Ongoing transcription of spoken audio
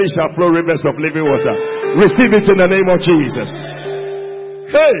shall flow rivers of living water. Receive it in the name of Jesus.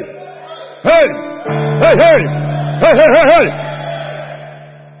 Hey, hey, hey, hey, hey, hey, hey, hey.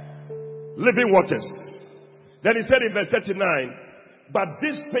 Living waters. Then he said in verse 39, but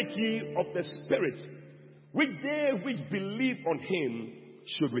this spake ye of the Spirit, which they which believe on him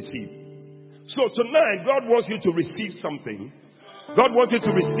should receive. So tonight, God wants you to receive something. God wants you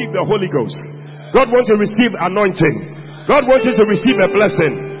to receive the Holy Ghost. God wants you to receive anointing. God wants you to receive a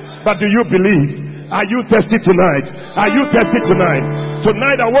blessing. But do you believe? Are you thirsty tonight? Are you thirsty tonight?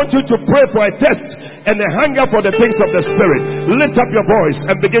 Tonight I want you to pray for a test and a hunger for the things of the Spirit. Lift up your voice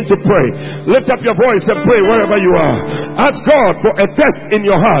and begin to pray. Lift up your voice and pray wherever you are. Ask God for a test in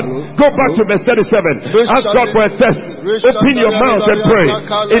your heart. Go back to verse 37. Ask God for a test. Open your mouth and pray.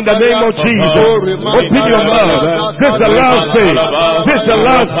 In the name of Jesus. Open your mouth. This is the last day. This is the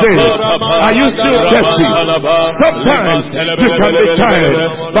last day. Are you still thirsty? Sometimes you can be tired.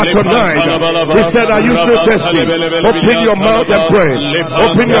 But tonight, we said, are you still thirsty? Open your mouth and pray.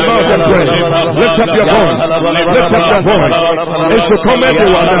 Open your mouth and pray. Lift up your voice. Lift up your voice. It's to come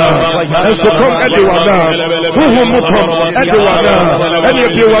everyone now. It's to come everyone now. Who will come everyone now? Any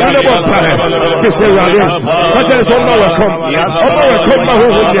of you are in the fire. This is Rally. But there is one more come. One come who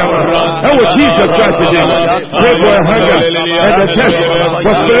will never. And with Jesus Christ again. Pray for a hunger and a test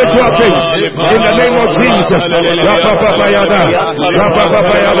for spiritual things. In the name of Jesus. Rapapabayada.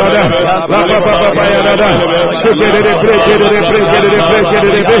 Rapapabayada. Rapapabayada.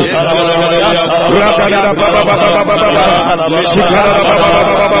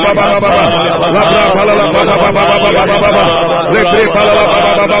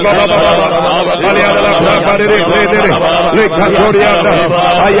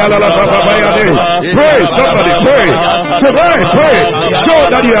 Pray, somebody pray. Tonight, pray. Show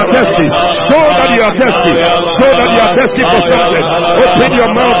that you are thirsty. Show that you are thirsty. Show that you are thirsty for something. Open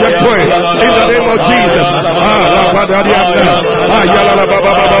your mouth and pray. In the name of Jesus.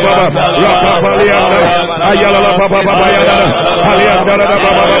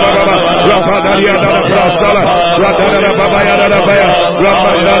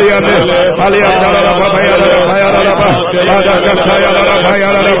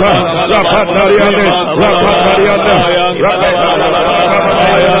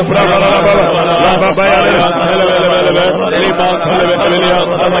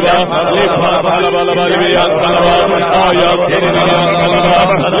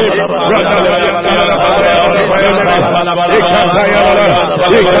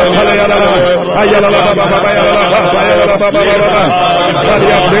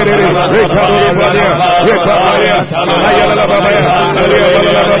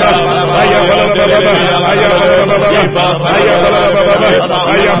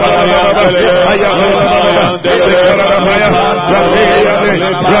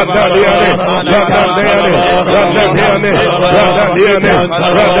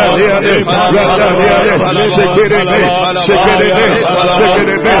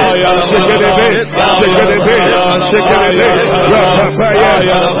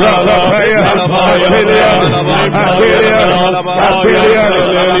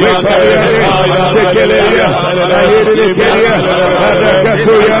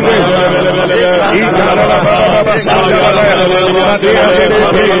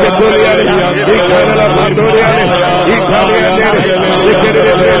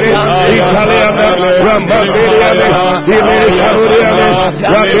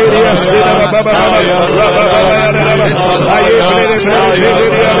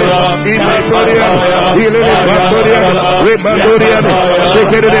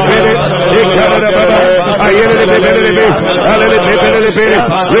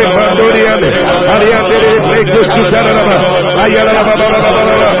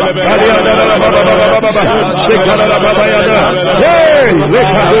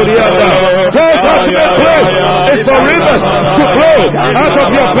 It's for rivers to flow out of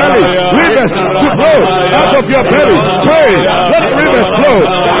your belly. Rivers to flow out of your belly. Pray. Let the rivers flow.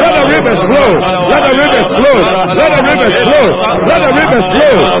 Let the rivers flow. Let the rivers flow. Let the rivers flow. Let the rivers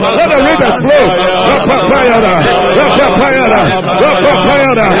flow. Let the rivers flow. Rapapayada. Rapapayada.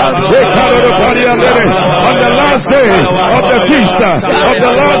 Rapapayada. On the last day of the feast,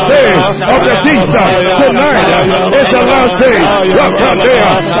 tonight is the last day. Rapapaya.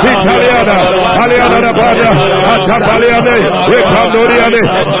 Italiana. Aliana Bada. Atapaliane. Repandoriane.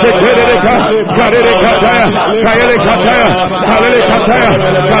 Shekereka. Karere Kataya. Kayere Kataya. Kalere Kataya.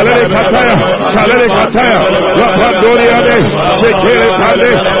 Kalere Kataya. Kalele Kataya, Rapandoriane, Shekele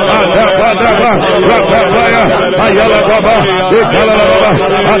Pale, Adabadaba, Rapapaya, Ayala Baba, Ikala Baba,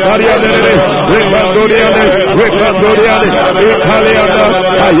 Adariane, Rapandoriane, Rapandoriane, Ikaliana,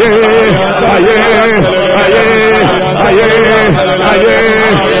 Aye, Aye, Aye, Aye, Aye,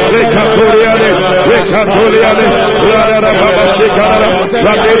 Rekatoliane, Rekatoliane, Rara Baba Shekara,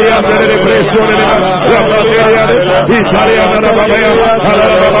 Rapandoriane, Presione, Rapandoriane, Italiana Babaya,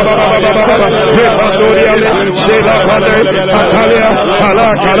 Repandoriane, Shela Pale, Atalia, Kala,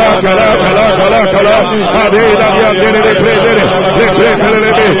 Kala, Kala, Kala, Kala, Kala, Adela, Yandere, Predere,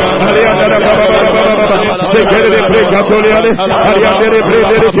 Repredere, Aliana Baba, Sekere de Precatoliane, Ariane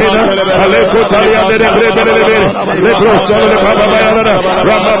Predere, Aleco Taliane, Predere, Reprosone de Baba Bayana,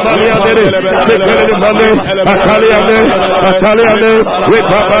 Ramalia, Sekere de Male, Ataliane, Ataliane,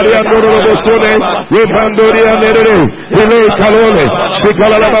 Repapariano Robostone, Repandoriane, Ile Calone,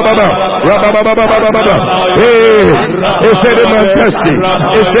 Shikala Baba, Rababa, hey, is it man testing?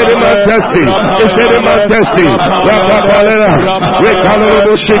 Is it man testing? Is it man testing? Rapapalera,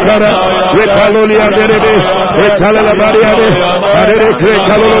 Recalolo Shikara, Recalolia Derebe, Recalala Mariade, Adere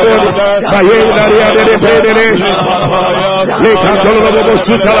Calolo, Paye Daria de Pedere, Lecatolo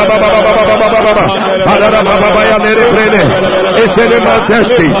Sutala Baba, Padara Baba Nere Prene. Is it man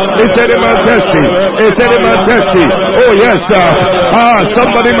testing? Is it man testing? Is it man testing? Oh yes, sir.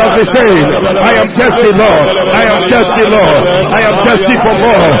 Somebody must be saying, I am thirsty, Lord. I am thirsty, Lord. I am thirsty for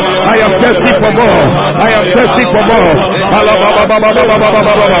more. I am thirsty for more. I am thirsty for more.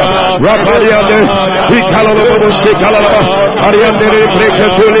 Rapariane, Ikaloloboshi Kalaba, Ariane,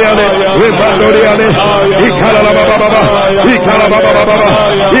 Precatuliane, Repandoriane, Ikalababa, Ikalababa,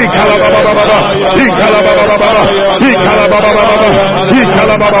 Ikalababa, Ikalababa, Ikalababa,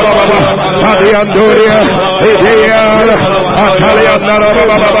 Ikalababa, Ariandoria, Idea, Ataliana,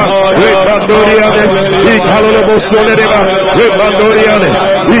 Repandoriane, Ikalobosoneba, Repandoriane,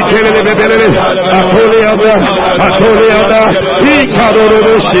 Ikelebele, Atoliana, Atoliana,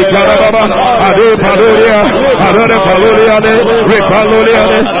 Ikaloroboshi Karababa, Ade Padoria, Arana Paloriane,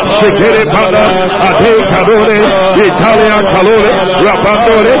 Repaloriane, Shekere Pada, Ade Cadore, Italia Calore,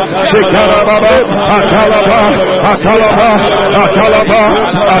 Rapandore, Shekarababa, Atalaba, Atalaba, Atalaba,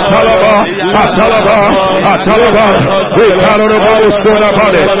 Atalaba, Atalaba, Atalaba, Rekalorobosona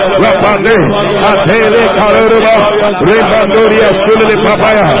Pade, Rapande, Atele Kaloroba, Repandoria Sule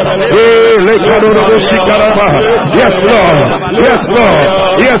Papaya, Lekaloroboshi Karaba. Yes, Lord. Yes, Lord.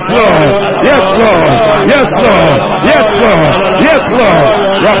 Yes, Lord. Yes, Lord. Yes, Lord. Yes, Lord. Yes, Lord.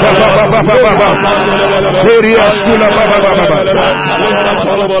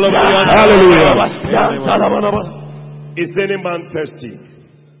 Hallelujah. Is any man thirsty?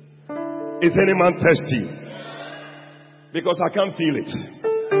 Is any man thirsty? Because I can't feel it.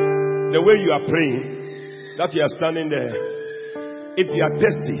 The way you are praying, that you are standing there. If you are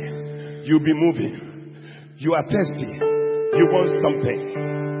thirsty, you'll be moving. You are thirsty. You want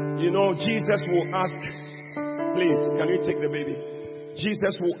something. You know, Jesus will ask, please, can you take the baby?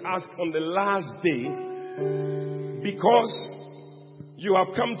 Jesus will ask on the last day, because you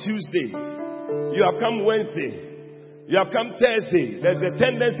have come Tuesday, you have come Wednesday, you have come Thursday. There's a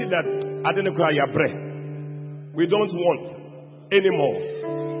tendency that I don't know your breath. We don't want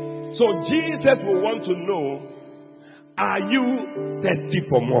anymore. So Jesus will want to know, are you thirsty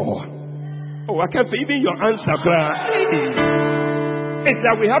for more? Oh, I can't even your answer, it's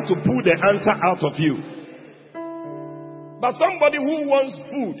that we have to pull the answer out of you. But somebody who wants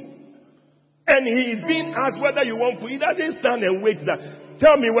food, and he is being asked whether you want food, he doesn't stand and wait that,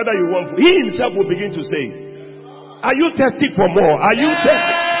 tell me whether you want food. He himself will begin to say it. Are you thirsty for more? Are you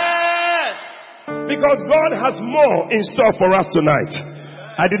thirsty? Because God has more in store for us tonight.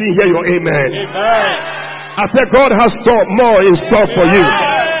 I didn't hear your amen. I said God has more in store for you.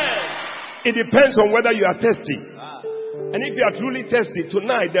 It depends on whether you are thirsty. And if you are truly thirsty,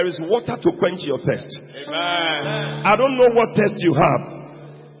 tonight there is water to quench your thirst. Amen. I don't know what thirst you have.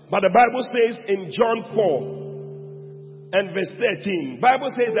 But the Bible says in John 4 and verse 13,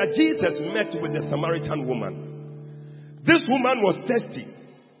 Bible says that Jesus met with the Samaritan woman. This woman was thirsty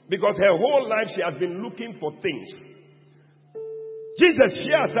because her whole life she has been looking for things. Jesus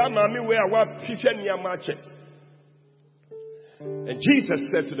shares and Jesus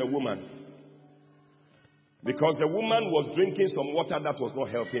said to the woman, because the woman was drinking some water that was not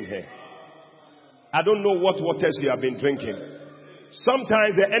helping her. I don't know what waters you have been drinking.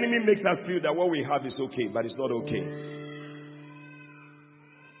 Sometimes the enemy makes us feel that what we have is okay, but it's not okay.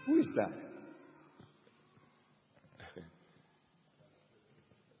 Who is that?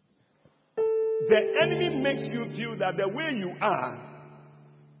 The enemy makes you feel that the way you are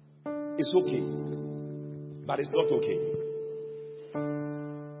It's okay. But it's not okay.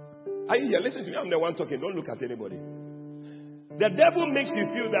 Are you here? Listen to me. I'm the one talking. Don't look at anybody. The devil makes you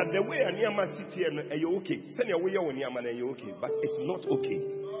feel that the way a Niyama sits here, you're okay. Send your way on Niyama and you're okay. But it's not okay.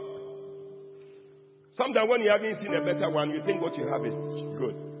 Sometimes when you haven't seen a better one, you think what you have is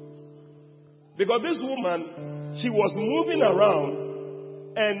good. Because this woman, she was moving around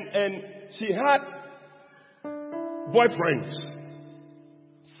and she had boyfriends.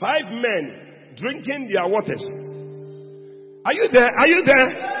 5 men drinking their waters. Are you there? Are you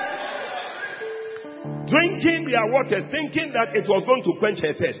there? Drinking their waters, thinking that it was going to quench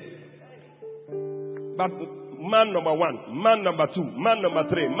her thirst. But man number 1, man number 2, man number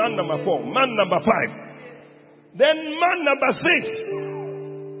 3, man number 4, man number 5. Then man number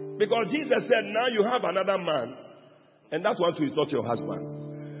 6. Because Jesus said, now you have another man. And that one too is not your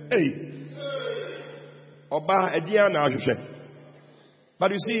husband. Hey. But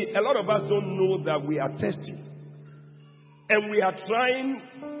you see, a lot of us don't know that we are thirsty. And we are trying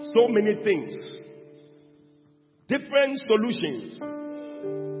so many things. Different solutions.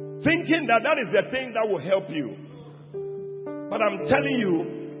 Thinking that that is the thing that will help you. But I'm telling you,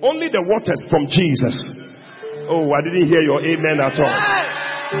 only the waters from Jesus. Oh, I didn't hear your amen at all.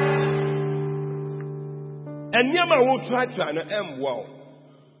 And Nyama will try to wow.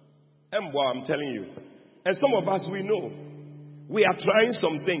 I'm telling you. And some of us, we know. We are trying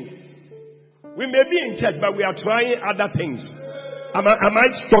some things. We may be in church, but we are trying other things. Am I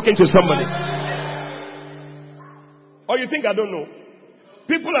talking to somebody? Or you think I don't know?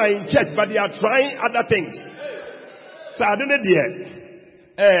 People are in church, but they are trying other things. So I don't know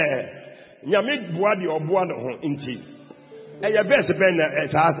Nyame bua di obua no ho nti. Your best friend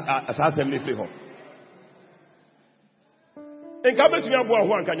as assembly free home. En ka betu ya bua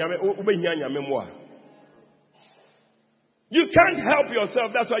ho anka Nyame obehia Nyame mo a. You can't help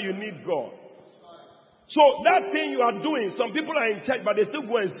yourself. That's why you need God. So that thing you are doing, some people are in church, but they still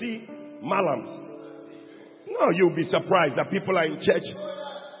go and see malams. No, you'll be surprised that people are in church.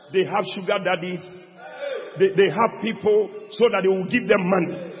 They have sugar daddies. They have people so that they will give them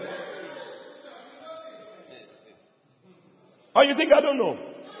money. Or you think I don't know?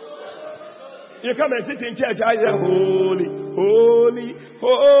 You come and sit in church, I say, holy, holy,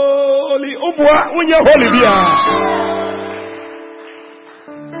 holy. Oh, when you're holy,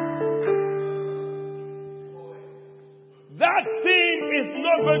 that thing is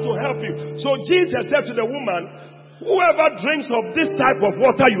not going to help you. So Jesus said to the woman, whoever drinks of this type of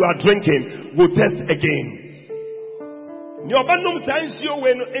water you are drinking will thirst again.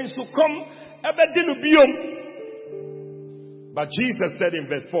 But Jesus said in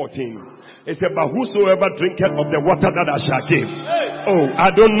verse 14, he said, but whosoever drinketh of the water that I shall give. Oh, I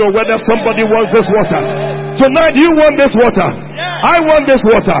don't know whether somebody wants this water. Tonight you want this water. I want this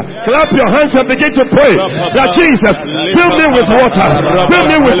water. Clap your hands and begin to pray that Jesus, fill me with water. Fill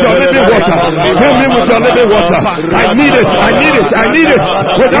me with your living water. Fill me with your living water. I need it. I need it. I need it.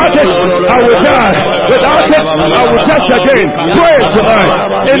 Without it, I will die. Without it, I will test again. Pray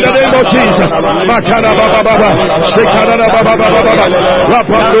tonight in the name of Jesus. I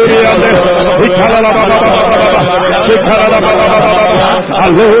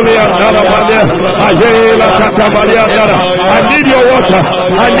need your water.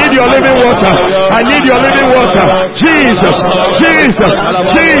 I need your living water. I need your living water. Jesus, Jesus,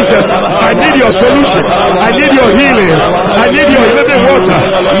 Jesus. I need your solution. I need your healing. I need your living water.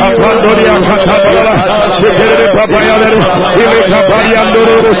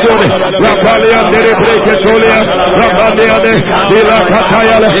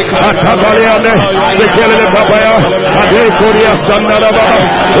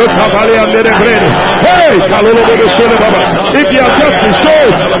 Hey, if you are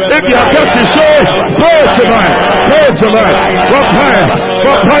just destroyed, pray tonight. Pray tonight. What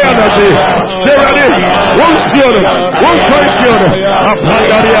prayer energy? Stay ready. One student, one question.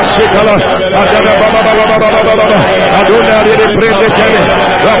 Apandaria Shikala, Adana Baba, Aduna Prende Kene,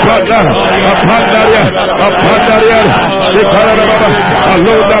 Apandaria, Shikala Baba,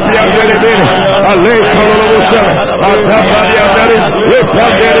 Alona Piandere, Ale Kalosha, Apandaria,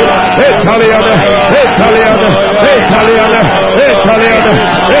 Italiana,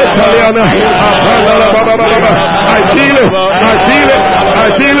 I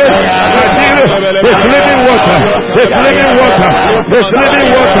feel it. It's living water. It's living water. It's living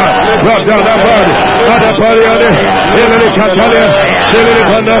water.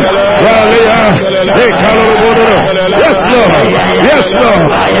 Yes, Lord. Yes,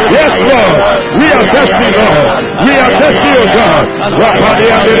 Lord. Yes, Lord. We are testing, Lord. We are testing, O God.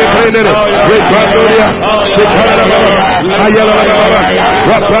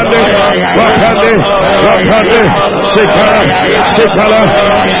 Rapande, Rapande, Shekara, Shekara,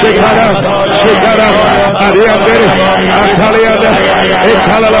 Shekara, Shekara, Ariande, Atalianda,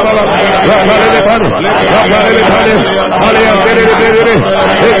 Ekalalabala, Rapale, Rapale, Ariande,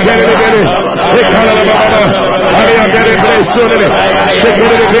 Ekele, Ekalababa, Ariande, Presone,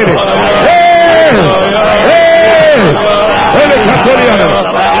 Shekere,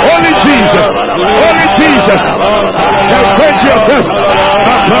 only Jesus can quench your thirst.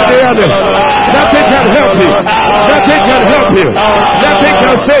 Nothing can help you. Nothing can help you. Nothing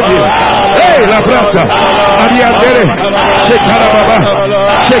can save you. Hey, La Plaza, Ariandere, Shekarababa,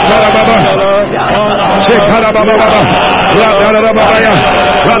 Shekarababa, Shekarababa, Radarabaya,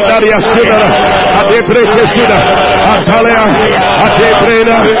 Radaria Sudara, Adebre Kesuda, Atalea,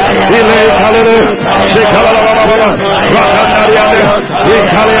 Adebrena, Ile Kalero, Shekarababa, Radariande,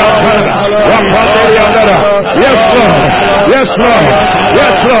 Ikalia, Rapandariandara. Yes, Lord. Yes, Lord.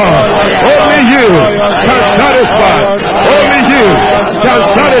 Yes, Lord. Only you can satisfy. Only you can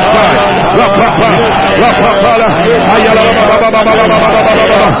satisfy. Rapapa, Rapapa, Ayala,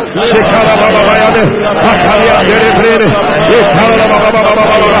 Shekara, Babayade, Akalia, Derebrene, Ikala,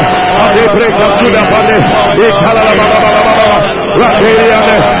 Adebreka, Sudapane, Ikala,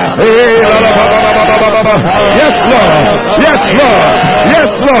 Raperiane, Yes, Lord. Yes, Lord. Yes,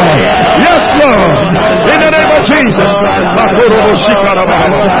 Lord. Yes, Lord. In the name of Jesus.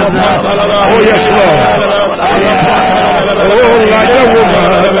 Oh, yes, Lord. Oh, like a woman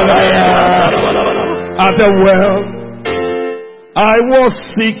at the well, I was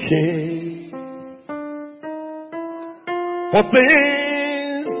seeking for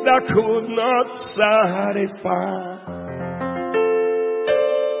things that could not satisfy.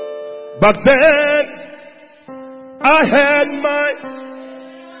 But then I had my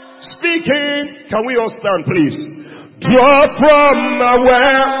speaking. Can we all stand, please? Draw from a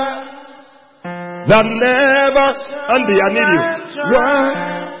well that never, Andy, I need you.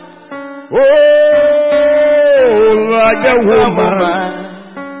 Oh, like a woman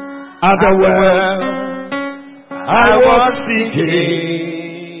at the well, I was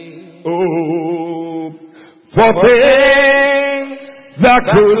seeking. Oh, for things that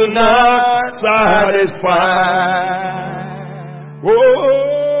could not satisfy.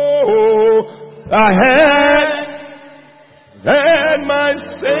 Oh, I had my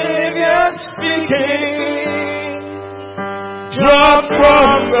Savior speaking. Drop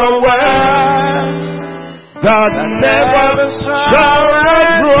from the well that never shall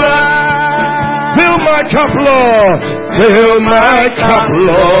dry. Fill my cup, Lord. Fill my cup,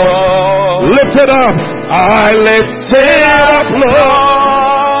 Lord. Lift it up. I lift it up,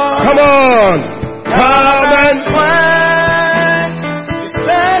 Lord. Come on. Come and quench the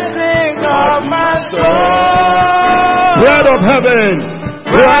blessing of my soul. Bread of heaven.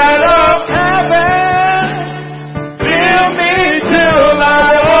 Bread of heaven. Fill me till I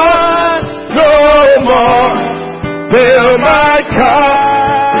want no more. Fill my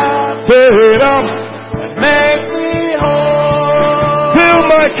cup. Fill it up. Make me whole. Fill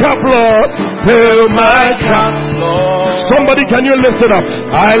my cup, Lord. Fill my cup, Lord. Somebody, can you lift it up?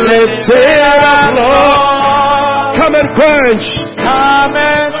 I lift it up, Lord. Come and quench. Come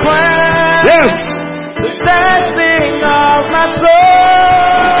and quench. Yes. The blessing of my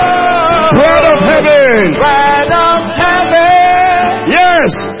soul. Bread of heaven. Bread of heaven. Yes.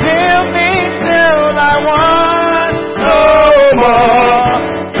 Fill me till I want no more.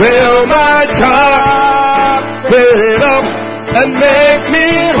 Fill my cup. Fill it up and make me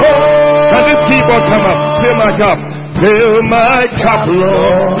whole. Can this keyboard come up? Fill my cup. Fill my cup,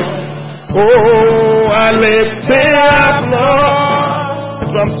 Lord. Oh, I lift it up, Lord. The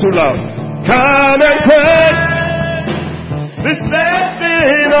drum's too loud. Come and quench this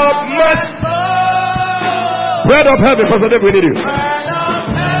blessing of my soul. Bread of heaven, Pastor Dave, we need you. Bread of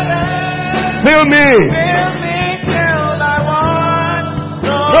heaven. Fill me. Fill me till I want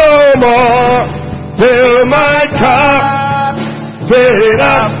no more. Fill my cup. Fill it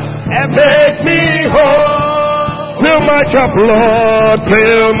up and make me whole. Fill my cup, Lord.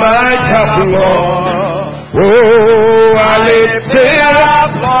 Fill my cup, Lord. Oh, I lift it up,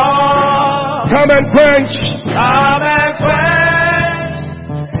 Lord. Come and quench. Come and quench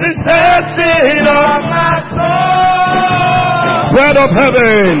this thirsting of my soul. Bread of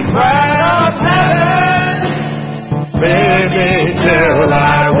heaven. Bread of heaven. Fill me till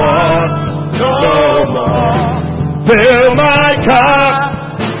I want no more. Fill my cup.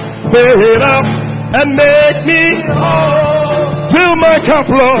 Fill it up and make me whole. Fill my cup,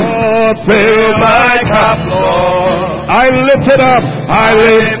 Lord. Fill my cup, Lord. I lift it up. I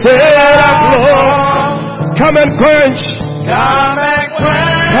lift it up, Lord. Come and quench. Come and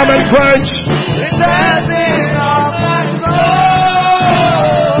quench. Come and quench.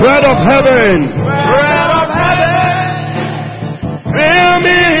 Bread of heaven. Fill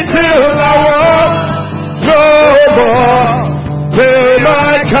me till I want no more. Fill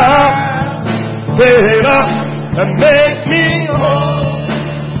my cup. Fill it up and make me whole.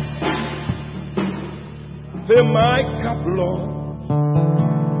 Fill my cup, Lord.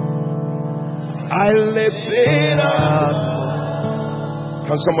 I lift it up.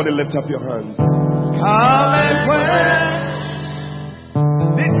 Can somebody lift up your hands? Come and quench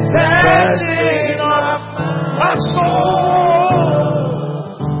this thirsting of my soul.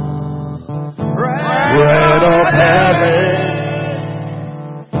 Bread of heaven,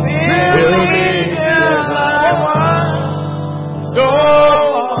 fill me till I want no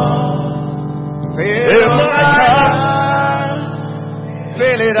more. Fill my cup,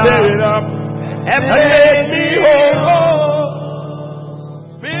 fill it up. And make me whole.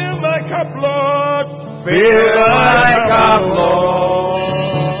 Fill my cup, Lord. Fill my cup, Lord.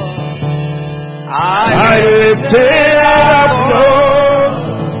 I lift it up, Lord.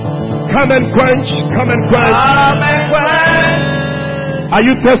 Come and quench. Come and quench. Come and quench. Are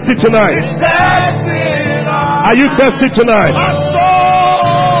you thirsty tonight? Are you thirsty tonight?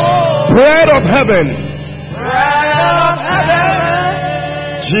 Bread of heaven. Bread of heaven.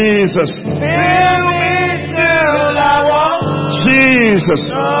 Jesus. Fill me till I want. Jesus.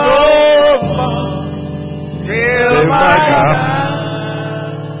 No more. Fill my cup.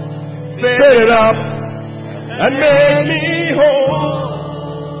 Fill it up and make me whole.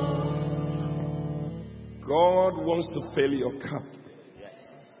 God wants to fill your cup.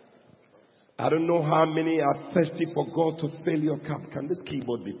 I don't know how many are thirsty for God to fill your cup. Can this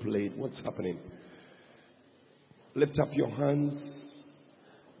keyboard be played? What's happening? Lift up your hands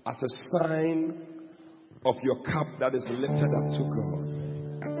as a sign of your cup that is lifted up to God.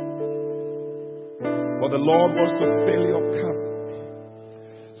 For the Lord wants to fill your cup.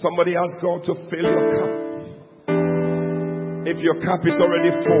 Somebody ask God to fill your cup. If your cup is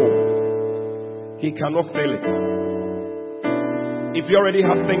already full, He cannot fill it. If you already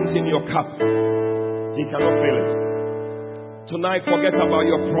have things in your cup, He cannot fill it. Tonight, forget about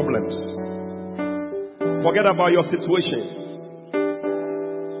your problems. Forget about your situations.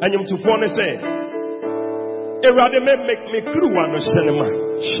 And you to phone and say, Erade make me kruwa no shenema.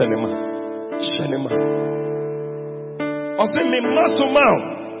 Ose me masuma.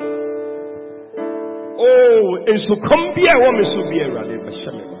 Oh, enso kombia wo me so bi Erade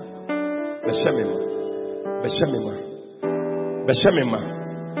Beshemema.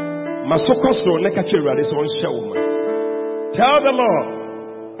 Masoko so ne ka che Erade so onhye wo ma. Tell the Lord.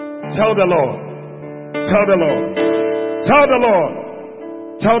 Tell the Lord. Tell the Lord. Tell the Lord.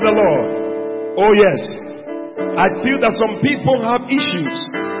 Tell the Lord. Oh yes. I feel that some people have issues.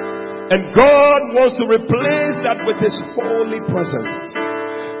 And God wants to replace that with His holy presence.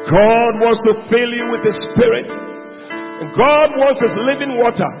 God wants to fill you with His Spirit. And God wants His living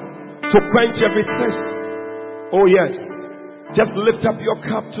water to quench every thirst. Oh yes. Just lift up your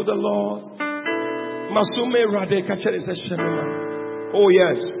cup to the Lord. Oh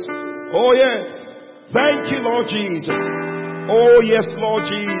yes. Oh yes. Thank you, Lord Jesus. Oh yes, Lord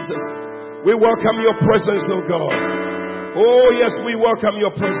Jesus. We welcome your presence, oh God. Oh yes, we welcome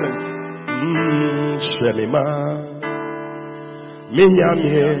your presence. Shemima.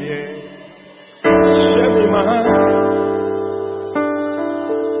 Minyamye. Shemima.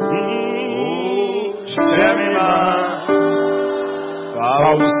 Shemima.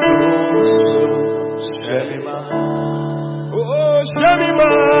 Shemima. Oh, Shemima.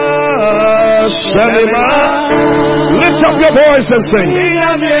 Shemima. Lift up your voice and sing.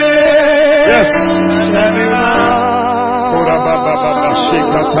 Yes. Shemima.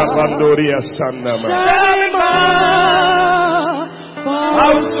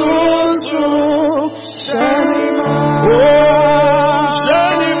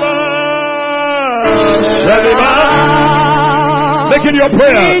 Making your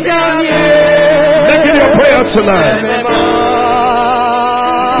prayer. Making your prayer tonight.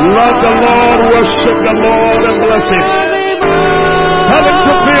 Love the Lord, worship the Lord and bless Him. Tell Him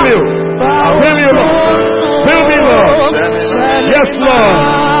to fill you. Fill you, Lord. Fill me, Lord. Yes, Lord.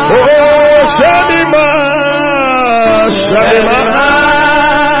 Oh, Shemima. Shemima.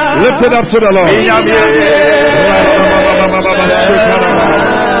 Lift it up to the Lord.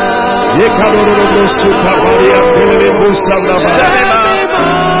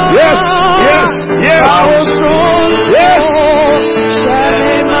 Yes, yes, yes. Yes.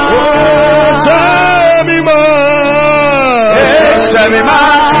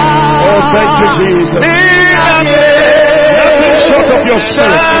 Oh, thank you, Jesus. Nothing short of your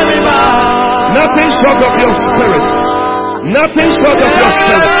spirit. short of your spirit. Nothing short of your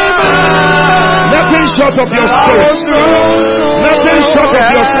spirit. Nothing short of your spirit. Nothing short of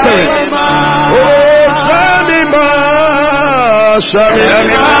your spirit. Oh, Shanima,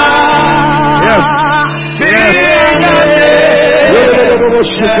 Shanima. Yes. Yes.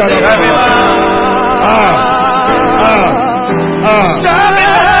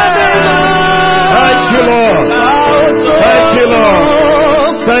 Thank you, Lord. Thank you, Lord.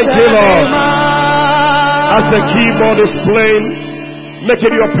 Thank you, Lord. As the keyboard is playing, make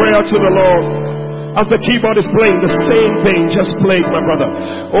it your prayer to the Lord. As the keyboard is playing, the same thing just played, my brother.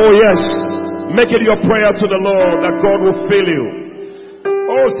 Oh yes, make it your prayer to the Lord that God will fill you.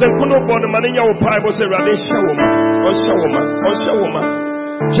 Oh,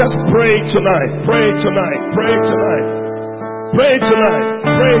 just pray tonight, pray tonight, pray tonight, pray tonight,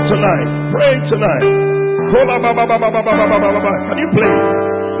 pray tonight, pray tonight. Can you play it?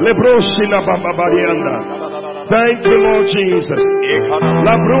 Thank you, Lord Jesus.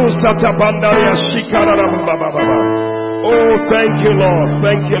 Oh, thank you, Lord.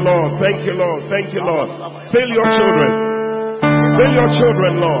 Thank you, Lord. Thank you, Lord. Thank you, Lord. Fill your children. Fill your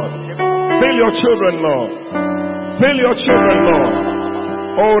children, Lord. Fill your children, Lord. Fill your children, Lord.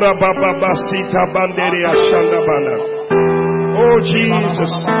 Ora baba basita banderia shanda bana. Oh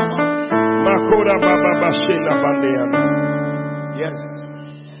Jesus. Makoda baba bashina bandeana. Yes.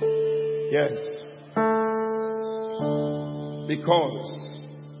 Yes. Because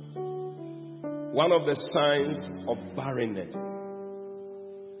one of the signs of barrenness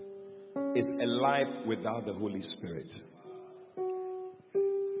is a life without the Holy Spirit.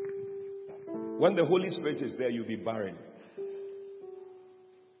 When the Holy Spirit is there, you'll be barren.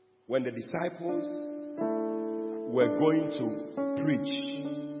 When the disciples were going to preach,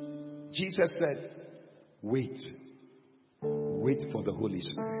 Jesus said, wait for the Holy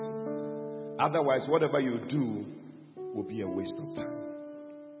Spirit. Otherwise, whatever you do will be a waste of time.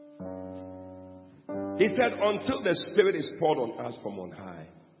 He said, until the Spirit is poured on us from on high,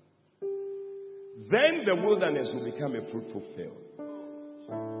 then the wilderness will become a fruitful field.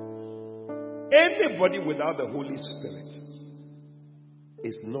 Anybody without the Holy Spirit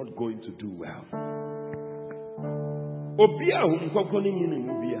is not going to do well.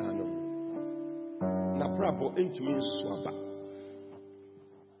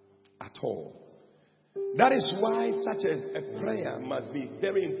 At all. That is why such a prayer must be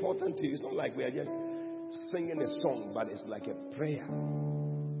very important to you. It's not like we are just singing a song, but it's like a prayer.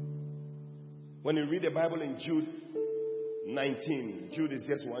 When you read the Bible in Jude 19, Jude is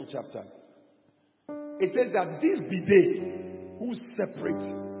just one chapter. It says that these be they who separate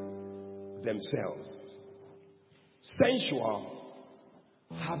themselves, sensual,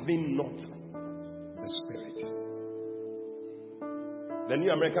 having not the Spirit. The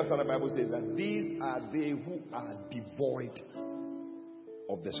New American Standard Bible says that these are they who are devoid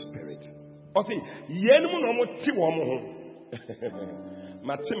of the Spirit.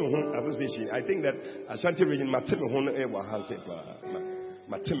 Association. I think that Ashanti region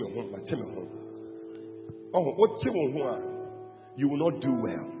you will not do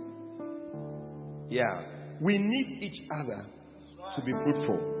well. Yeah. We need each other to be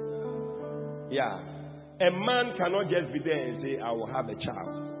fruitful. Yeah. A man cannot just be there and say, I will have a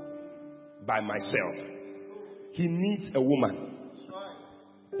child by myself. He needs a woman.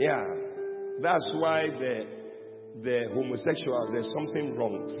 Yeah. That's why the homosexuals, there's something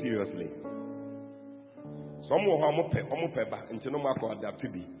wrong, seriously. Some will adapt to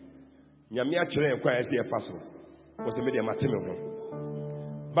be.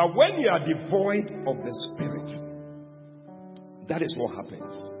 But when you are devoid of the Spirit, that is what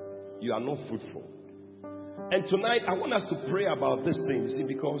happens. You are not fruitful. And tonight, I want us to pray about this thing, you see,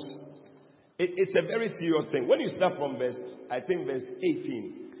 because it's a very serious thing. When you start from verse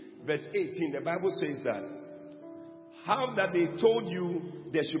 18. Verse 18, the Bible says that, how that they told you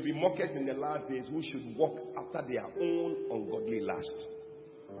there should be mockers in the last days who should walk after their own ungodly lust.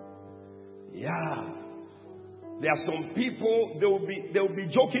 Yeah. There are some people, they will be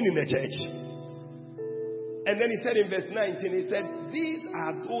joking in the church. And then he said in verse 19, he said, these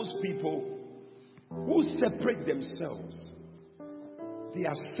are those people who separate themselves. They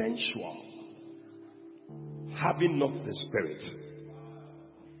are sensual, having not the Spirit.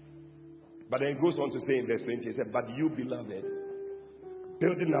 But then it goes on to say in verse 20, he said, but you, beloved,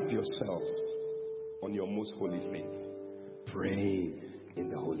 building up yourselves on your most holy faith, praying in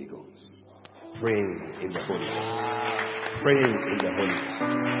the Holy Ghost. Praying in the Holy Ghost. Praying in the Holy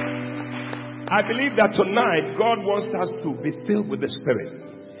Ghost. I believe that tonight God wants us to be filled with the Spirit.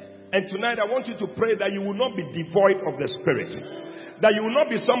 And tonight I want you to pray that you will not be devoid of the Spirit. that you will not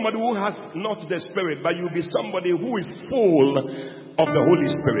be somebody who has not the Spirit, but you will be somebody who is full of the Holy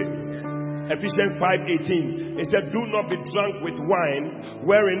Spirit. Ephesians 5:18, it said, do not be drunk with wine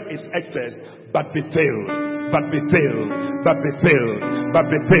wherein is excess, but be filled. But be filled, but be filled, but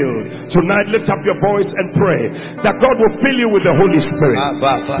be filled. Tonight lift up your voice and pray that God will fill you with the Holy Spirit.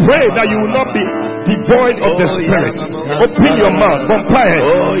 Pray that you will not be devoid of the Spirit. Open your mouth, compare.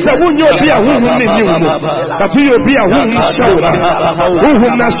 Say, who you be a who that you be a who show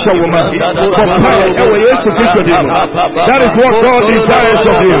not show that is what God desires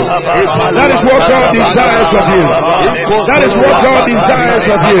of you. That is what God desires of you. That is what God desires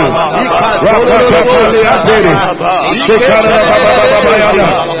of you. May I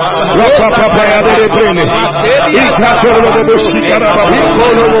be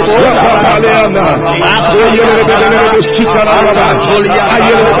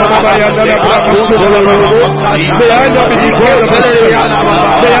full of the Spirit.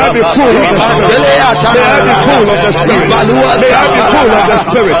 May I be full of the Spirit. May I be full of the Spirit. May I be full of the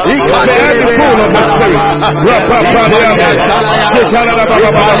Spirit.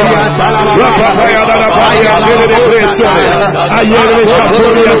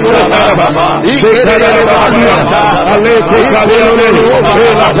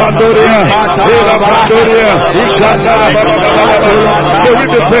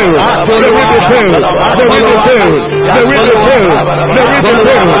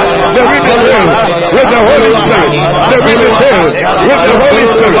 With the Holy Spirit, with the Holy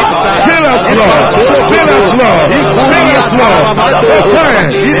Spirit. Fill us, Lord. Fill us, Lord. Fill us, Lord. Fill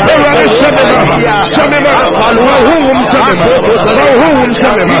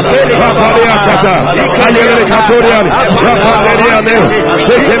us,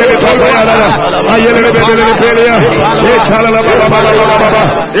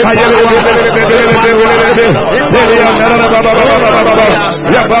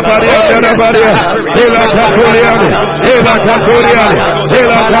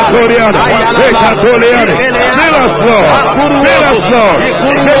 Lord. Fill us, Lord.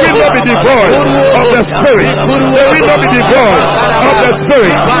 May we not be devoid of the Spirit. May we not be devoid of the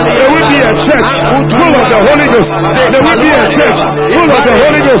Spirit. May we be a church full of the Holy Ghost. May we be a church full of the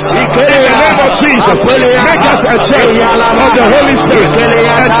Holy Ghost. In the name of Jesus, make us a church of the Holy Spirit.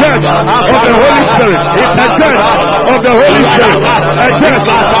 A church of the Holy Spirit. A church of the Holy Spirit. A church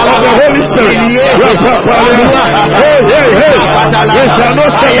of the Holy Spirit. Hey, hey, hey. We shall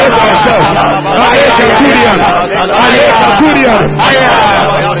not separate ourselves.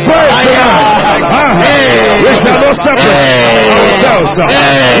 We shall not separate ourselves.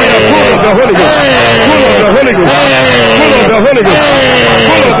 We are full of the Holy Ghost. Full of the Holy Ghost. Full of the Holy Ghost.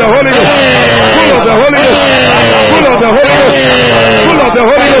 Full of the Holy Ghost. Full of the Holy Ghost. Full of the Holy Ghost. Full of the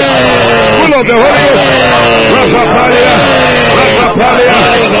Holy Ghost. Full of the Holy Ghost. Rapapalia. Rapapalia.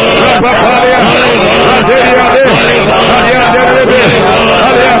 Rapapalia.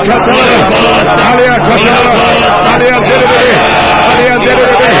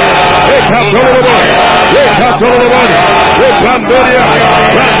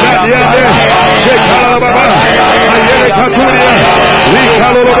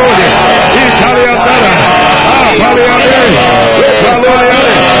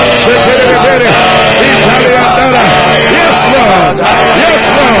 Yes, Lord.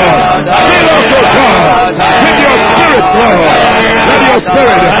 Fill us, O God, with your Spirit, Lord. Let your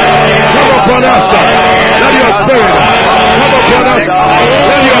Spirit come upon us. Let your Spirit come upon us.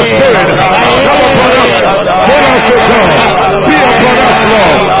 Let your Spirit come upon us. Fill us, O God. Be upon us,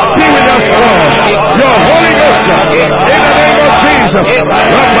 Lord. Be with us, Lord. Your Holy Ghost, in the name of Jesus.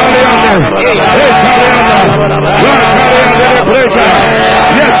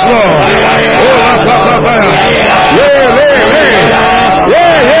 Yes, Lord.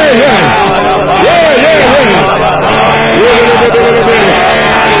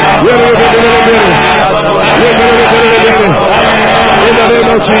 In the name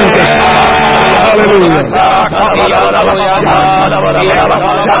of Jesus. Hallelujah.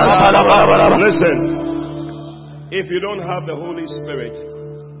 Listen, if you don't have the Holy Spirit,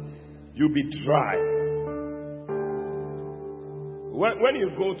 you'll be dry. When you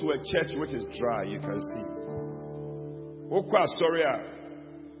go to a church which is dry, you can see. Sorry,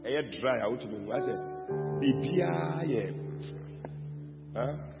 dry. I said,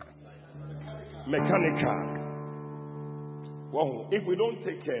 mechanical. Well, if we don't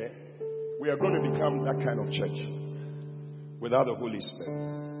take care, we are going to become that kind of church without the Holy Spirit.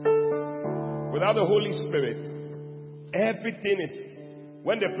 Without the Holy Spirit, everything is,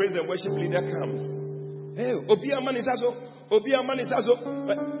 when the praise and worship leader comes, hey, Obiaman is also,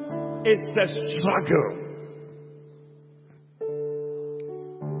 it's the struggle.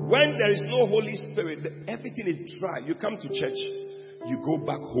 When there is no Holy Spirit, everything is dry. You come to church, you go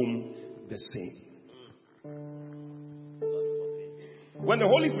back home the same. When the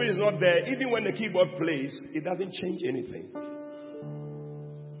Holy Spirit is not there, even when the keyboard plays, it doesn't change anything.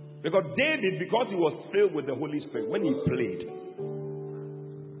 Because David, because he was filled with the Holy Spirit, when he played,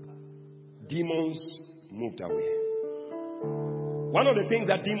 demons moved away. One of the things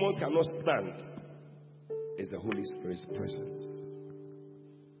that demons cannot stand is the Holy Spirit's presence.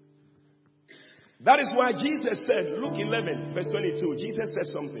 That is why Jesus said, Luke 11, verse 22, Jesus said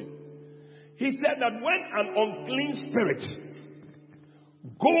something. He said that when an unclean spirit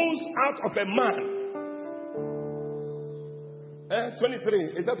goes out of a man, 23,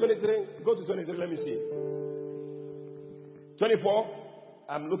 is that 23? Go to 23, let me see. 24,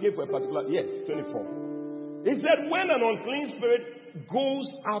 I'm looking for a particular, yes, 24. He said when an unclean spirit goes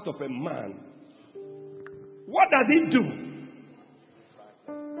out of a man, what does it do?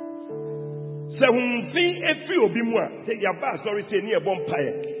 Say humfi efi obi mu a say ya ba sorry say ni e bom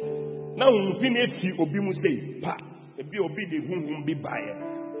pae na humfi na efi obi mu say pa ebi obi de hunhun bi bae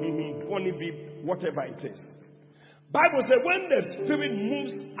hunhun boni bi whatever it is. Bible says when the spirit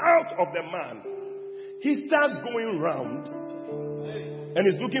moves out of the man, he starts going round and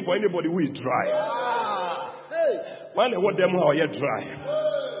is looking for anybody who is dry. When they want them how are dry.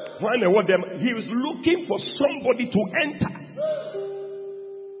 When they want them, he is looking for somebody to enter.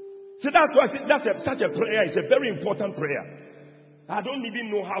 So that's why such a prayer is a very important prayer. I don't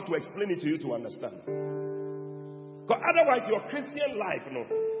even know how to explain it to you to understand. Because otherwise your Christian life,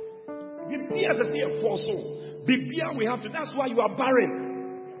 we have to. That's why you are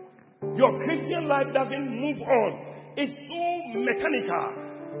barren. Your Christian life doesn't move on. It's so mechanical.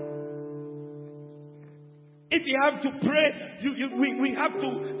 If you have to pray, we have to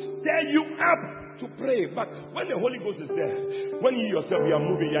stir you up to pray. But when the Holy Ghost is there, when you yourself you are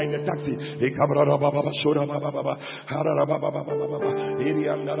moving, you are in the taxi, you are in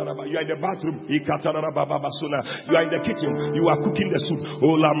the bathroom, you are in the kitchen, you are cooking the soup,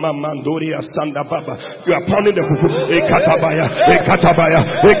 you are pounding the fufu,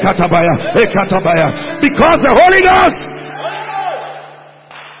 because the Holy Ghost.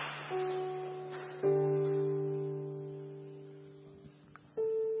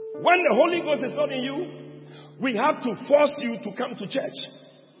 When the Holy Ghost is not in you, we have to force you to come to church.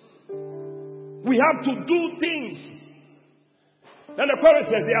 We have to do things. Then the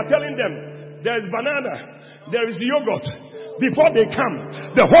choristers, they are telling them, there is banana, there is yogurt. Before they come,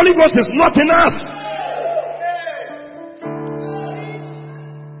 the Holy Ghost is not in us.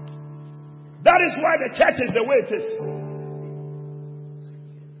 That is why the church is the way it is.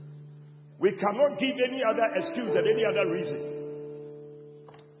 We cannot give any other excuse and any other reason.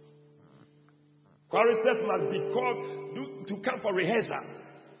 Choristers must be called to come for rehearsal.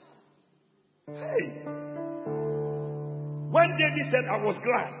 Hey. When David said, I was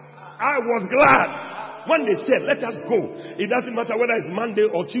glad. When they said, let us go. It doesn't matter whether it's Monday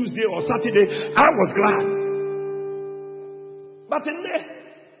or Tuesday or Saturday. I was glad. But in there,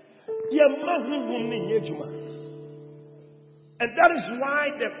 and that is why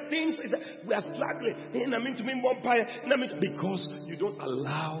the things we are struggling. Because you don't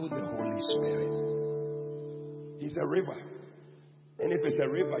allow the Holy Spirit. He's a river. And if it's a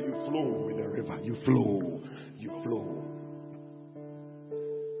river, you flow with the river. You flow.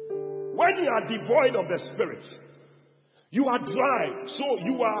 When you are devoid of the Spirit, you are dry. So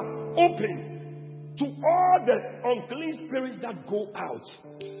you are open to all the unclean spirits that go out.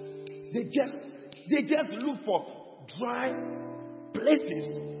 They just look for dry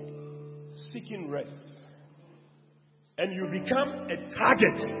places seeking rest. And you become a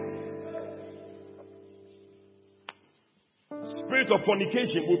target. Spirit of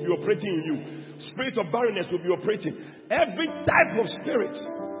fornication will be operating in you. Spirit of barrenness will be operating. Every type of spirit.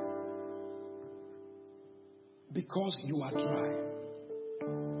 Because you are dry.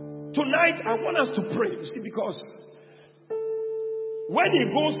 Tonight I want us to pray. You see, because when he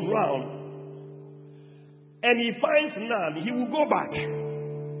goes round and he finds none, he will go back.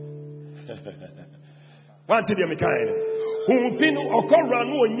 One to the American. Who think or run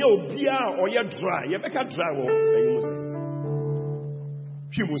no bia or you dry. You make a dry walk.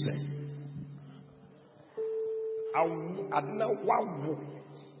 You must say, I now wow.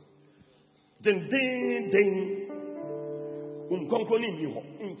 Ding. Konkoni ni ho.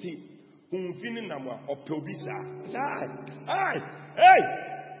 Inti. Fini namwa opobisa. Hey.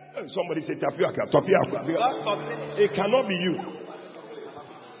 Somebody say tapioca. It cannot be you.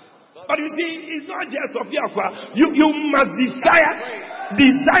 But you see, it's not just tapioca. You must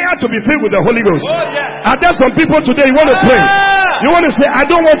desire to be filled with the Holy Ghost. Oh, yeah. Are there some people today you want to pray? You want to say, I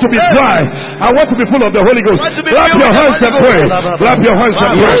don't want to be dry. I want to be full of the Holy Ghost. Clap your hands and pray. Clap your hands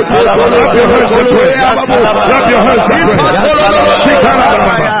and pray. Clap your hands and pray. Clap your hands and pray.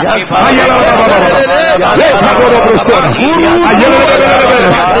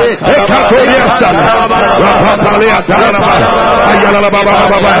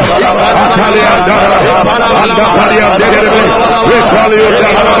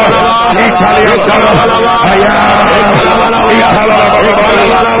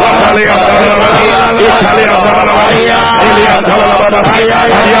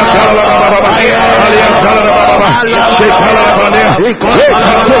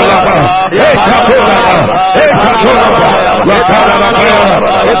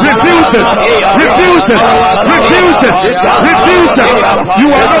 Refuse it. Refuse it. Refuse it. Refuse it. You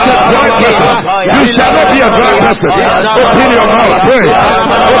are not a dry person. You shall not be a dry person. Open your mouth, pray.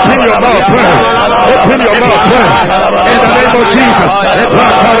 Open your mouth, pray. Open your mouth, pray. In the name of Jesus.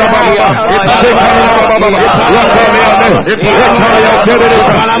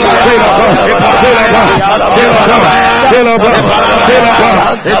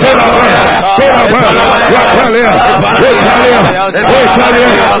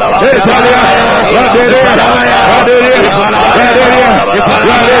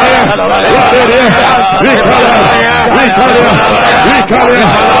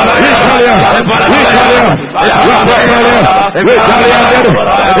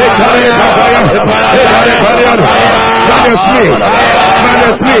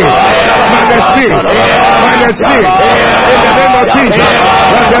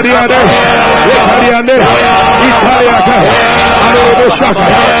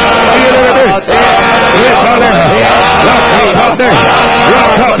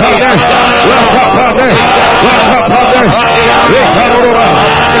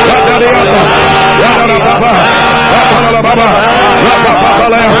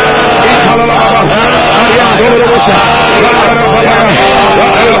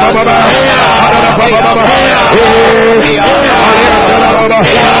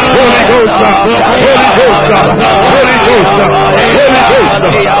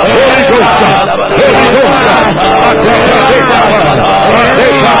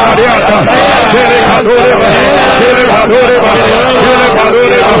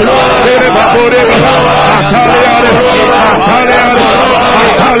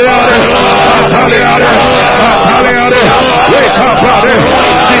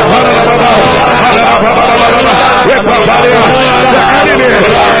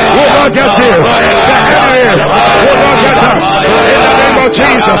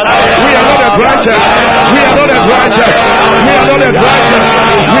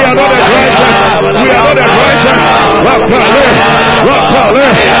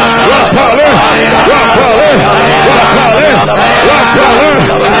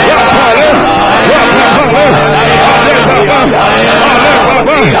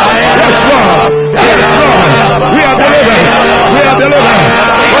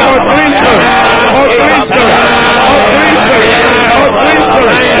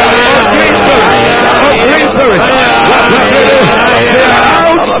 Yes, Lord. Yes, Lord.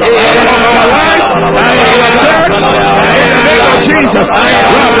 In the name of Jesus.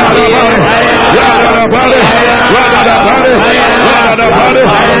 Yes, Lord.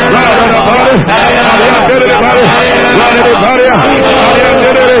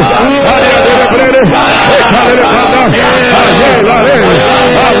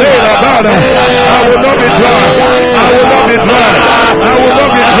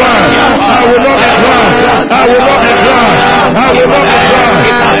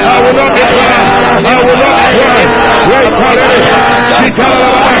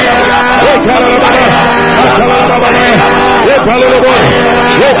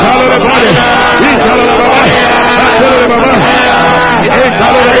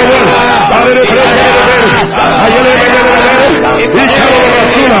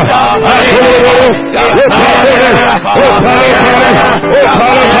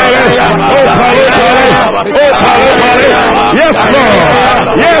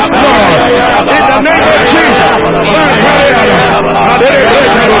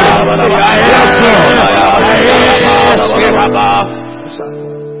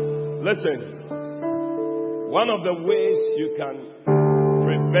 Listen. One of the ways you can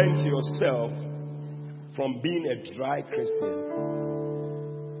prevent yourself from being a dry Christian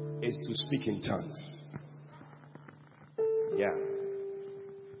is to speak in tongues. Yeah.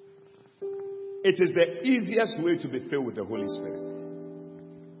 It is the easiest way to be filled with the Holy Spirit.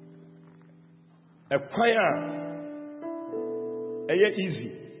 A choir,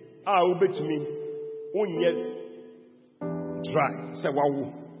 easy. Obey to me. dry. Say,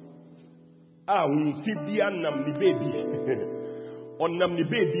 wow. Tibia nam the baby. On nam the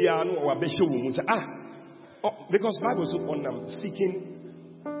baby, because Bible says on seeking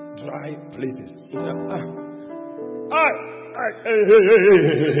dry places.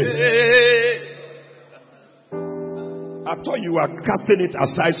 I thought you were casting it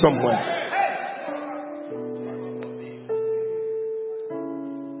aside somewhere.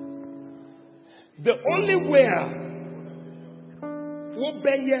 The only way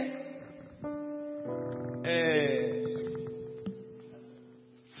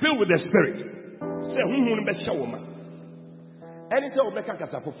filled with the Spirit. Say,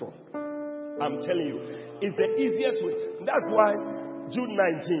 I'm telling you, it's the easiest way. That's why June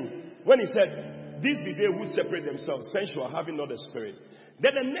 19, when he said, "These be they who separate themselves, sensual, having not the Spirit."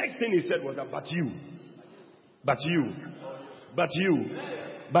 Then the next thing he said was that, but you,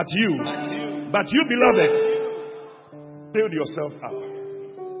 beloved, build yourself up.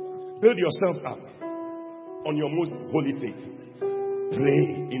 Build yourself up on your most holy faith. Pray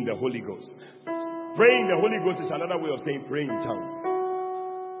in the Holy Ghost. Praying in the Holy Ghost is another way of saying pray in tongues.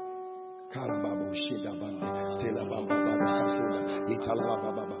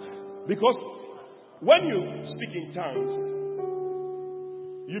 Because when you speak in tongues,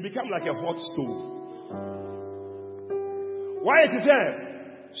 you become like a hot stove. Why it is there?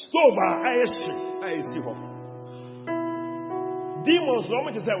 Stove I see hot. Demons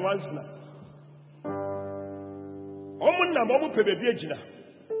normally say once now.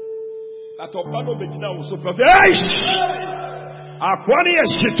 That Obano Begina was so first. Akwani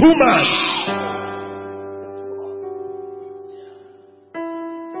is too much.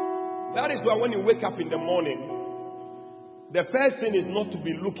 That is why when you wake up in the morning, the first thing is not to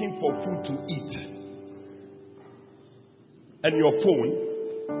be looking for food to eat and your phone,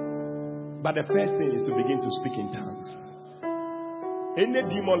 but the first thing is to begin to speak in tongues. Any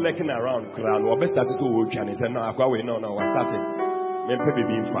demon lurking around, we're starting to work and he said, "No, we're starting. We're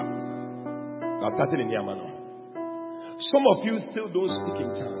starting in Yamano." Some of you still don't speak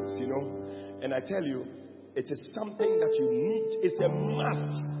in tongues, you know. And I tell you, it is something that you need. It's a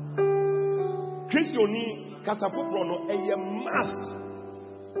must. Christiani kasapoprono a must.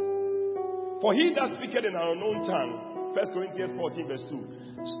 For he that speaketh in our unknown tongue, 1 Corinthians 14 verse 2,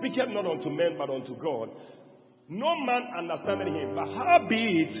 speaketh not unto men but unto God. No man understanding him, but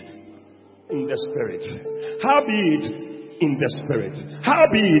howbeit in the Spirit. Howbeit in the Spirit.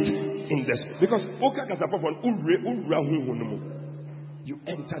 Howbeit in the Spirit. Because you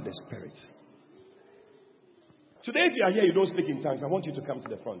enter the Spirit. Today, if you are here, you don't speak in tongues, I want you to come to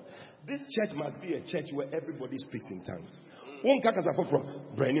the front. This church must be a church where everybody speaks in tongues. You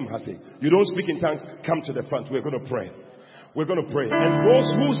don't speak in tongues, come to the front. We're going to pray. We're going to pray. And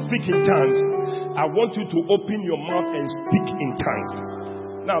those who speak in tongues, I want you to open your mouth and speak in tongues.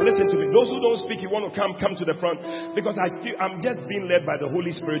 Now listen to me. Those who don't speak, you want to come to the front. Because I feel I'm just being led by the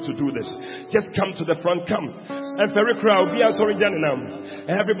Holy Spirit to do this. Just come to the front. Come. And very crowd, be as original now.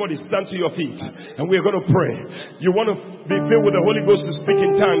 And everybody stand to your feet. And we're going to pray. You want to be filled with the Holy Ghost to speak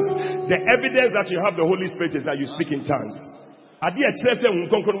in tongues. The evidence that you have the Holy Spirit is that you speak in tongues.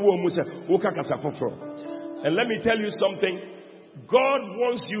 And let me tell you something. God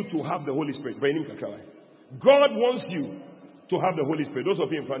wants you to have the Holy Spirit. God wants you to have the Holy Spirit. Those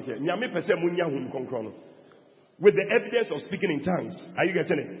of you in front here. With the evidence of speaking in tongues. Are you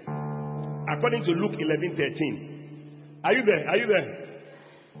getting it? According to Luke 11:13. Are you there? Are you there?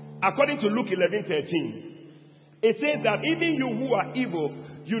 According to Luke 11:13. It says that even you who are evil,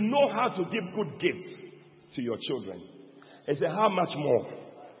 you know how to give good gifts to your children. It said, how much more?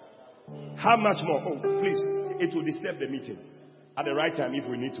 How much more? Oh, please. It will disturb the meeting. At the right time, if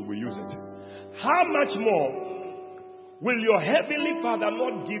we need to, we'll use it. How much more will your heavenly Father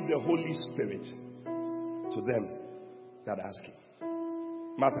not give the Holy Spirit to them that ask Him?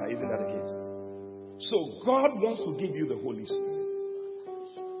 Martha, isn't that the case? So God wants to give you the Holy Spirit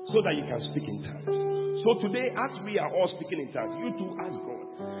so that you can speak in tongues. So today, as we are all speaking in tongues, you too ask God.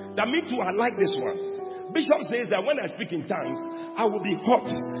 That me too, I like this one. Bishop says that when I speak in tongues, I will be hot.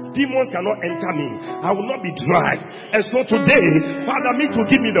 Demons cannot enter me. I will not be dry. And so today, Father, me to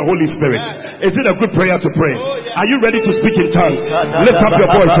give me the Holy Spirit. Is it a good prayer to pray? Are you ready to speak in tongues? Lift up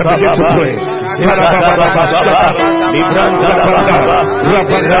your voice and begin to pray.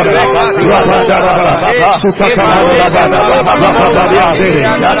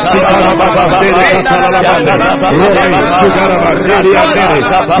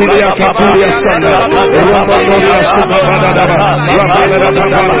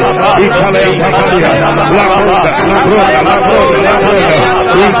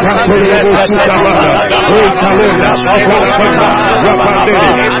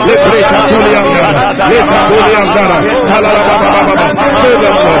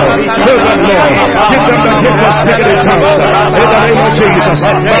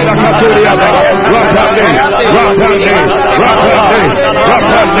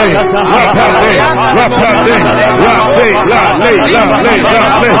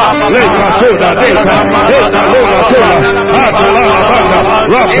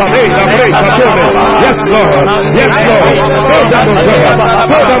 Yes, Lord. Yes, Lord. Fill them with God.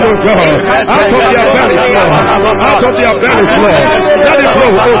 Fill them with God. Out of their bellies, Lord. Out of their bellies, Lord. Let it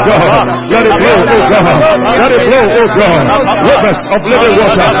flow, oh God. Let it flow, oh God. Let it flow, oh God. Rivers of living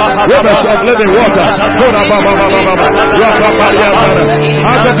water. Rivers of living water. Out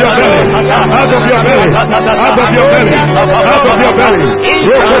of your belly. Out of your belly. Out of your belly. Out of your belly.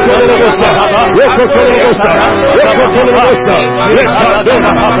 Rokotolobosa. Rokotolobosa. Rokotolobosa.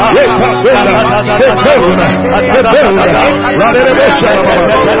 Rekadona. Rekadona. Rekadona.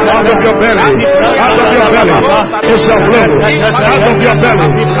 Out of your belly, out of your belly, it shall flow. Out of your belly,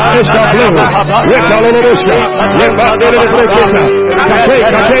 it shall flow. Rekalolosha, lebadelebrokota, kate,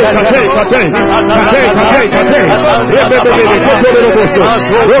 kate, kate, kate, kate, kate, kate, rebebebe, kotolorobosto,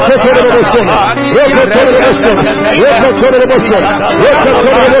 rokotolorobosto, rokotolorobosto, rokotolorobosto,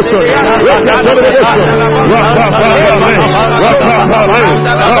 rokotolorobosto, rokotolorobosto, rapapale, rapapale,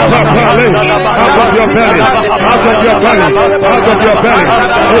 rapapale, out of your belly, out of your belly, out of your belly,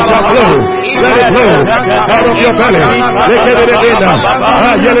 it shall flow. Let it flow out of your belly. Thank you, Lord.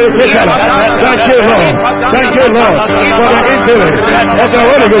 Thank you, Lord, for the infilling of the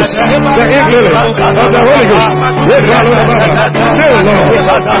Holy Ghost. The infilling of the Holy Ghost. Still,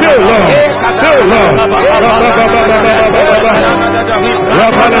 Lord. Still, Lord. Still, Lord.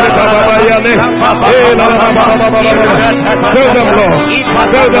 Fill them, Lord. Fill them, Lord.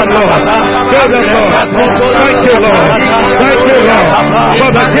 Fill them, Lord. Thank you, Lord. Thank you, Lord, for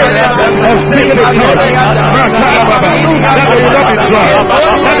the gift of speaking in tongues. That they will not be dry.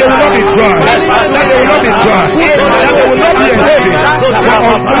 That they will not be dry. That they will not be dry. That they will not be heavy for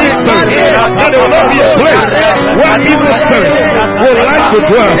unclean spirits. That they will not be a place where evil spirits will like to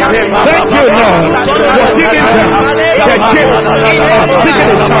dwell. Thank you, Lord, for giving them the gift of speaking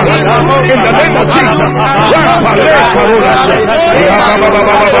in tongues. In the name of Jesus.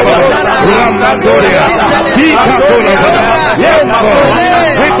 Yes, Lord.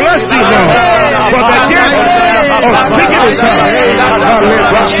 We bless you, Lord, for the gift of speaking in tongues.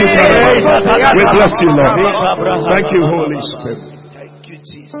 We bless you, Lord. Thank you, Holy Spirit. Thank you,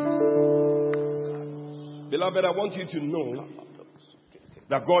 Jesus. Beloved, I want you to know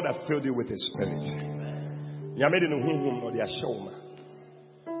that God has filled you with His Spirit.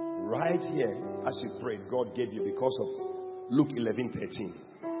 Right here, as you prayed, God gave you because of Luke 11:13.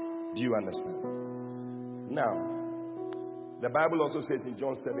 Do you understand? Now, the Bible also says in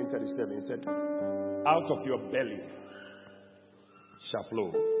John 7:37, it said, out of your belly shall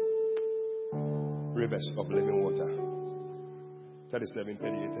flow rivers of living water. 37,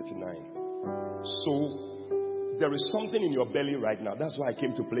 38, 39. So, there is something in your belly right now. That's why I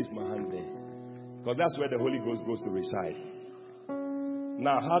came to place my hand there. Because that's where the Holy Ghost goes to reside.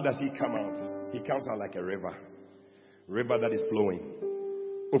 Now, how does He come out? He comes out like a river. River that is flowing.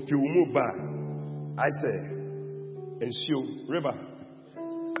 If you move back, I say, ensure river.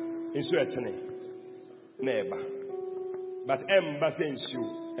 Ensure etene. Neighbor. But embassy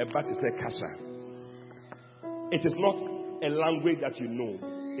ensure. A bat is a kasa. It is not a language that you know.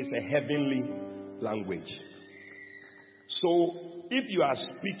 It's a heavenly language. So, if you are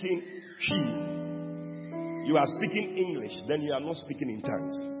speaking you are speaking English, then you are not speaking in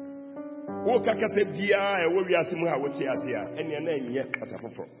tongues.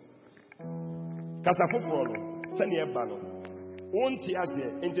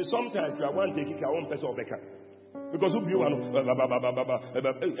 Sometimes you are one taking your own person of the car. Because you want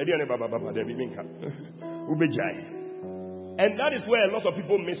and that is where a lot of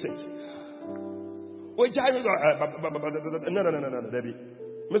people miss it. No, Debbie.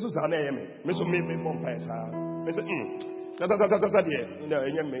 Mrs. Anayame, Mrs. Mimi Mompes,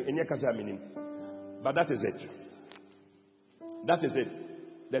 but that is it. That is it.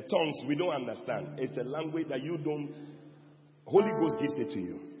 The tongues we don't understand. It's a language that you don't. Holy Ghost gives it to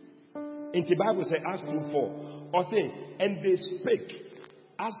you. In the Bible says, Acts 2:4, or say, and they spake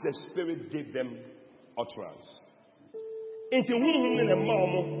as the Spirit gave them utterance. Into whom in a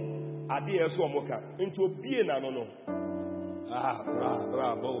mom, Adia Swomoka, into being no.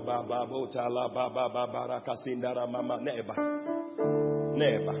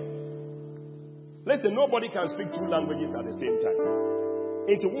 Never. Listen, nobody can speak two languages at the same time.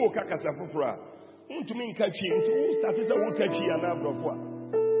 Into woka kasafufra. Unto me kachi, into that is a wokachi and abroqua.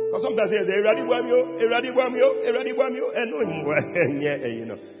 Because sometimes there's a ready wamio, and no, you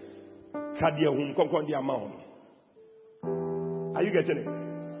know. Kadia hum concordia amount. Are you getting it?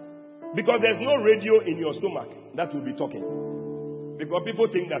 Because there's no radio in your stomach that will be talking. Because people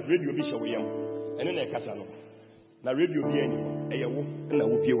think that radio be shawiyam. And then they kasano. Now radio be anymore.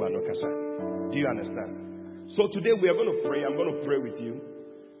 Do you understand? So today we are going to pray. I'm going to pray with you.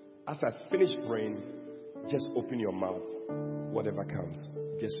 As I finish praying, just open your mouth. Whatever comes,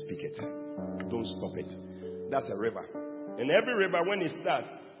 just speak it. Don't stop it. That's a river. And every river, when it starts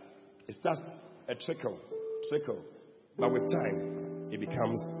a trickle. But with time, it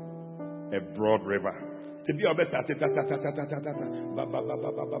becomes a broad river. To be honest, but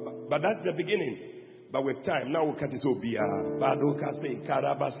that's the beginning. But with time, now we can so be Badokaste,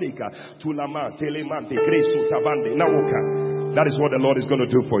 Karabasteka, Tulama, Telemante, Gresu, Tabande, Nauka. That is what the Lord is going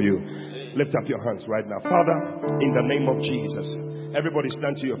to do for you. Lift up your hands right now. Father, in the name of Jesus, everybody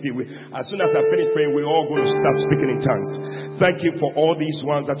stand to your feet. As soon as I finish praying, we're all going to start speaking in tongues. Thank you for all these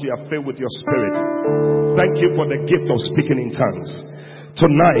ones that you have filled with your spirit. Thank you for the gift of speaking in tongues.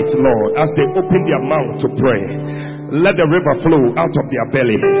 Tonight, Lord, as they open their mouth to pray, let the river flow out of their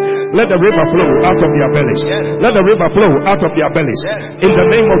belly. Let the river flow out of their bellies. Let the river flow out of their bellies. In the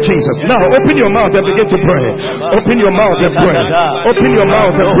name of Jesus. Now open your mouth and begin to pray. Open your mouth and pray. Open your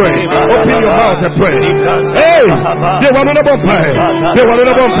mouth and pray. Open your mouth and pray. Hey! They want to pray. They want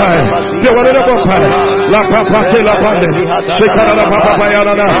to pray. They want to pray. La papa la pande.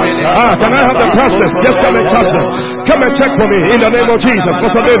 Can I have the pastors? Just come and touch them. Come and check for me in the name of Jesus.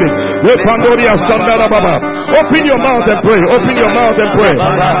 Open your mouth and pray. Open your mouth and pray. Open your mouth and pray.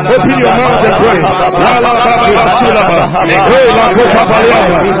 Open your mouth.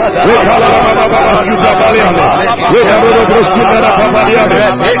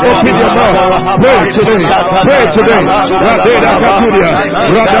 Pray today. Pray today.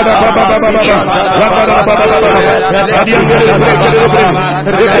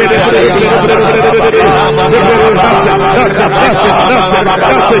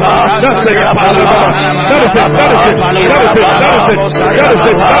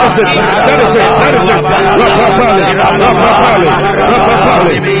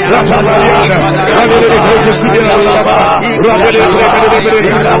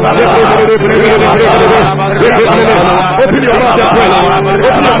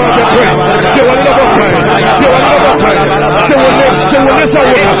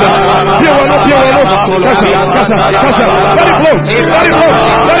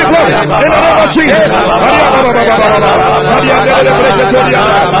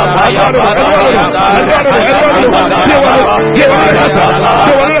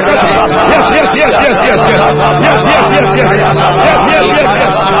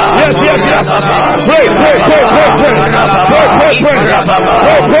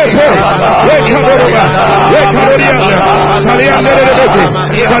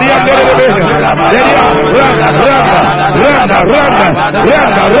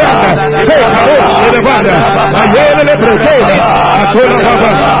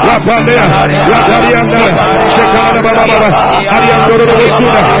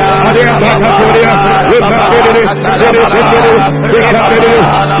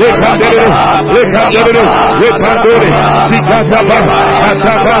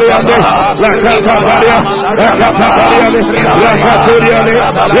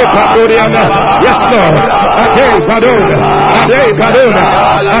 Yes, Lord. Adei Padona.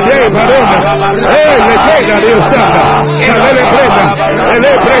 Hey, le prega di Ostanda. Le prega.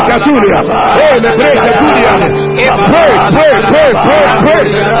 Le prega Giulia. Hey, le prega Giulia. Pray.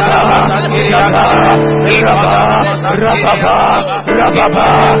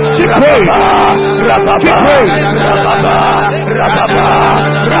 Keep praying.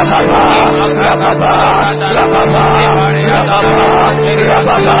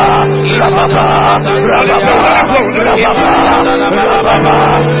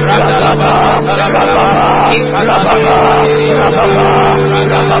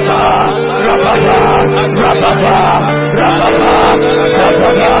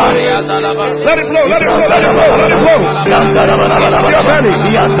 Let it flow. Yes.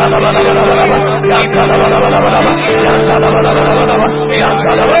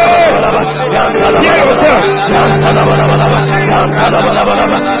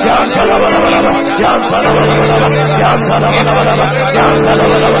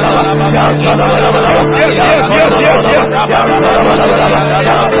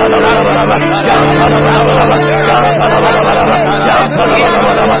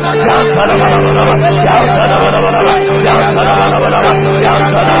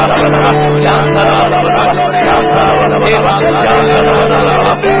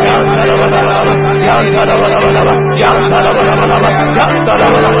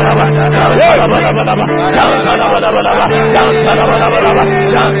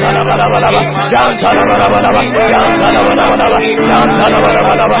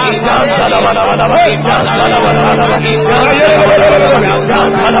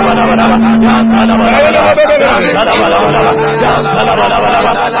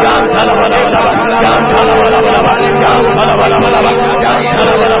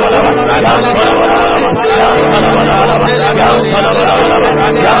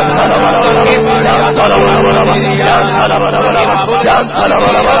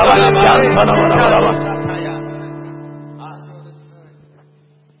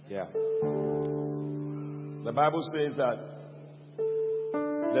 The Bible says that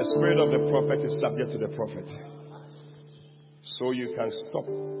the spirit of the prophet is subject to the prophet. So you can stop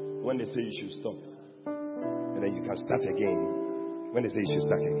when they say you should stop. And then you can start again when they say you should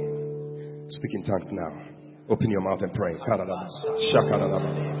start again. Speak in tongues now. Open your mouth and pray.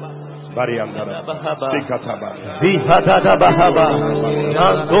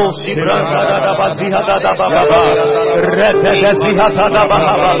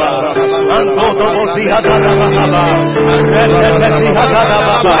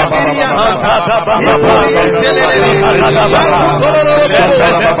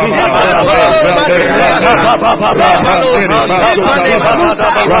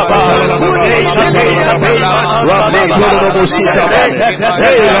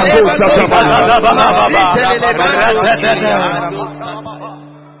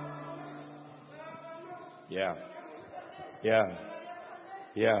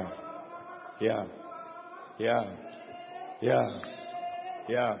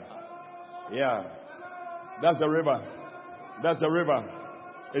 Yeah. That's the river. That's the river.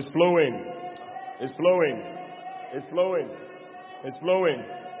 It's flowing. It's flowing. It's flowing. It's flowing.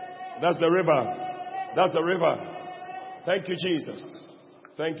 That's the river. That's the river. Thank you, Jesus.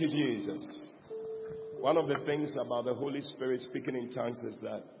 Thank you, Jesus. One of the things about the Holy Spirit speaking in tongues is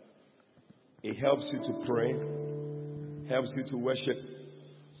that it helps you to pray, helps you to worship.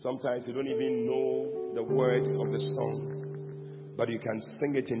 Sometimes you don't even know the words of the song, but you can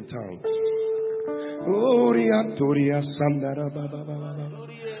sing it in tongues.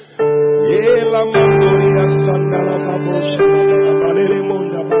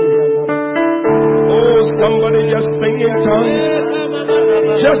 Oh, somebody just sing in tongues.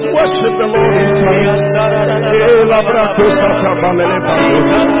 Just worship the Lord in tongues.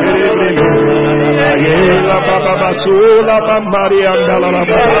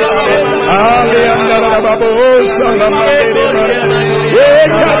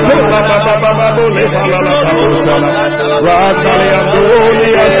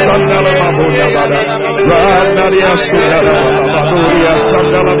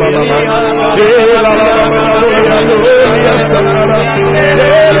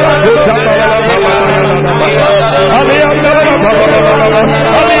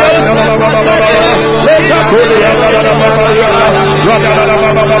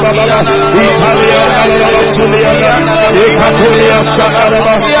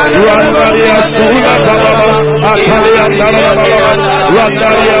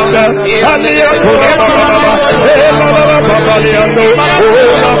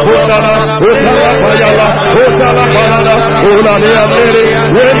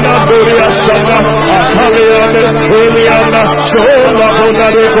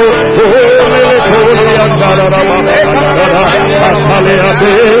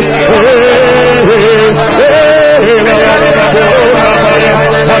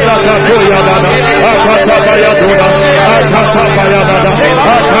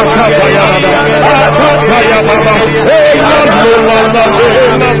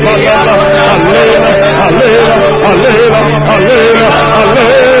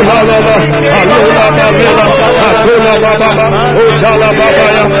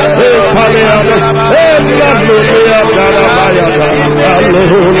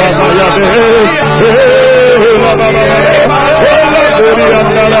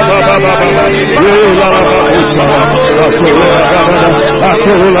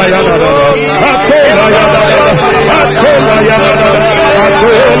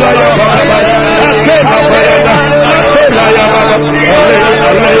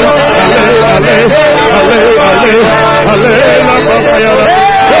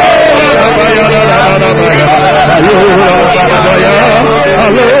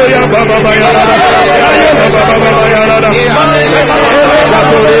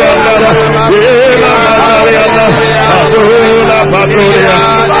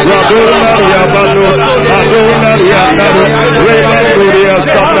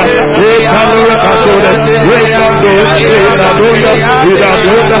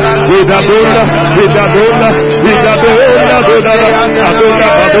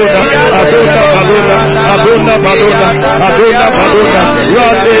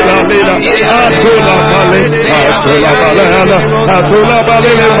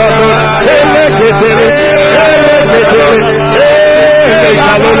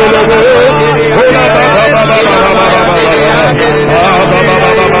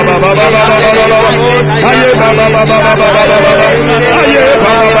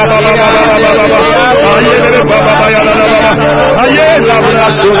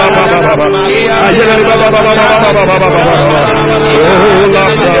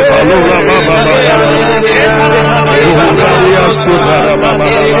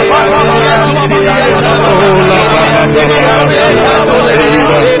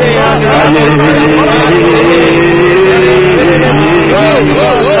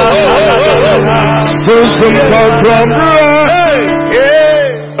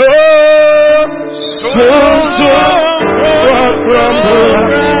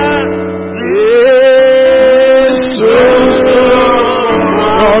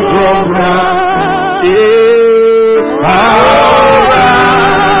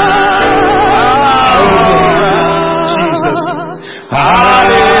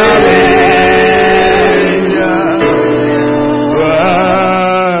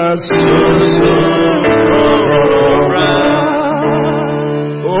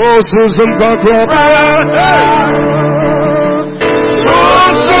 Susan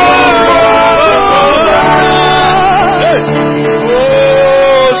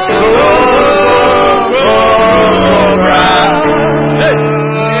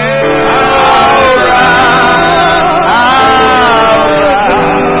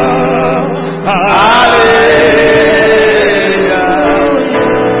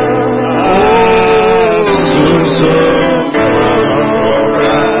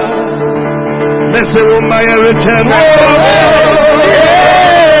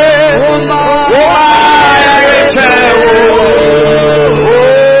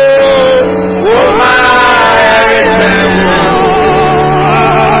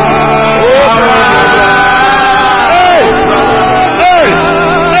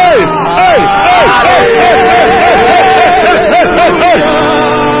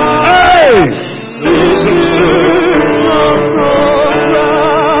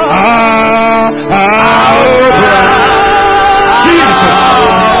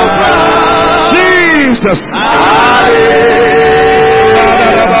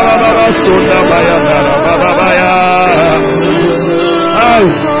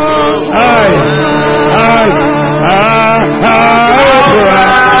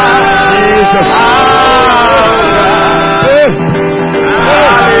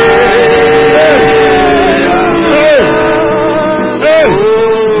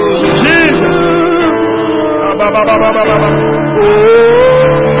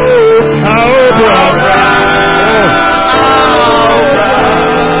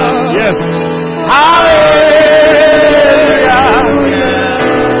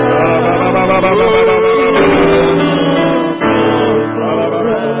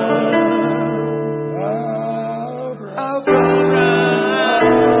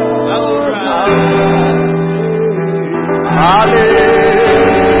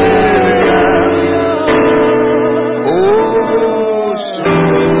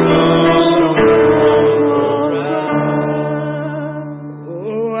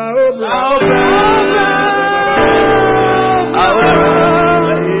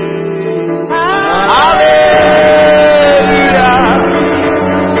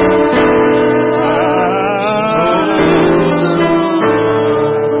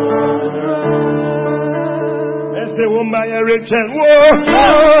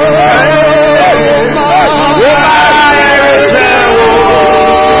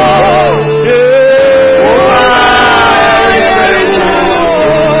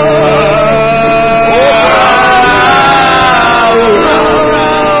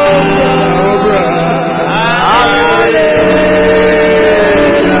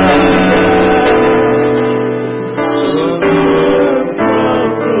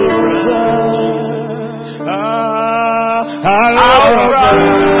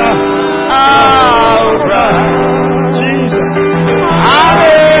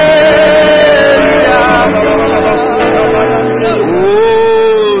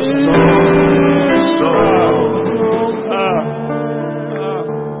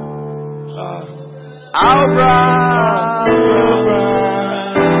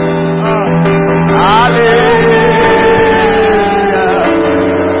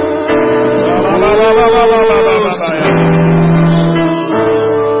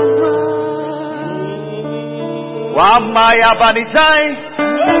Wamaya Banitai,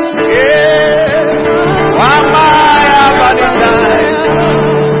 yeah.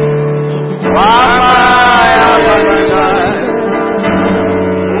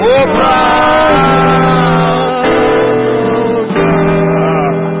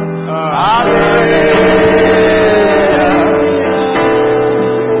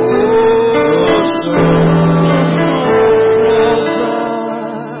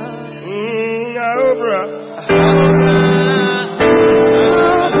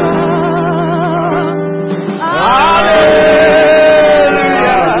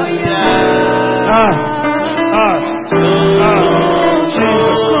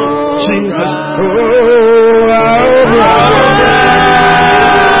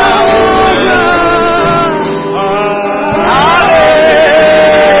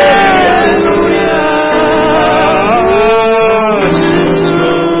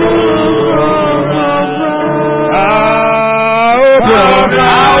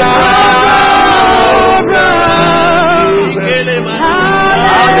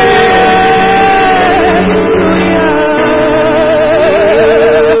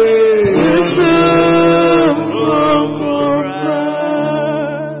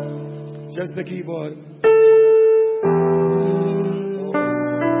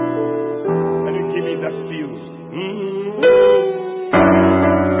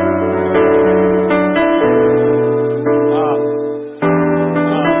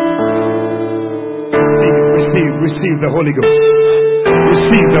 Receive the Holy Ghost.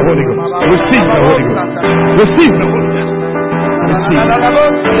 Receive the Holy Ghost. Receive the Holy Ghost. Receive the Holy Ghost. Receive.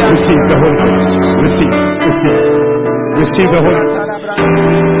 Receive the Holy Ghost. Receive. Receive. Receive the Holy Ghost.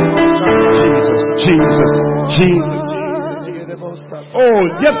 Jesus. Jesus. Jesus. Oh,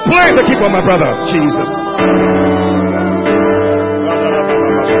 just play the keyboard, my brother. Jesus.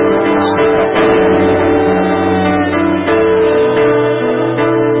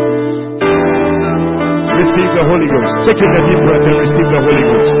 Receive the Holy Ghost. Take in a deep breath and receive the Holy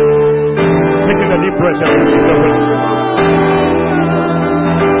Ghost. Take in a deep breath and receive the Holy Ghost.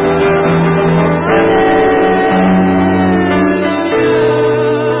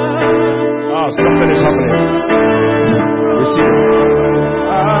 Something is happening. Receive it.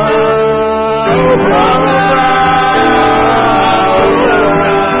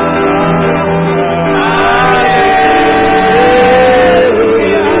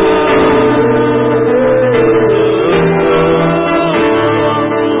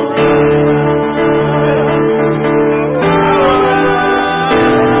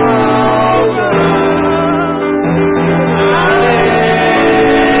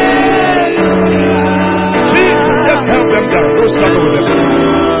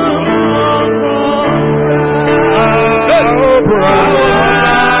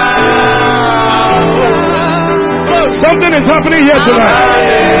 Something is happening here tonight.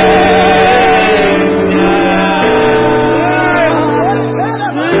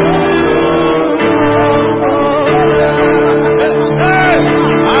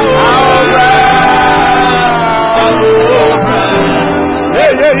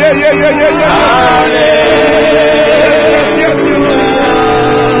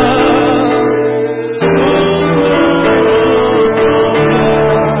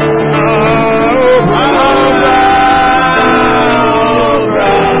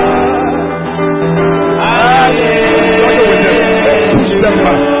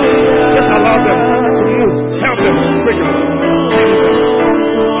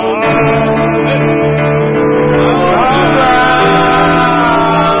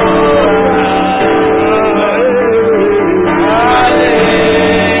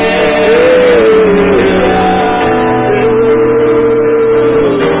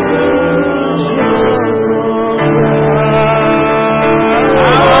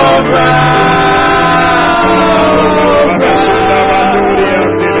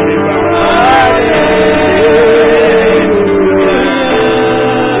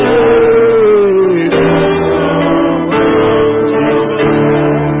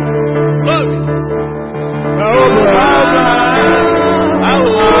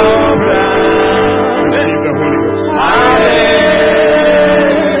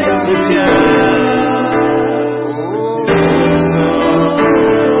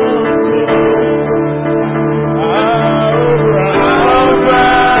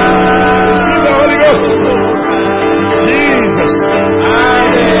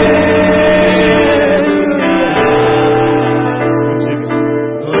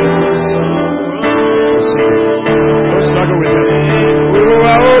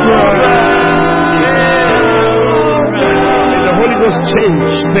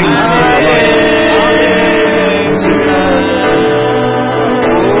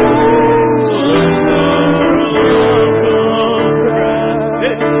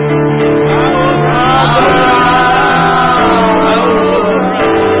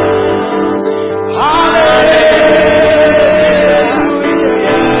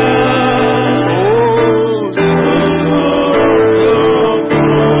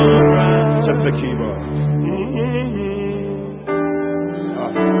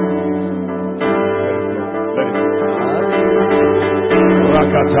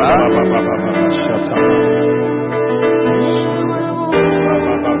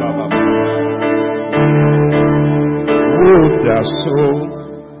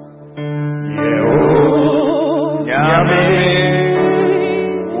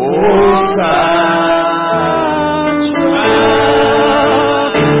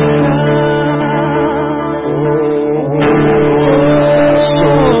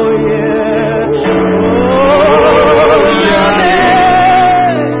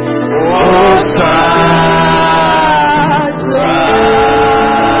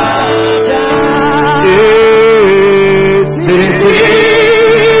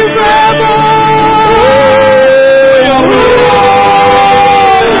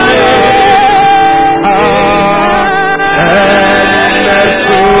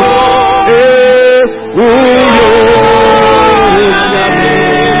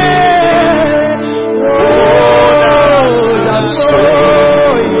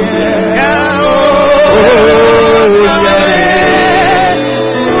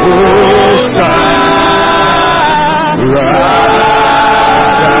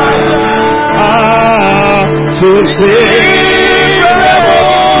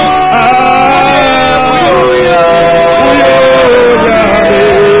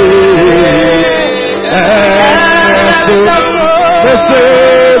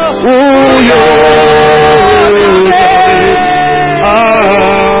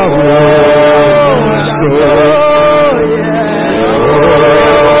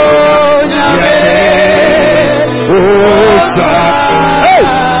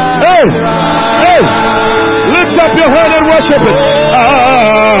 Lift up your hand and worship it.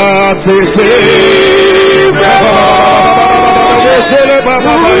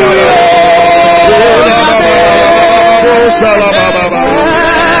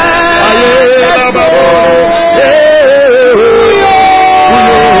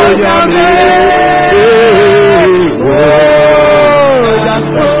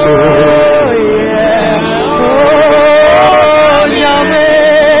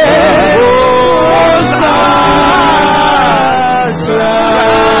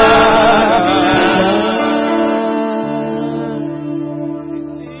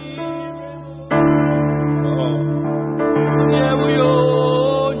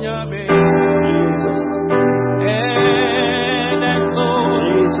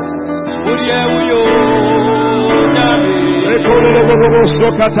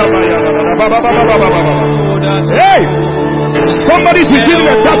 Hey! Somebody's receiving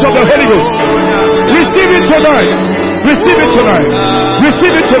a touch of the Holy Ghost. Receive it tonight. Receive it tonight.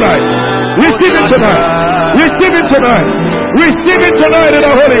 Receive it tonight. Receive it tonight. Receive it tonight. Receive it tonight in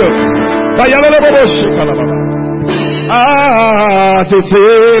the Holy Ghost.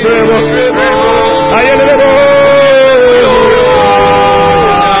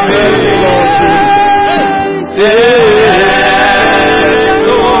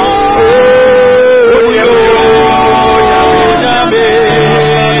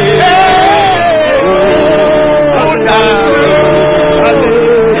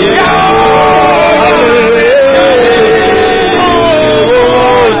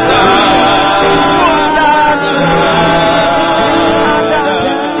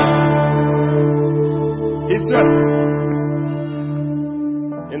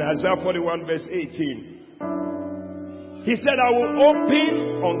 Isaiah 41 verse 18. He said, I will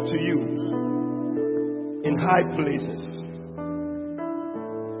open unto you in high places,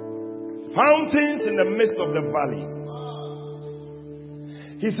 fountains in the midst of the valleys.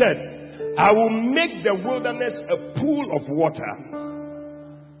 He said, I will make the wilderness a pool of water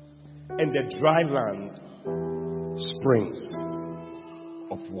and the dry land springs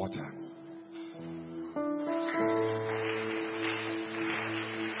of water.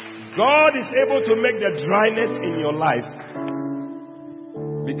 God is able to make the dryness in your life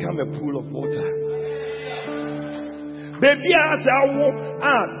become a pool of water.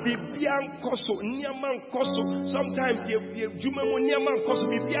 Sometimes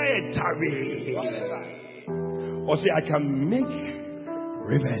or say, I can make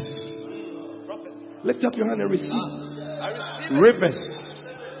rivers. Lift up your hand and receive. Rivers.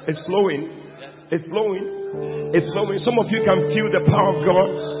 It's flowing. It's flowing. It's flowing. Some of you can feel the power of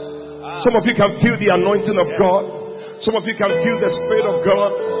God. Some of you can feel the anointing of God. Some of you can feel the Spirit of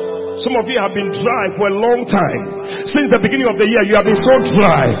God. Some of you have been dry for a long time. Since the beginning of the year, you have been so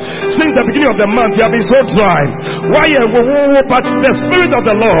dry. Since the beginning of the month, you have been so dry. Why? But the Spirit of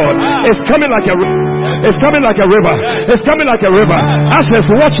the Lord is coming like a river. It's coming like a river. It's coming like a river. Access,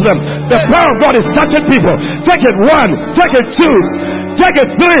 watch them. The power of God is touching people. Take it 1, take it 2, take it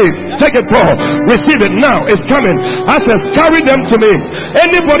 3, take it 4. Receive it now. It's coming. Access, carry them to me.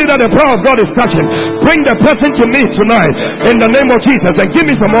 Anybody that the power of God is touching, bring the person to me tonight in the name of Jesus and give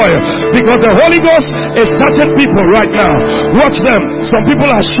me some oil, because the Holy Ghost is touching people right now. Watch them. Some people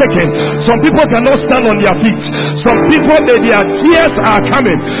are shaking. Some people cannot stand on their feet. Some people, their tears are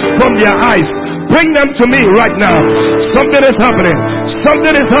coming from their eyes. Bring them to me right now. Something is happening.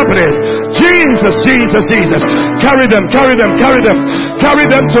 Something is happening. Jesus, Jesus, Jesus. Carry them, carry them, carry them. Carry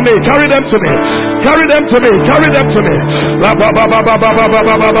them to me. Carry them to me. Carry them to me. Carry them to me.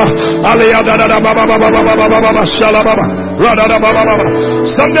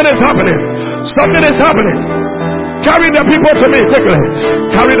 Something is happening. Something is happening. Carry the people to me quickly.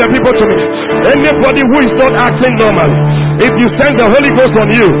 Carry the people to me. Anybody who is not acting normally, if you sense the Holy Ghost on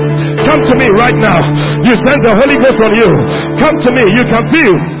you, come to me right now. You sense the Holy Ghost on you, come to me. You can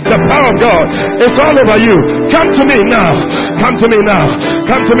feel The power of God is all over you. Come to me now. Come to me now.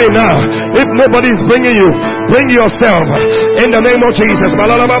 Come to me now. If nobody is bringing you, bring yourself in the name of Jesus.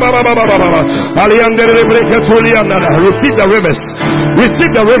 Receive the rivers.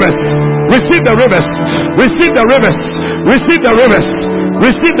 Receive the rivers. Receive the rivers. Receive the rivers. Receive the rivers.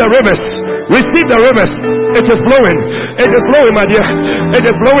 Receive the rivers. Receive the rivers. It is flowing. It is flowing, my dear. It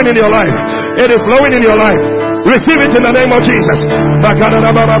is flowing in your life. It is flowing in your life. Receive it in the name of Jesus.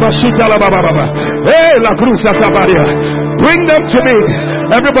 Hey, la cruz. Bring them to me.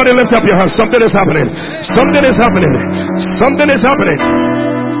 Everybody lift up your hands. Something is happening. Something is happening. Something is happening.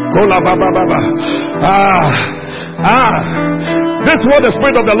 This is what the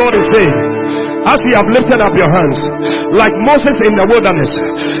Spirit of the Lord is saying. As you have lifted up your hands, like Moses in the wilderness,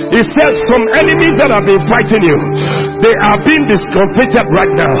 he says, some enemies that have been fighting you, they are being discomfited right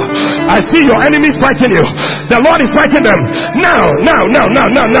now. I see your enemies fighting you. The Lord is fighting them now.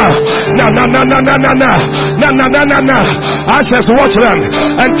 I shall watch them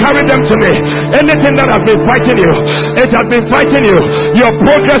and carry them to me. Anything that has been fighting you, it has been fighting you. Your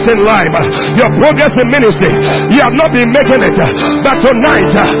progress in life, your progress in ministry, you have not been making it. But tonight,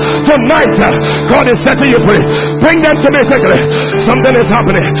 God is setting you free. Bring them to me quickly. Something is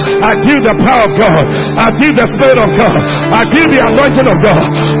happening. I feel the power of God. I feel the Spirit of God. I feel the anointing of God.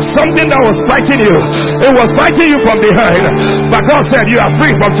 Something that was fighting you. It was fighting you from behind. But God said, you are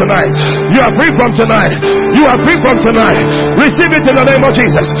free from tonight. You are free from tonight. You are free from tonight. Receive it in the name of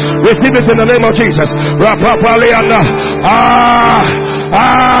Jesus. Receive it in the name of Jesus.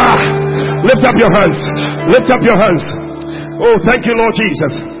 Lift up your hands. Lift up your hands. Oh, thank you, Lord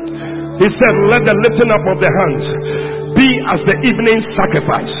Jesus. He said, let the lifting up of the hands be as the evening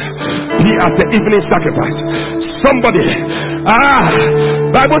sacrifice. Be as the evening sacrifice. Somebody,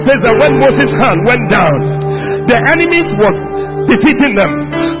 Bible says that when Moses' hand went down, the enemies were defeating them.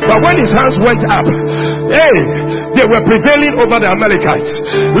 But when his hands went up, they were prevailing over the Amalekites.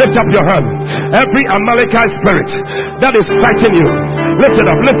 Lift up your hand. Every Amalekite spirit that is fighting you, lift it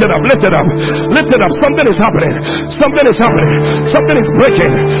up, lift it up, lift it up, lift it up. Something is happening. Something is happening. Something is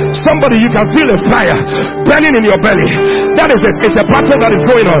breaking. Somebody, you can feel a fire burning in your belly. That is it. It's a battle that is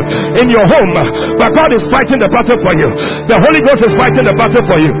going on in your home. But God is fighting the battle for you. The Holy Ghost is fighting the battle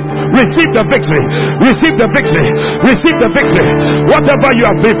for you. Receive the victory. Receive the victory. Receive the victory. Whatever you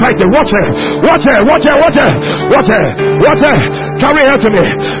have been fighting, watch her. Watch her. Watch her. Watch her. Watch her. Watch her. Carry her to me.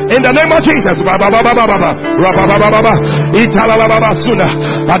 In the name of Jesus. Every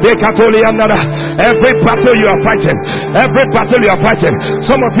battle you are fighting. Every battle you are fighting.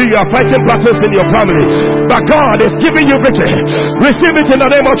 Some of you are fighting battles in your family. But God is giving you victory. Receive it in the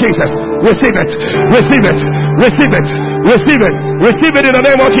name of Jesus. Receive it. Receive it. Receive it. Receive it. Receive it in the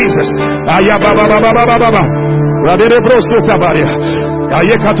name of Jesus.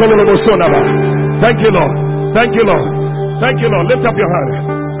 Thank you, Lord. Thank you, Lord. Thank you, Lord. Lift up your hand.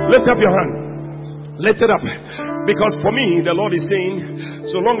 Lift up your hand. Lift it up. Because for me, the Lord is saying,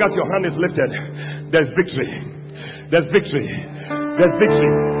 so long as your hand is lifted, there's victory. There's victory. There's victory.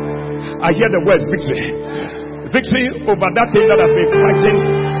 I hear the words victory. Victory over that thing that has been fighting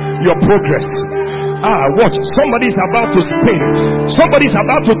your progress. Watch. Somebody's about to spin. Somebody's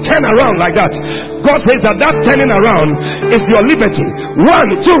about to turn around like that. God says that turning around is your liberty. 1,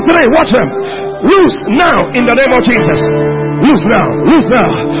 2, 3. Watch them. Loose now in the name of Jesus. Loose now. Loose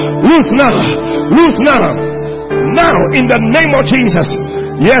now. Loose now. Loose now. Now in the name of Jesus.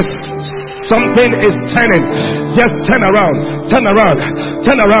 Yes. Something is turning. Just turn around. Turn around.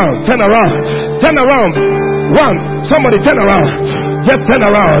 Turn around. Turn around. Turn around. 1. Somebody turn around. Just turn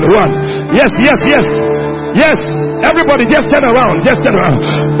around. 1. Yes, yes, yes. Yes. Everybody just turn around. Just turn around.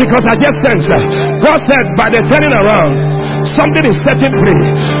 Because I just sensed that God said by the turning around, something is setting free.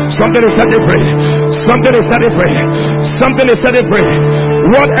 Something is setting free. Something is setting free. Something is setting free.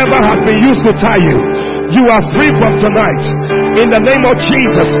 Whatever has been used to tie you, you are free from tonight. In the name of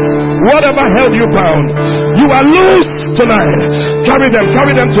Jesus. Whatever held you bound, you are loose tonight. Carry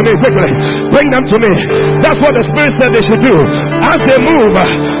them to me quickly. Bring them to me. That's what the Spirit said they should do. As they move,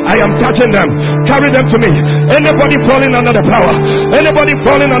 I am touching them. Carry them to me. Anybody falling under the power, anybody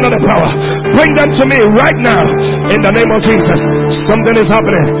falling under the power, bring them to me right now. In the name of Jesus. Something is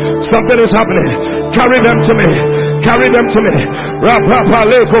happening. Something is happening. Carry them to me. Carry them to me.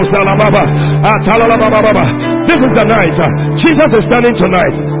 This is the night. Jesus is standing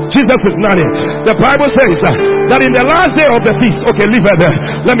tonight. Jesus is standing. The Bible says that in the last day of the feast. Okay, leave her there.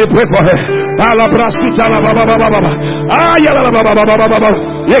 Let me pray for her.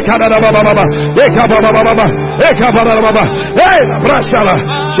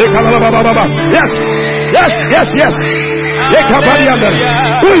 Yes. Yes, yes, yes, yes.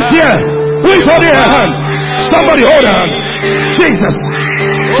 Who is here? Who is holding a hand? Somebody hold a hand. Jesus.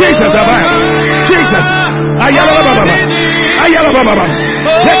 Jesus. Jesus. Ayala Baba. Ayala Baba.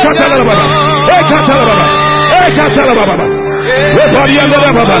 Ekatala Baba. Ekatala Baba.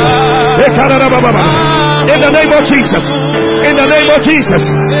 Ekatala Baba. In the name of Jesus. In the name of Jesus.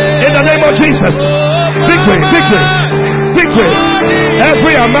 In the name of Jesus. Victory. Victory. Victory.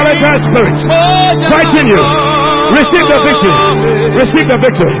 Every Amalekite spirit fighting you. Receive the victory. Receive the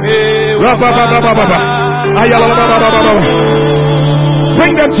victory.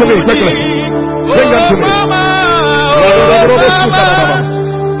 Bring them to me quickly. Bring them to me.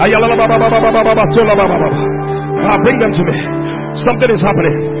 Bring them to me. Something is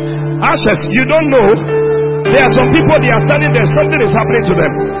happening. Ashes, you don't know. There are some people, they are standing there. Something is happening to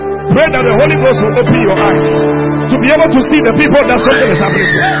them. Pray that the Holy Ghost will open your eyes to be able to see the people that something is happening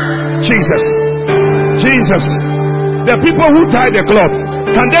to. Jesus. Jesus. The people who tie the cloth,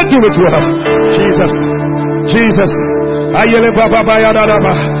 can they do it well? Jesus. Jesus.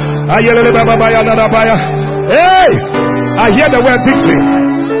 Hey! I hear the word victory.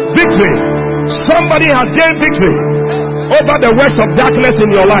 Victory. Somebody has gained victory over the works of darkness in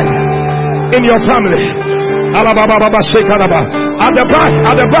your life, in your family. At the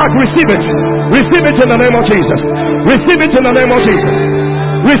back, receive it. Receive it in the name of Jesus. Receive it in the name of Jesus.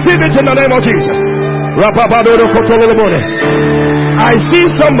 Receive it in the name of Jesus. I see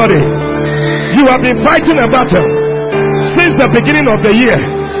somebody. You have been fighting a battle since the beginning of the year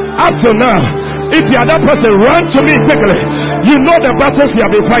up to now. If you are that person, run to me quickly. You know the battles you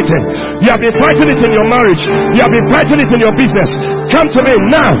have been fighting. You have been fighting it in your marriage. You have been fighting it in your business. Come to me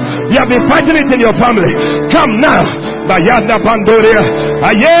now. You have been fighting it in your family. Come now. Bayanda Pandoria.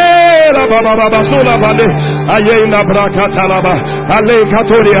 Ayela Baba Baba Sola Bande. Ayena Brakatalaba. Ale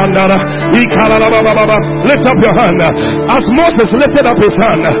Katoria Andara. Ikalala Baba Baba. Lift up your hand. As Moses lifted up his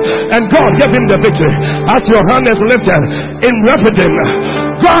hand, and God gave him the victory. As your hand is lifted in Rephidim,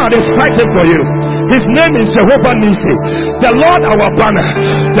 God is fighting for you. His name is Jehovah Nissi, the Lord our banner,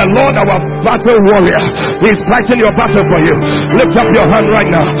 the Lord our battle warrior. He is fighting your battle for you. Lift up your hand right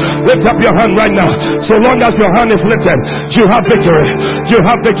now. Lift up your hand right now. So long as your hand is lifted, you have victory. You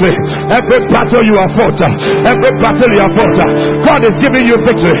have victory. Every battle you have fought, every battle you have fought, God is giving you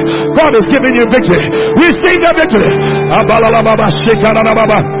victory. God is giving you victory. Receive the victory.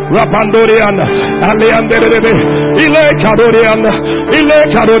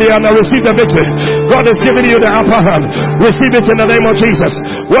 Receive the victory. God is giving you the upper hand. Receive it in the name of Jesus.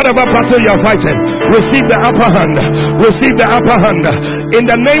 Whatever battle you are fighting, receive the upper hand. Receive the upper hand in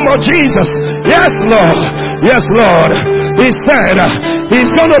the name of Jesus. Yes, Lord. Yes, Lord. He said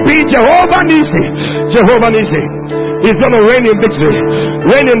he's going to be Jehovah Nissi. Jehovah Nissi. He's going to reign in victory.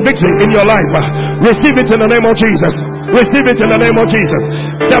 Reign in victory in your life. Receive it in the name of Jesus. Receive it in the name of Jesus.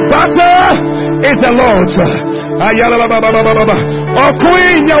 The battle is the Lord's. Ayala Baba Baba Baba.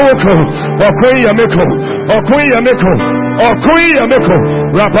 Okuyi Yawoko. Okuyi Yameko. Okuyi Yameko. Okuyi Yameko.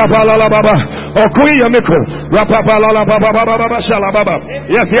 Rapapa la Baba. Okuyi Yameko. Rapapa la Baba Baba Shalababa.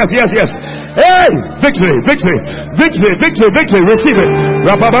 Yes, yes, yes, yes. Hey! Victory, victory, victory, victory, victory. Receive it.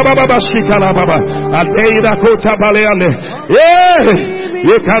 Rapapa Baba Shikala Baba. Adeida Kota Baleane. Hey!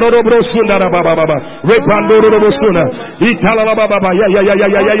 Yekaroro Brosunda Baba Baba. Repandoro Brosunda. Itala Baba.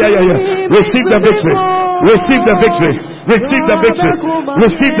 Yeah. Receive the victory. Receive the victory. Receive the victory.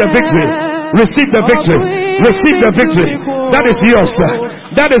 Receive the victory. Receive the victory. Receive the victory. That is yours.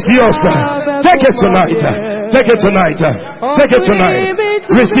 That is yours. Take it tonight. Take it tonight. Take it tonight.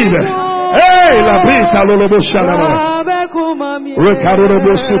 Receive it. Hey, la brisa lo lobo shalama. Rekaro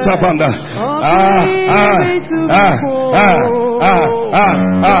lobo sutabanda.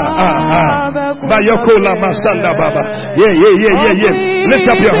 Bayoko la masanda baba. Yeah. Lift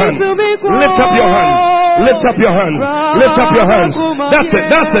up your hand. Lift up your hand. Lift up your hands. Lift up your hands. That's it.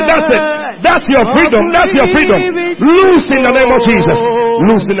 That's it. That's it. That's your freedom. That's your freedom. Loose in the name of Jesus.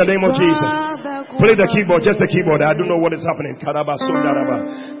 Loose in the name of Jesus. Play the keyboard. Just the keyboard. I don't know what is happening.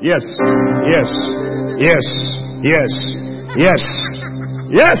 Yes. Yes. Yes. Yes. Yes.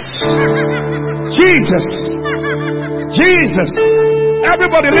 Yes. Jesus. Jesus.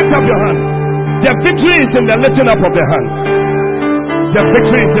 Everybody lift up your hand. The victory is in the lifting up of the hand. The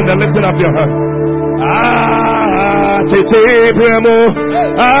victory is in the lifting up your hand. Tete Bremo.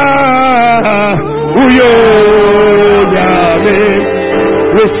 Uyo Yame.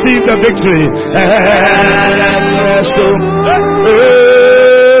 Receive the victory.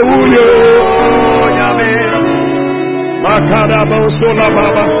 Uyo Yame. Makarabo Sola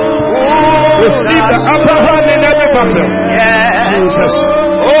Baba. Receive the upper hand in every battle. Jesus.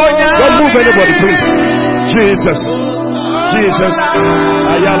 Don't move anybody, please. Jesus. Jesus.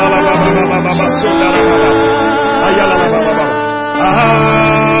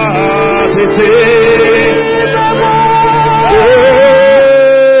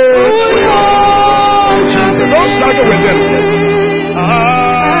 Jesus, don't struggle with them.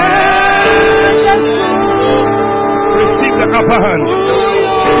 Receive the upper hand.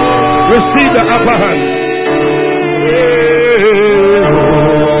 Receive the upper hand.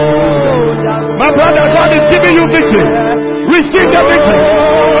 My brother, God is giving you victory. Receive the victory.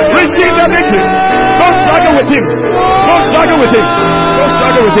 Receive the victory. Don't struggle with him. Don't struggle with him. Don't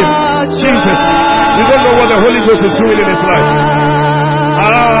struggle with him. Jesus, you don't know what the Holy Ghost is doing in his life.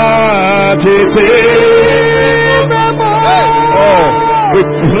 Oh, we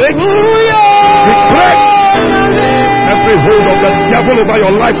break every hold of the devil over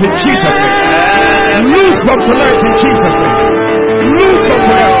your life in Jesus' name. Loose from tonight in Jesus' name. Loose from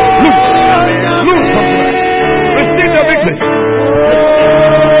tonight. Loose. Loose from tonight. Receive the victory.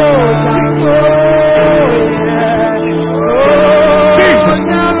 Jesus.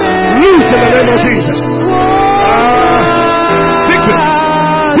 Loose in the name of Jesus. Victory.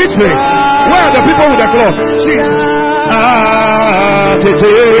 Victory. Where are the people with the cloth? Jesus.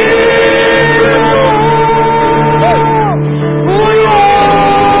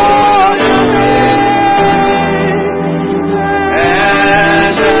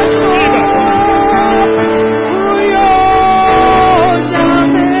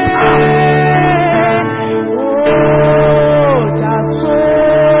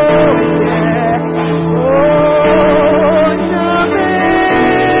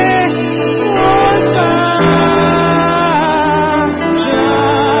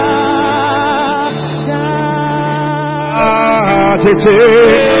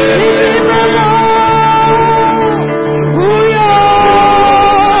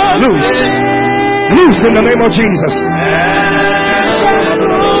 Loose. Loose in the name of Jesus.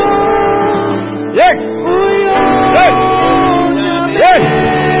 Yeah. Yeah. Yeah.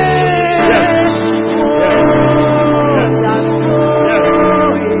 Yes.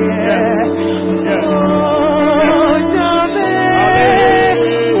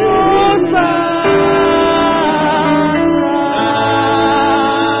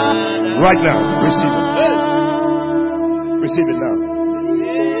 Right now, receive it. Receive it now.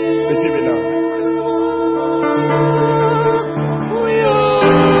 Receive it now.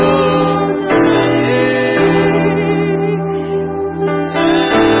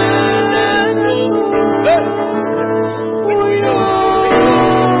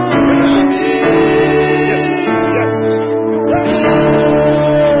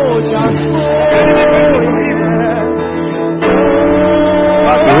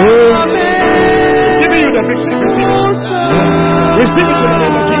 Receive it in the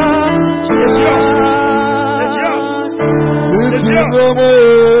name of Jesus. It's yours. It's yours. It's yours.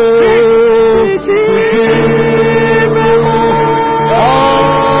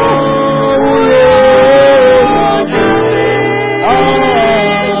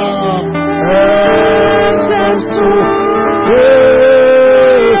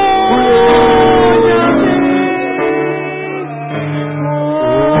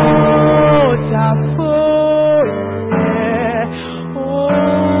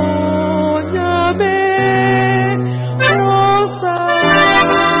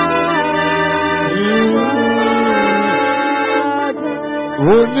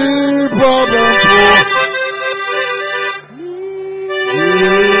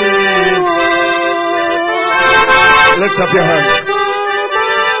 Lift up your hand.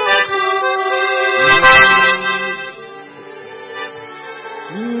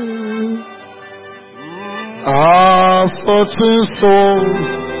 Such a soul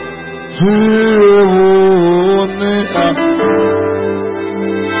to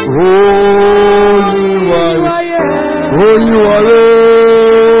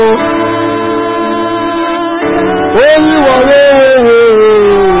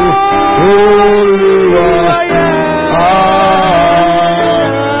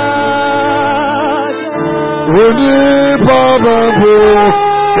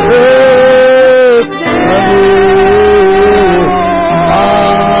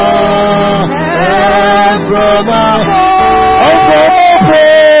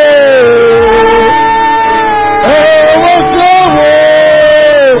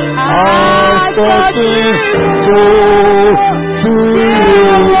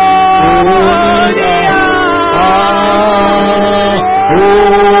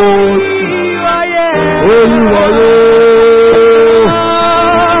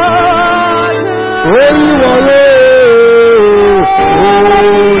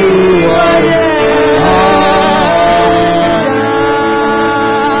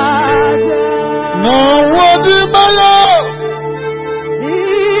Maya.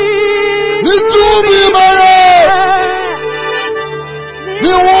 Nitumi Maya.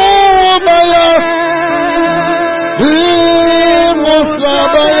 Niwo Maya.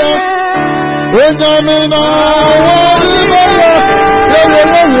 Musabaya. Benjamina Wali Maya.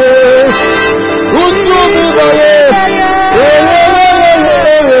 Utumi Maya.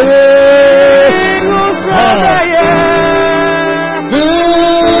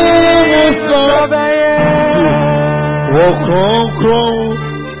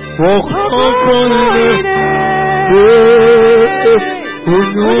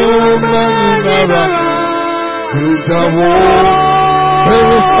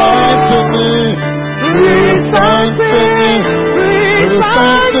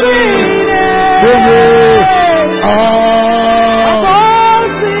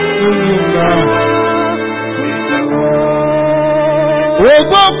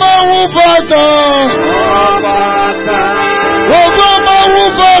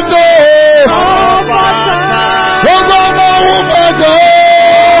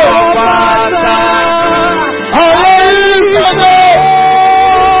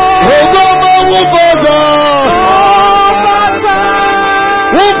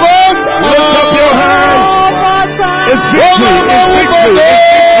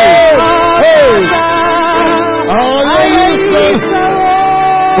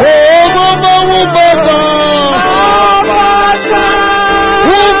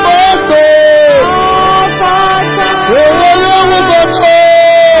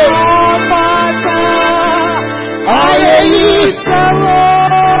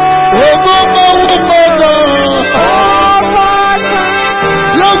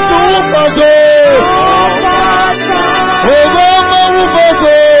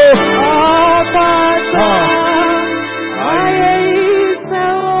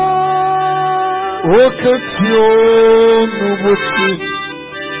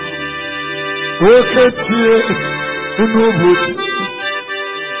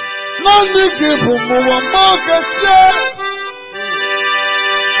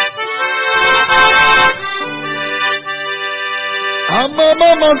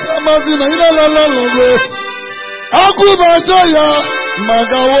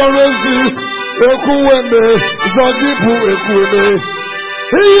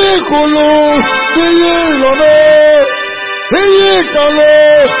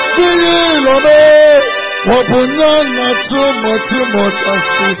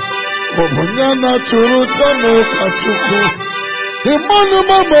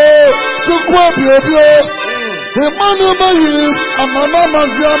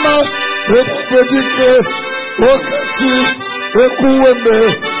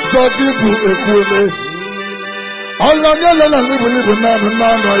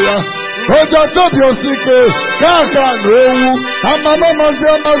 Oja tobi osike kaka n'owu amama mazi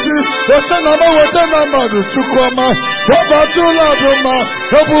amazi oche na ma wete na mmadụ chukwuma ọbatụla adụma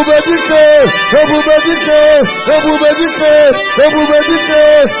ebube dike ebube dike ebube dike ebube dike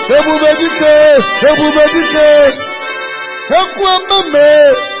ebube dike ebube dike ekwu ememe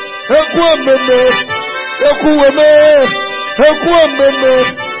ekwu ememe ekwu eme ekwu ememe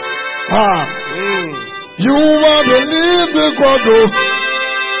ha you are the living God.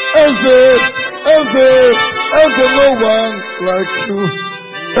 Eze, no one like you.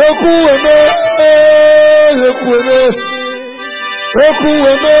 Ekuweme.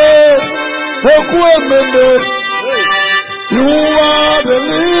 You are the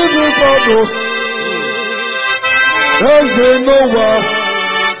living God. Eze, no one.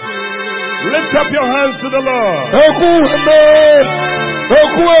 Lift up your hands to the Lord. Ekuweme.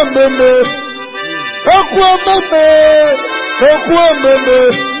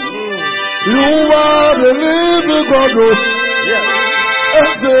 You are the living God.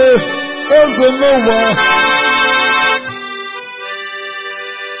 Eze no one.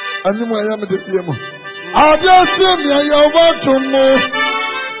 Animu ayam de piemo. Ajase mi ayawa tumo.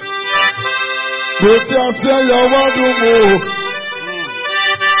 Beti ase ayawa dumo.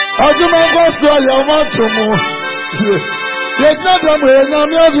 Ajuma gosu ayawa tumo. Yetna damu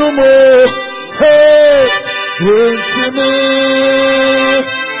enyami adumo. Hey, wentime.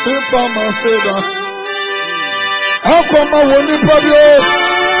 Ipa maseda. Akoma woni pabio.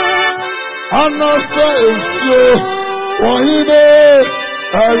 Anasa esio. Wahine.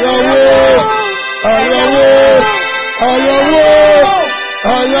 Ayawo.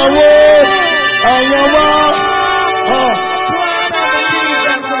 Ayawa.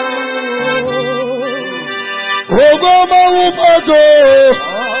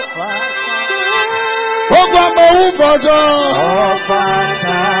 Ogoma ufato.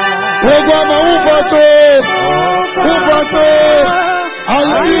 Ogama ufato. Upato,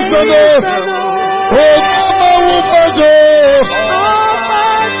 Ayisano, Obama Upato,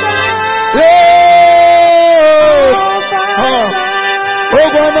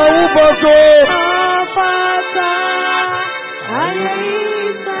 Obama Upato.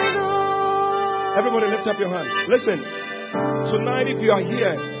 Everybody lift up your hand. Listen, tonight if you are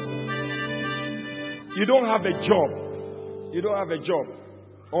here, you don't have a job. You don't have a job.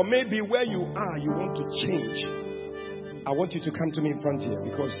 Or maybe where you are, you want to change. I want you to come to me in front here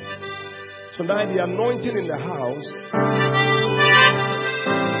because tonight the anointing in the house,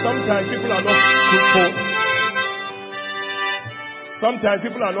 sometimes people are not fruitful. Sometimes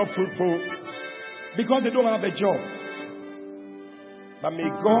people are not fruitful because they don't have a job. But may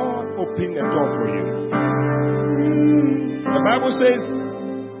God open a door for you. The Bible says,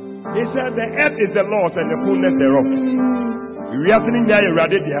 He said, the earth is the Lord's and the fullness thereof.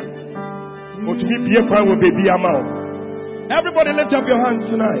 Everybody lift up your hand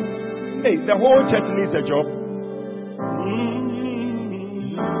tonight. Hey, the whole church needs a job.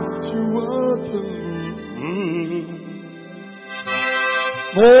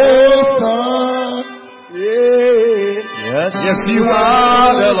 Yes, you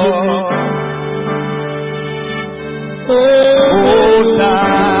are the Lord.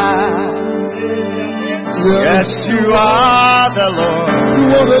 Yes, you are the Lord. You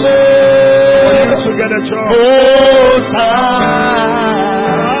are the Lord. To get a job.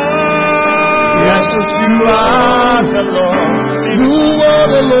 Yes, you are the Lord. You are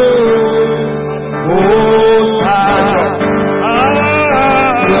the Lord.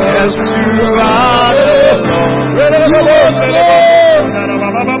 Yes, you are the Lord.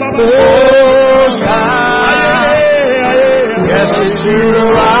 Yes, you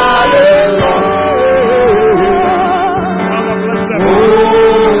are the Lord.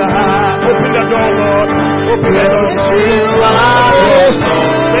 Open the door, Lord. Open the door.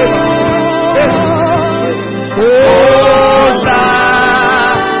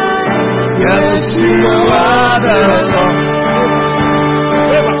 Yes, you are the Lord.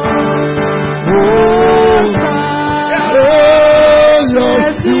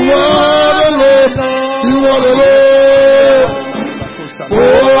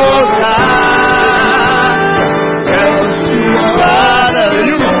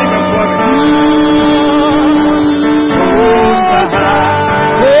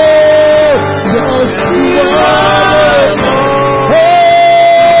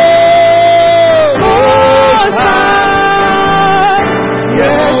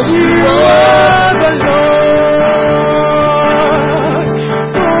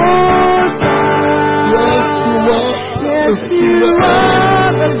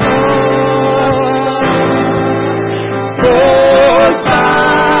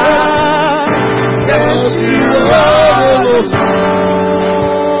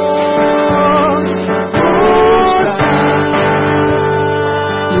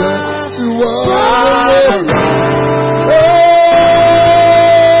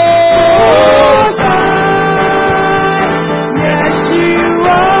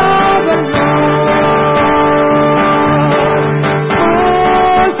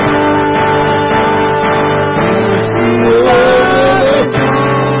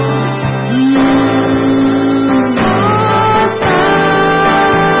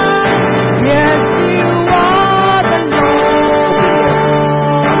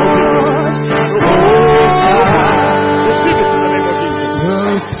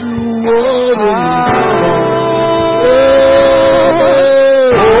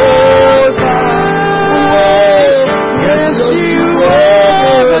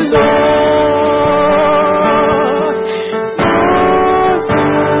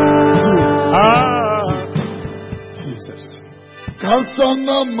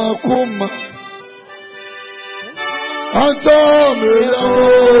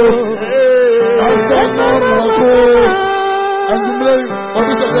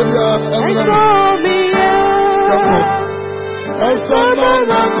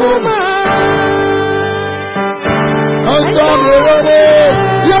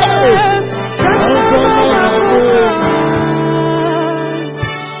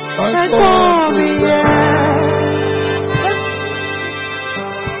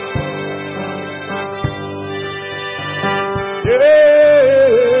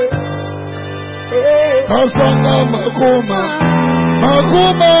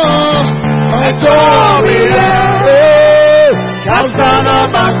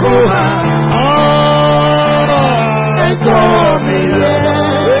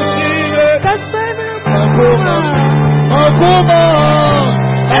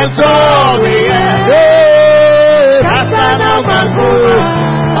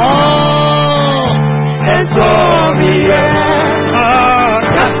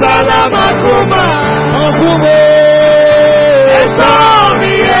 makuma.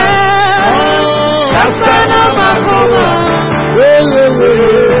 Etomie. Kasana makuma. Etomie.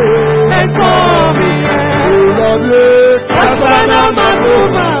 Kasana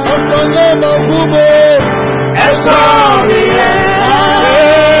makuma. Etomie.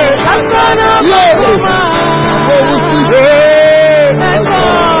 Kasana makuma.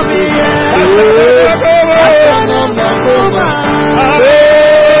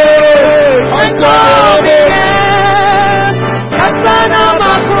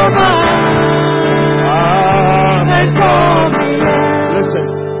 Listen,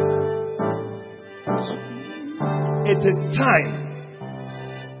 it is time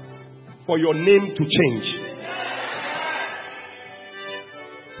for your name to change.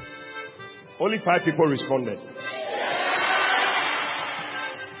 Only 5 people responded.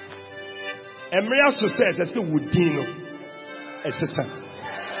 Emria success as a Woodino, a sister.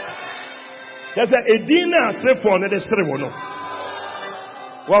 There's a Edina strip on the Strevono.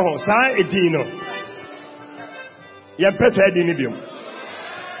 Wow, Sai Edino. Yampesa Edinibium.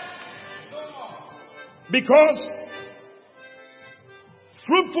 Because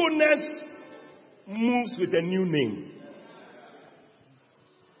fruitfulness moves with a new name.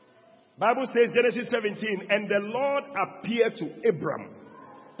 Bible says Genesis 17, and the Lord appeared to Abram.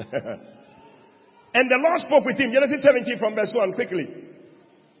 And the Lord spoke with him. Genesis 17 from verse 1, quickly.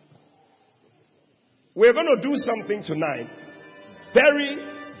 We're going to do something tonight. Very,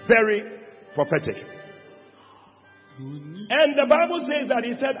 very prophetic. And the Bible says that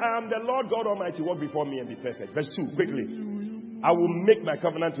he said, I am the Lord God Almighty, walk before me and be perfect. Verse 2, quickly. I will make my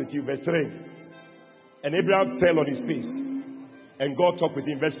covenant with you. Verse 3. And Abraham fell on his face. And God talked with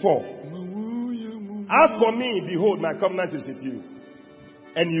him. Verse 4. As for me, behold, my covenant is with you.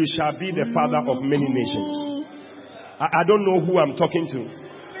 And you shall be the father of many nations. I don't know who I'm talking to.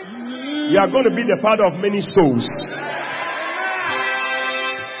 You are going to be the father of many souls.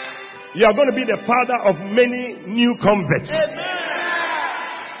 You are going to be the father of many new converts.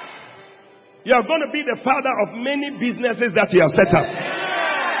 You are going to be the father of many businesses that you have set up.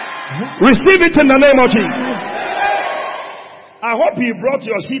 Receive it in the name of Jesus. I hope you brought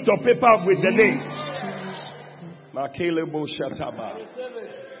your sheet of paper with the names.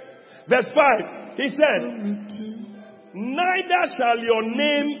 Verse 5, he said, neither shall your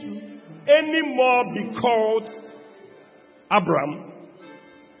name anymore be called Abram,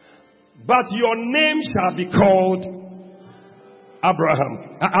 but your name shall be called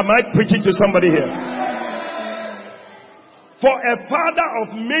Abraham. Am I preaching to somebody here? For a father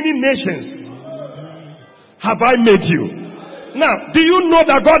of many nations have I made you. Now, do you know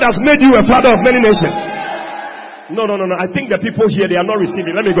that God has made you a father of many nations? No. I think the people here, they are not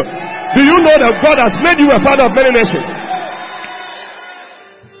receiving. Let me go. Do you know that God has made you a father of many nations?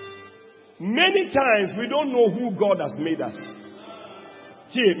 Many times we don't know who God has made us.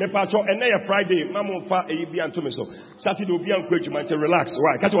 See, me patcho, and then Friday, Mama fa e bi anto me so. Saturday obi an kweju man relax.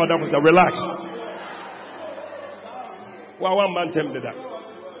 Why? Catch what that was relax. Wa one man tell me that.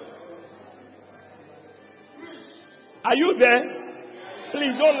 Are you there?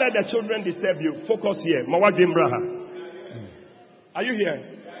 Please don't let the children disturb you. Focus here. Mawa Gimbraha. Are you here?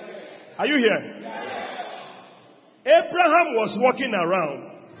 Are you here? Abraham was walking around.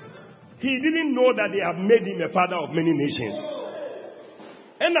 He didn't know that they have made him a father of many nations.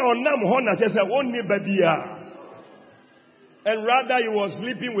 And rather he was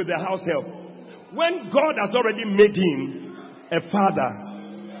sleeping with the house help. When God has already made him a father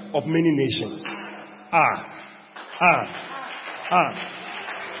of many nations.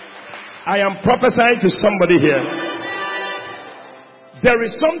 I am prophesying to somebody here. There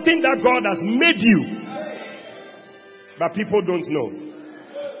is something that God has made you, but people don't know.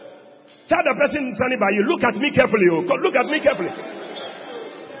 Tell the person standing by you, look at me carefully. Look at me carefully.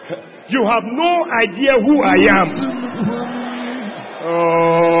 You have no idea who I am.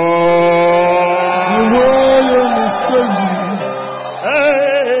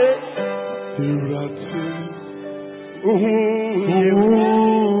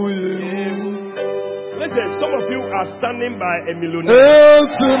 Listen, some of you are standing by a millionaire.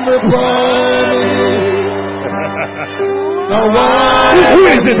 Who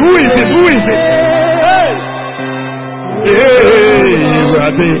is it?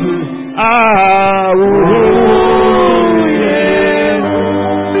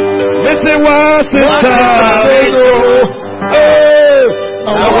 Listen, what's the time?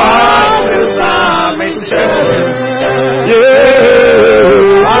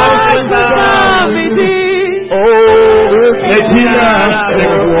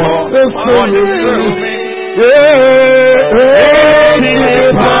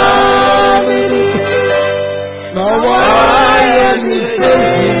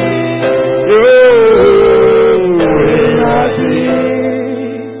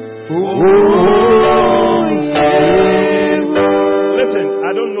 Listen,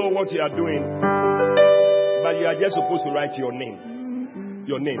 I don't know what you are doing, but you are just supposed to write your name.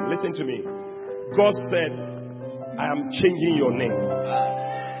 Your name. Listen to me. God said, I am changing your name.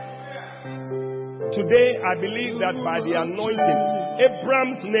 Today, I believe that by the anointing,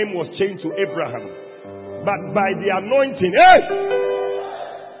 Abraham's name was changed to Abraham. But by the anointing,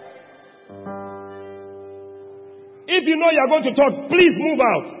 if you know you are going to talk, please move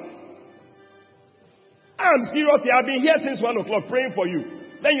out. I'm serious. I've been here since 1 o'clock praying for you.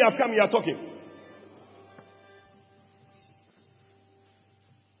 Then you have come, you are talking.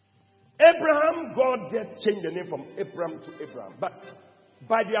 Abraham, God just changed the name from Abraham to Abraham. But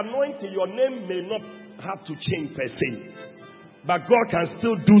by the anointing, your name may not have to change per se. But God can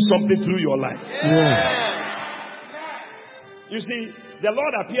still do something through your life. Yeah. You see, the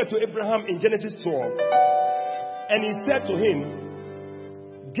Lord appeared to Abraham in Genesis 12. And he said to him,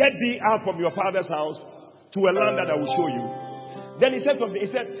 get thee out from your father's house to a land that I will show you. Then he said something. He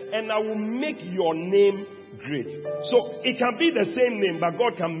said, and I will make your name great. So it can be the same name, but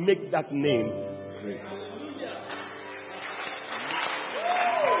God can make that name great.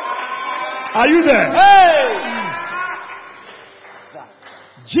 Are you there? Hey!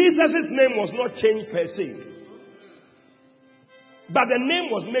 Jesus' name was not changed per se, but the name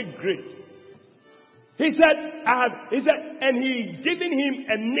was made great. He said, and he given him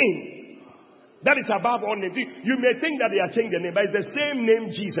a name that is above all names. You may think that they are changing the name, but it's the same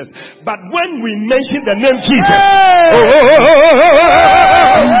name, Jesus. But when we mention the name Jesus,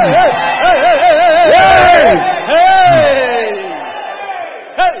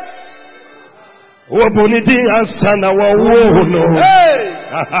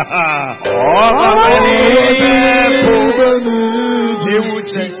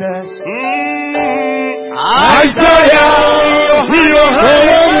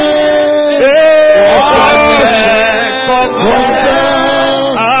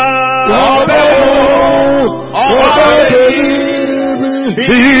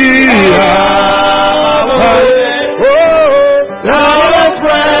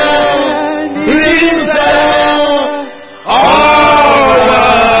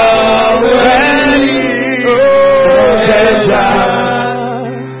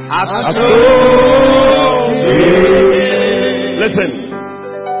 listen,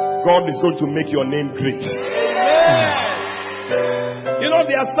 God is going to make your name great. You know,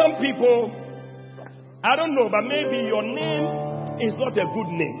 there are some people, I don't know, but maybe your name is not a good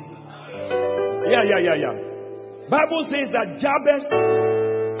name. Yeah. Bible says that Jabez,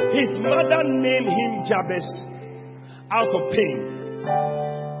 his mother named him Jabez out of pain.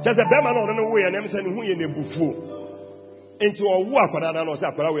 Just a bema no no way and I'm saying who in a buffo. Into a walk for another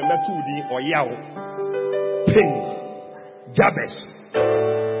stuff, but I will let you or yaw. Pain. Jabez.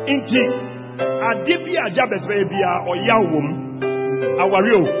 Inti Adibia Jabez baby or yawum. Our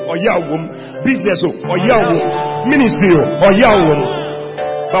real or yawum. Business or yawum. Ministry or yawum.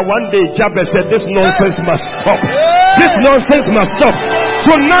 But one day Jabez said this nonsense must stop. This nonsense must stop.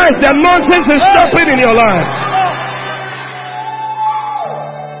 Tonight the nonsense is stopping in your life.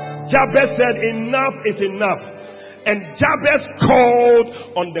 Jabez said enough is enough. And Jabez called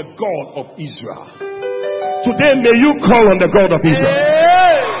on the God of Israel. Today may you call on the God of Israel.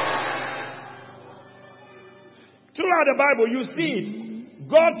 Throughout the Bible you see it.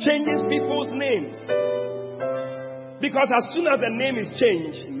 God changes people's names. Because as soon as the name is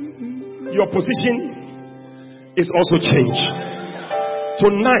changed, your position is also changed.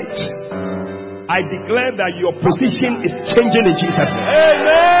 Tonight, I declare that your position is changing in Jesus' name.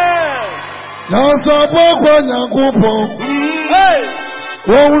 Amen.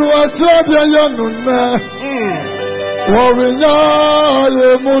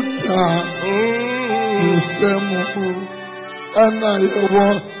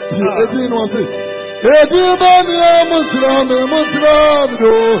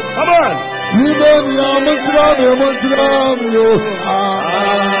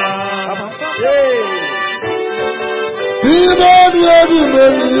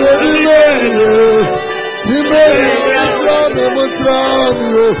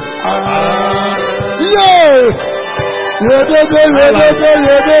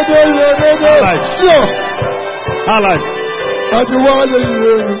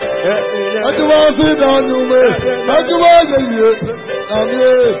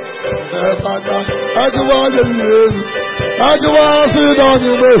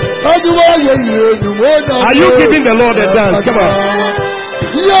 Are you giving the Lord a dance? Come on.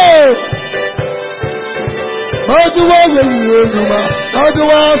 Aduwa ye nyuma,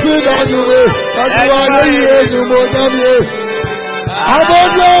 aduwa fi danuwe, aduwa ye nyuma nyame.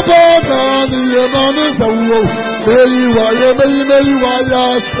 Abojo bona ni ye manu sawo, meyi wa ya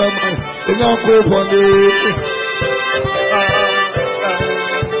sama, ina ko bone.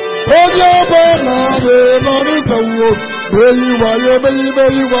 Abojo bona ni manu sawo, meyi wa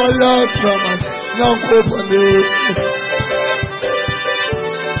ya sama, ina ko bone.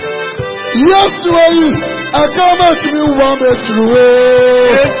 Yes, way. I come at me one true.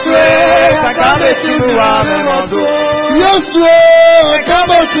 Yes, I come at you one do. Yes, I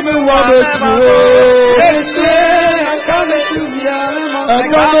come at me one true. Yes, I come at you one. I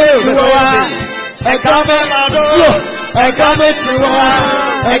come at you one. I come at you. I come at you one.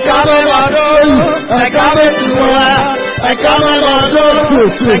 I come at you. I come at you one. I come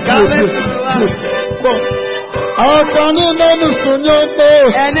at you. Akani na musunyombo,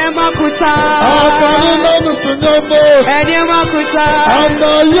 Ene makuta. akani na musunyombo, Ene makuta.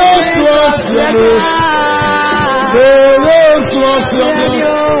 ana Yesu asiame, Yesu asiame,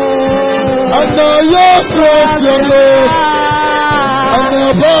 ana Yesu asiame, ana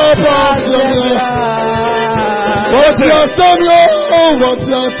Baba asiame. Wati asami o,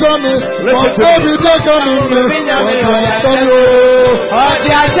 wati asami, wati abidaka mimi, wati asami o.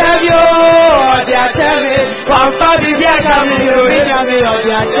 Odi achemi o, odi achemi. Kwamfa bibi akami o, binyami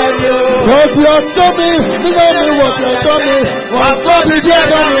odi achemi o. Wati asami, binyami wati asami, kwamfa bibi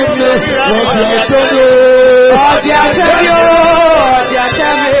akami mimi, wati asami o. Odi achemi o, odi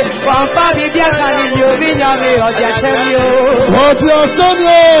achemi. Kwamfa bibi akami o, binyami odi achemi o. Wati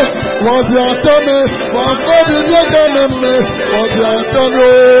asami o, wati asami, kwamfa bibi akami mimi, wati asami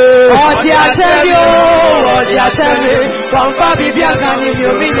o. Odi achemi o, odi achemi. Kwamfa bibi akami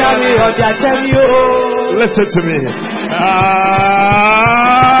o, binyami odi achemi o. Listen to me.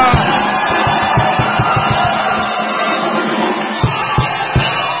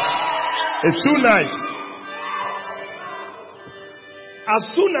 It's too nice. As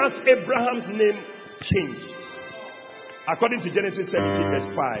soon as Abraham's name changed, according to Genesis 17 verse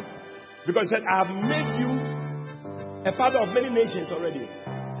 5, because it said, I have made you a father of many nations already.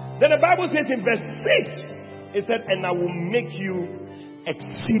 Then the Bible says in verse 6, it said, and I will make you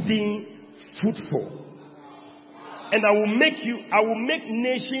exceeding fruitful. And I will make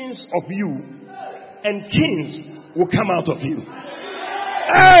nations of you, and kings will come out of you.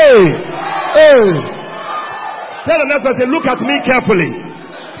 Hey! Tell the next person, look at me carefully.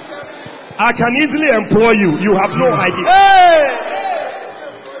 I can easily employ you. You have no idea. Hey!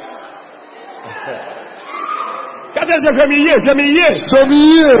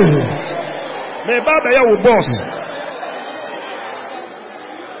 boss.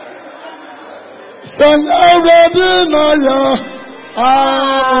 Already know ya.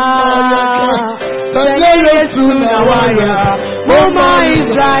 Sanya Yesu na waya. Mama is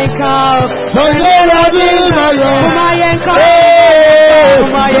like up. Sanya already know ya. Mama yenka.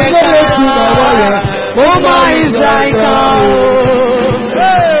 Mama Sanya Yesu na waya. Mama is like up.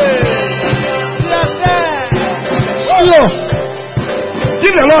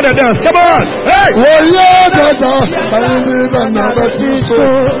 Give the Lord a dance. Come on. Hey.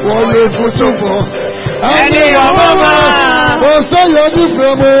 Any mama. Osta yadi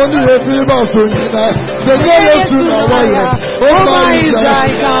fremo ni efi basonyina. Senya Yesu na waya. Mama is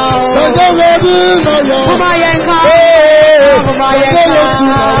like up. Senya already know ya. Mama yenka. Mama Senya Yesu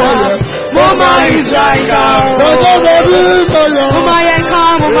na waya. Mama is like up. Senya already know ya. Mama yenka.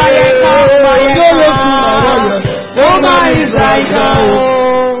 Mama yenka. Senya Yesu na waya. Mama is like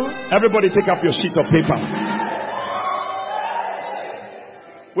up. Everybody take up your sheet of paper.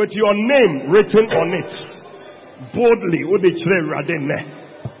 With your name written on it. Boldly.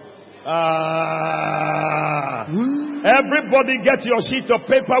 Everybody get your sheet of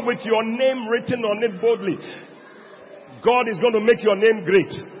paper with your name written on it boldly. God is going to make your name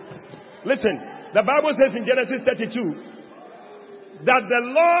great. Listen, the Bible says in Genesis 32 that the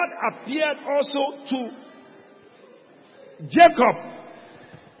Lord appeared also to Jacob.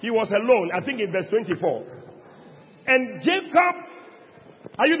 He was alone, I think in verse 24. And Jacob,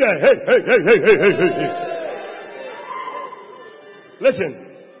 are you there? Hey. Listen,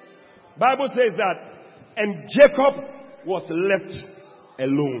 Bible says that, and Jacob was left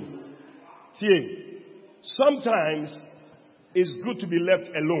alone. See, sometimes it's good to be left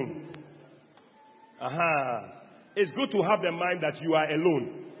alone. It's good to have the mind that you are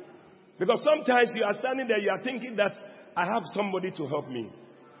alone. Because sometimes you are standing there, you are thinking that I have somebody to help me.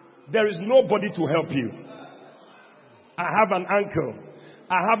 There is nobody to help you. I have an uncle.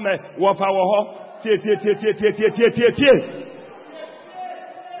 I have my wafawaho.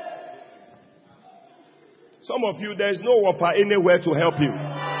 Some some of you, there is no whopper anywhere to help you.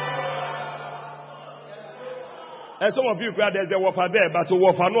 And some of you, there's a whopper there, but a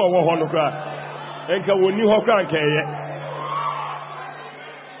whopper no one.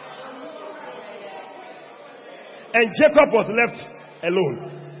 And Jacob was left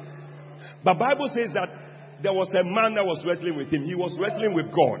alone. But Bible says that there was a man that was wrestling with him. He was wrestling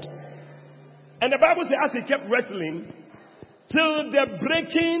with God. And the Bible says as he kept wrestling till the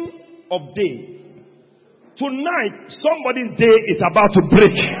breaking of day. Tonight, somebody's day is about to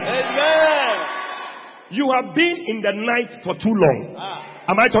break. Amen. You have been in the night for too long.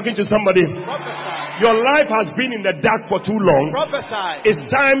 Am I talking to somebody? Prophesy. Your life has been in the dark for too long. Prophesy. It's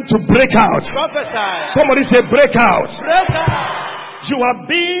time to break out. Prophesy. Somebody say break out. Break out. You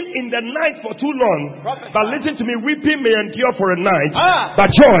have been in the night for too long. Prophesy. But listen to me, weeping may endure for a night, but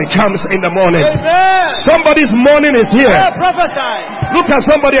joy comes in the morning. Amen. Somebody's morning is here. Prophesy. Look at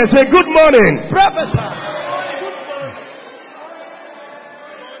somebody and say good morning. Prophesy.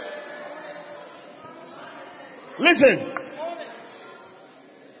 Listen,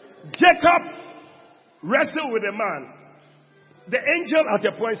 Jacob wrestled with a man. The angel at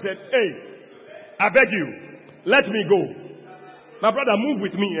a point said, hey, I beg you, let me go. My brother, move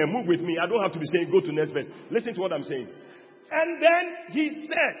with me and move with me. I don't have to be saying go to next verse. Listen to what I'm saying. And then he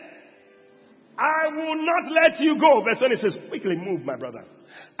said, I will not let you go. Verse 20 says, quickly move, my brother.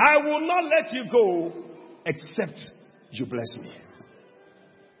 I will not let you go except you bless me.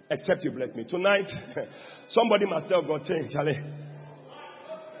 Except you bless me. Tonight, somebody must tell God, change, Charlie.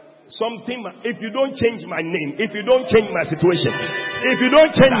 Something, if you don't change my name, if you don't change my situation, if you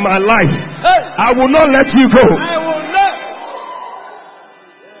don't change my life, I will not let you go. I will not.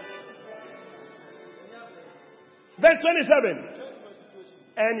 Verse 27.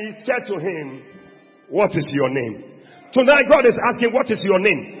 And he said to him, what is your name? Tonight God is asking, what is your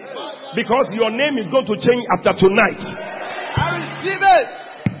name? Because your name is going to change after tonight. I receive it.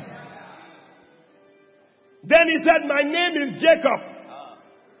 Then he said, my name is Jacob.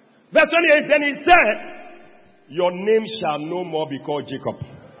 Verse 28, then he said, your name shall no more be called Jacob.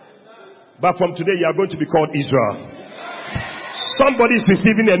 But from today you are going to be called Israel. Somebody is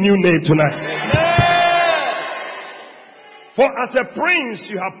receiving a new name tonight. For as a prince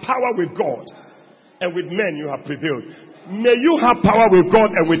you have power with God, and with men you have prevailed. May you have power with God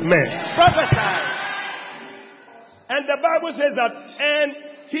and with men. Prophesy. And the Bible says that, and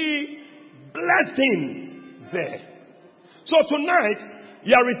he blessed him there. So tonight,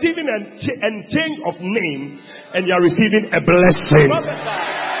 you are receiving a change of name, and you are receiving a blessing.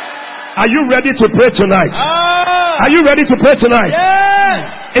 Are you ready to pray tonight? Are you ready to pray tonight?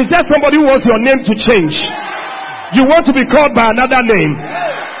 Is there somebody who wants your name to change? You want to be called by another name.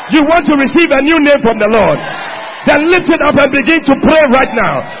 You want to receive a new name from the Lord. Then lift it up and begin to pray right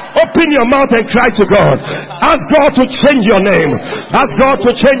now. Open your mouth and cry to God. Ask God to change your name. Ask God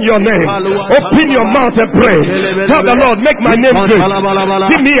to change your name. Open your mouth and pray. Tell the Lord, make my name great.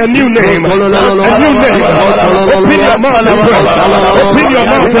 Give me a new name. A new name. Open your mouth and pray. Open your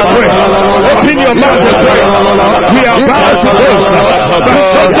mouth and pray. Open your mouth and pray. We are about to praise. But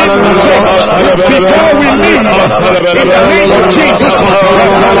something will change before we leave. In the name of Jesus.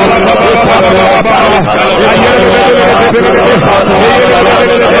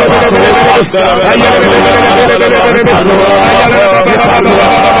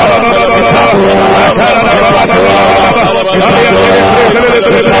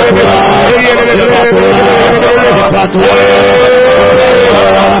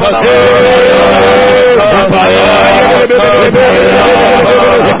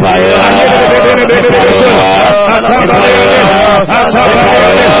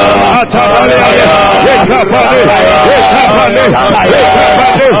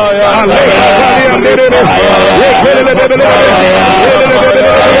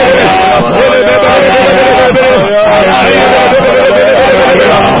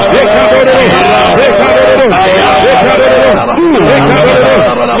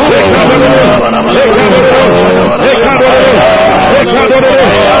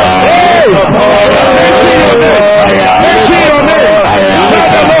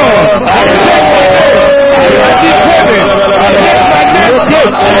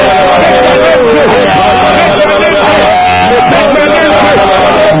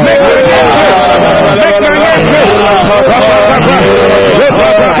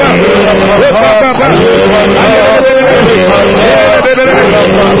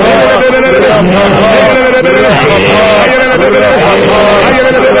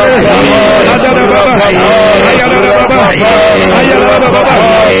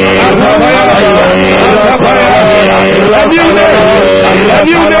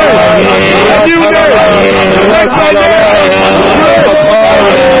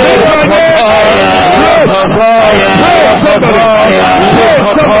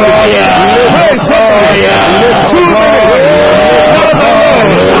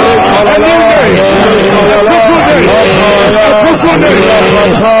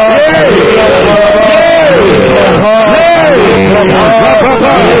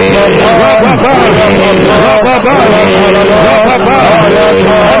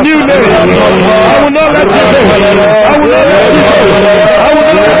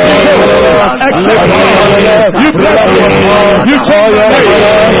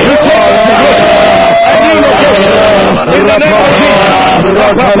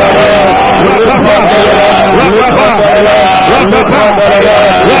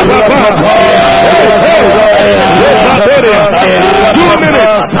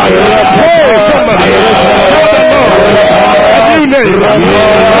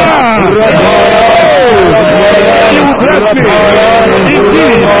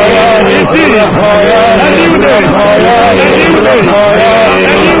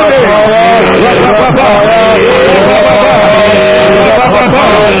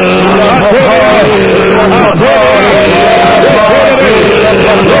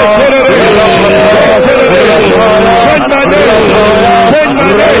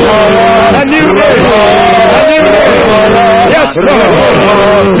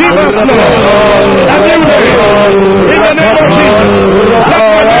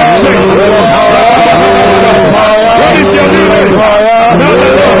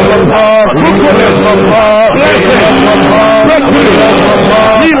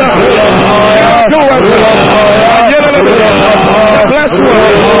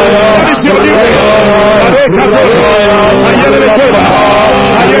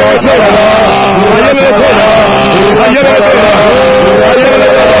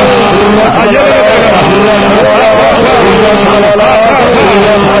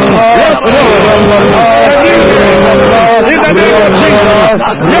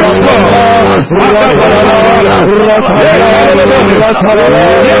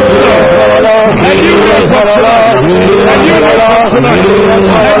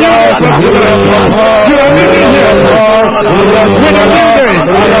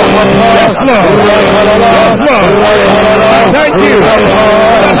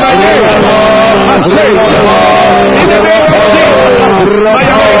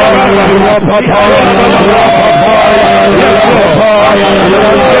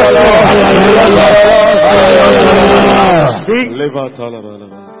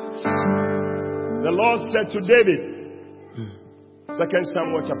 The Lord said to David, 2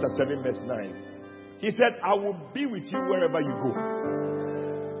 Samuel chapter 7 verse 9, He said, I will be with you wherever you go.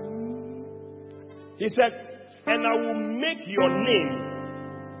 He said, and I will make your name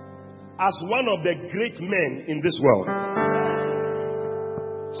as one of the great men in this world.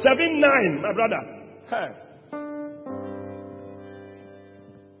 7:9, my brother. Hey.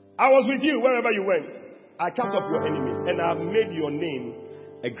 I was with you wherever you went. I cut off your enemies, and I have made your name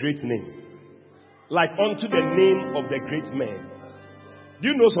a great name, like unto the name of the great men. Do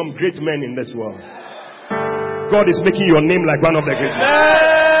you know some great men in this world? God is making your name like one of the great men.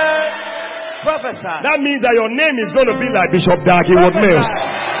 Prophesy. That means that your name is going to be like Bishop Darky Wood-Mills.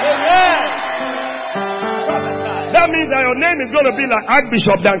 That means that your name is going to be like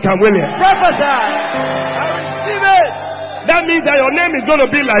Archbishop Duncan Williams. Prophesy. I receive it. That means that your name is going to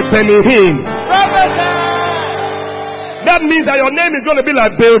be like Benny Hinn. Prophesy. That means that your name is going to be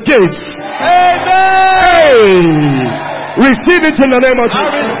like Bill Gates. Amen. Hey. Receive it in the name of Jesus.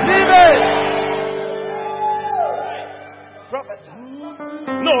 I receive it. Prophesy.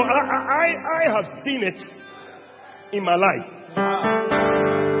 No, I have seen it in my life.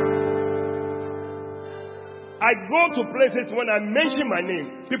 I go to places when I mention my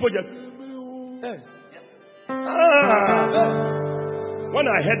name, people just. Hey. When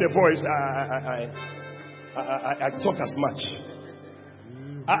I heard the voice, I talk as much.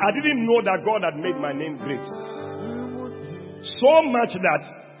 I didn't know that God had made my name great. So much that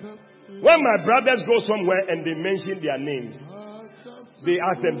when my brothers go somewhere and they mention their names, they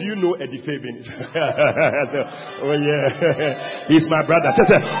ask them, do you know Eddie Fabin? I said, oh yeah, he's my brother. I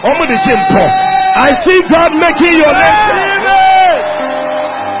said, I see God making your name.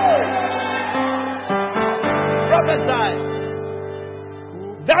 Prophesy.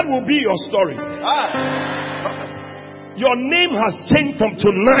 That will be your story. Your name has changed from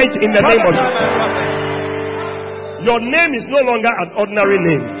tonight in the name of Jesus. Your name is no longer an ordinary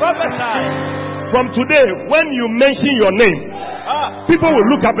name. Prophesy. From today, when you mention your name, People will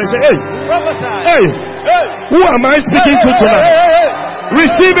look up and say, hey, Prophesy. hey, who am I speaking to tonight?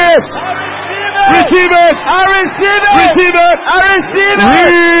 Receive it. Receive it. I receive it. Receive it. I receive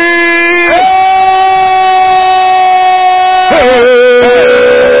it.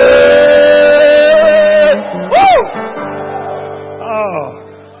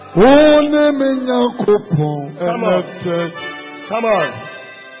 Come on.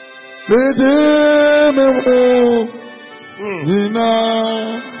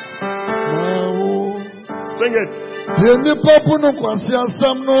 Sing it.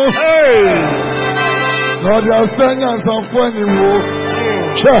 Hey.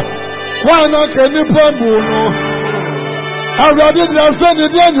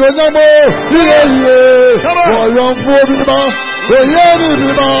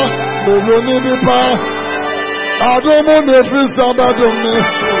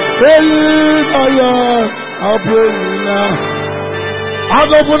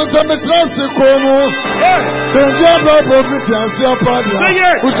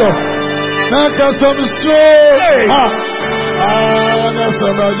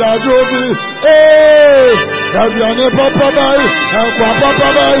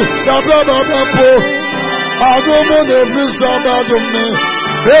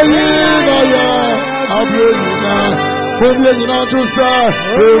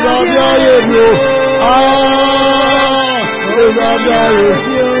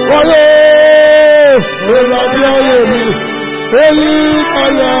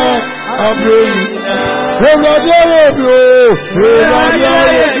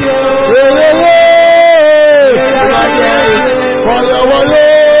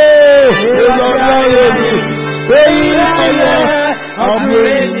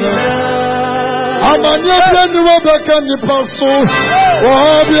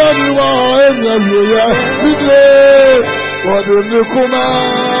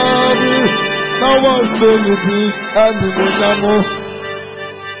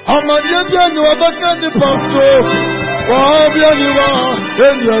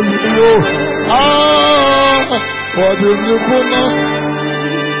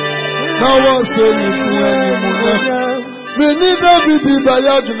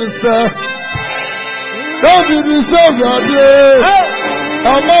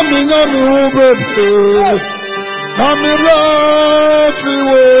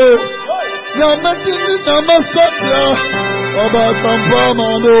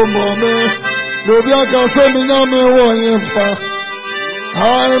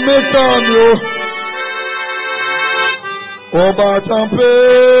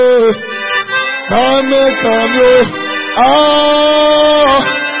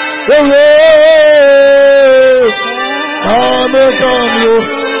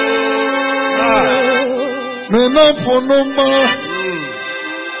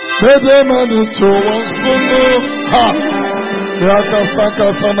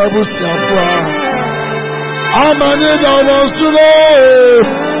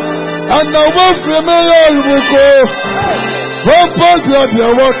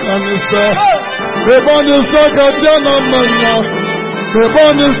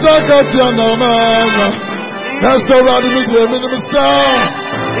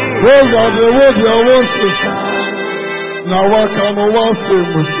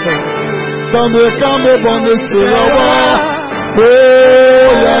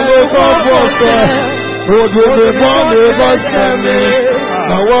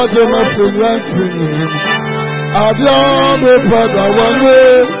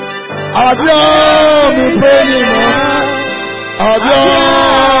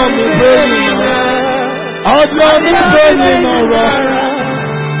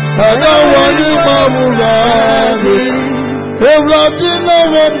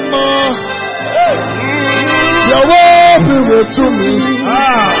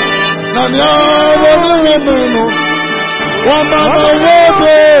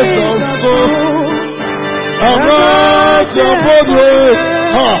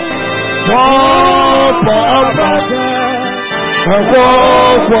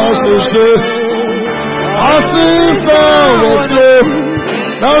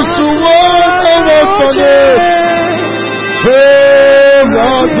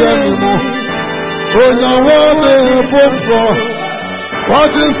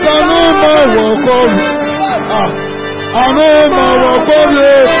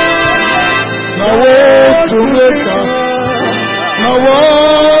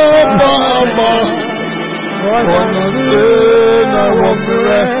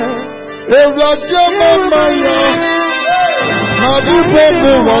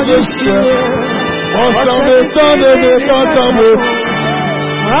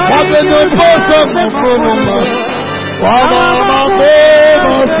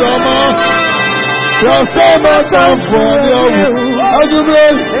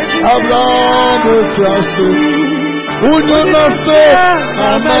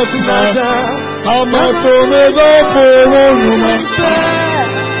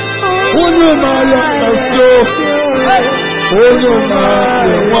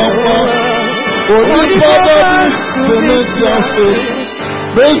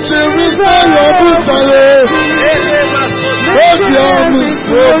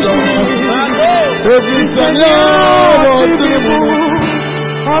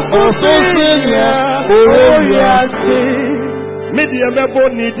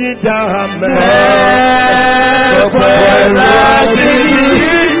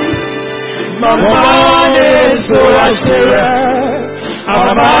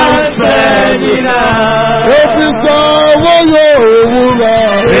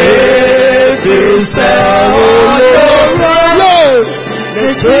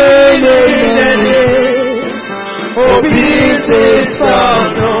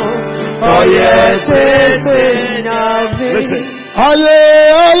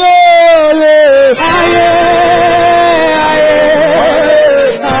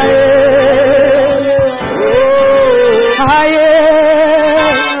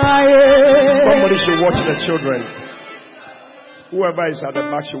 Somebody should watch the children. Whoever is at the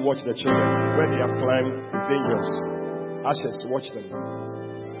back should watch the children. Where they have climbed is dangerous. Ashes, watch them.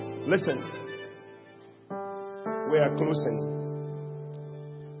 Listen, we are closing.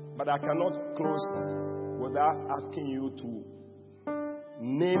 But I cannot close without asking you to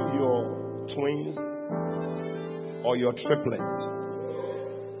name your twins or your triplets.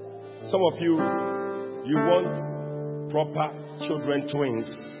 Some of you want proper children,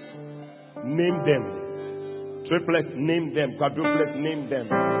 twins. Name them. Triplets, name them. Quadruplets, name them.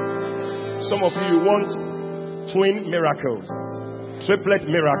 Some of you want twin miracles. Triplet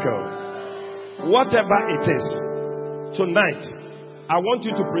miracle. Whatever it is, tonight, I want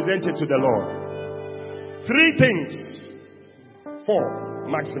you to present it to the Lord. 3 things. 4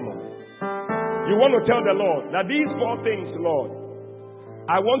 maximum. You want to tell the Lord that these 4 things, Lord,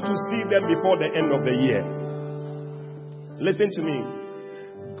 I want to see them before the end of the year. Listen to me.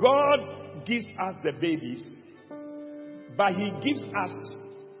 God gives us the babies, but He gives us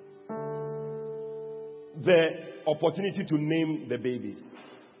the opportunity to name the babies.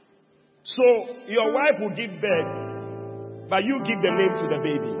 So your wife will give birth, but you give the name to the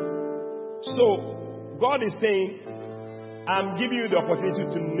baby. So God is saying, I'm giving you the opportunity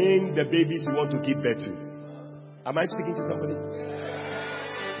to name the babies you want to give birth to. Am I speaking to somebody?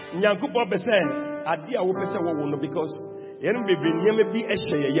 Because but because I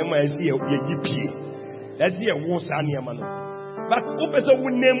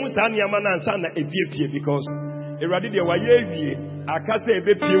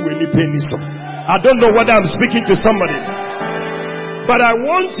don't know whether I'm speaking to somebody. But I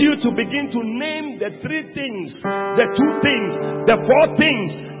want you to begin to name the 3 things, the 2 things, the 4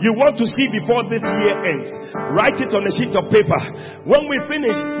 things you want to see before this year ends. Write it on a sheet of paper. When we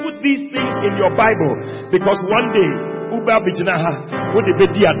finish, put these things in your Bible, because one day Uba Bijinaha would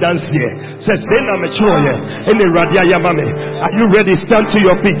be a dance here. Says, are you ready? Stand to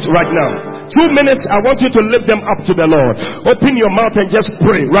your feet right now. 2 minutes, I want you to lift them up to the Lord. Open your mouth and just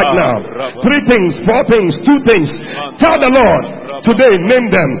pray right now. 3 things, 4 things, 2 things. Tell the Lord today, name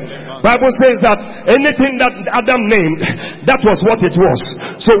them. Bible says that anything that Adam named, that was what it was.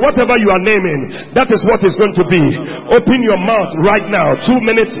 So whatever you are naming, that is what it's going to be. Open your mouth right now. 2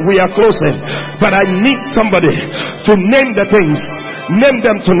 minutes, we are closing. But I need somebody to name the things. Name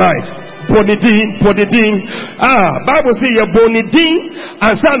them tonight. Bonidin. Bible says ya bonidin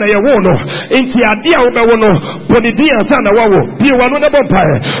ansana ya wono. Inti adia ubewono. Bonidin ansana wawo. Be one on the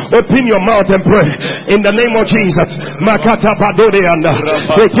vampire. Open your mouth and pray in the name of Jesus. Makata Padode and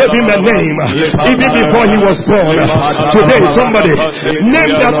they gave him a name even before he was born. Today, somebody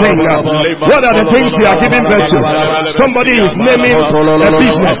name that thing. What are the things you are giving birth to? Somebody is naming a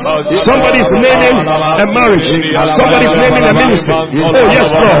business. Somebody is naming a marriage. Somebody is naming a ministry. Oh yes,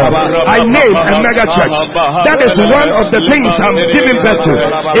 Lord. I name a mega church. That is one of the things I'm giving birth to.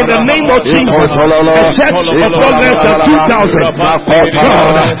 In the name of Jesus, a church of no less than 2,000. Oh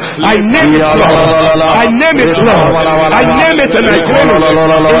God, I name it, Lord. I name it, Lord. I name it and I claim it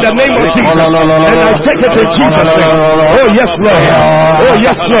in the name of Jesus. And I take it in Jesus' name. Oh yes, Lord. Oh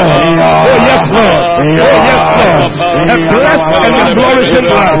yes, Lord. Oh yes, Lord. Oh yes, Lord. A blessed and a flourishing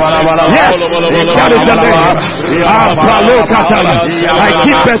land. Yes, that is the name. I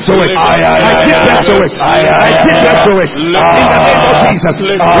keep birth to it. I give birth to it. I give birth to it. In the name of Jesus.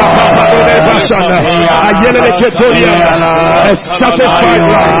 A satisfied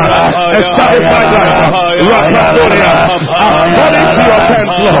life. A satisfied life. According to your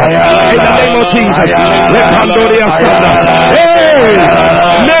terms, Lord. In the name of Jesus. Hey!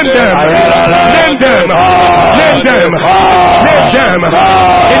 Name them. Name them. Name them. Name them.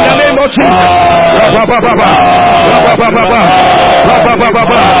 In the name of Jesus.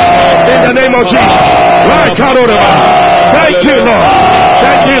 In the name of Jesus. Thank you, Lord.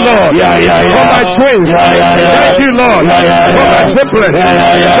 Thank you, Lord. For my twins. Thank you, Lord. For my triplets.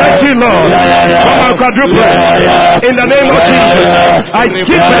 Thank you, Lord. For my quadruplets. In the name of Jesus. I give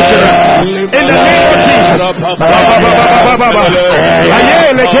birth to them. In the name of Jesus. In the name of Jesus.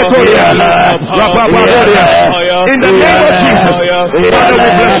 Father, we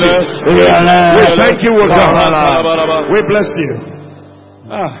bless you. We thank you, O God. We bless you.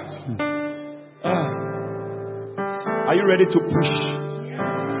 Are you ready to push?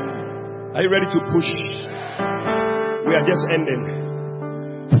 Are you ready to push? We are just ending,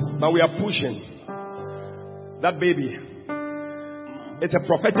 but we are pushing. That baby, it's a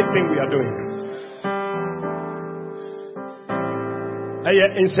prophetic thing we are doing.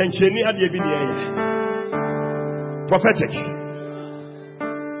 Prophetic.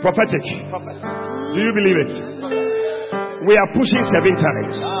 Prophetic. Do you believe it? We are pushing 7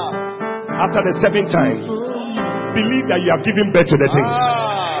 times. After the 7 times, believe that you have given birth to the things.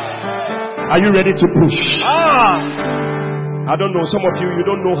 Are you ready to push? I don't know. Some of you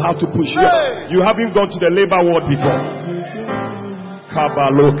don't know how to push. You haven't gone to the labor ward before.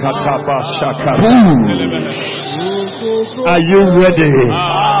 Are you ready?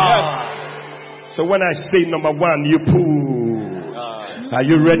 So when I say number 1, you pull. Are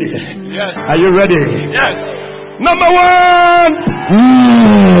you ready? Yes. Are you ready? Yes. Number 1.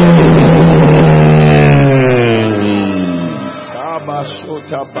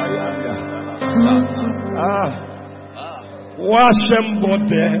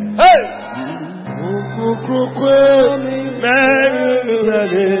 Washembote. Hey.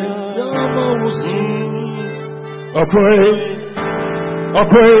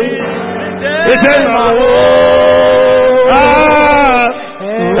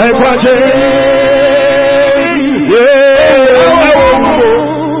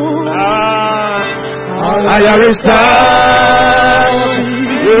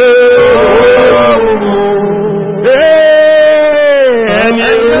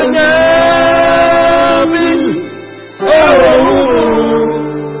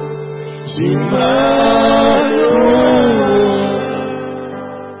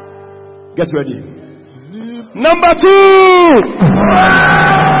 Get ready. Number 2.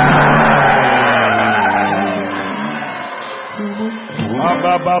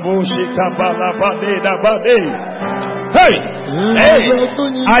 Hey,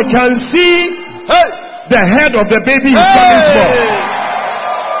 I can see the head of the baby is coming small.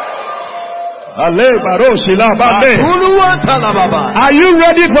 Are you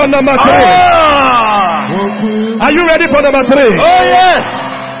ready for number 3? Are you ready for number 3? Oh yes.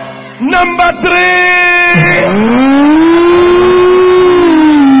 Number 3.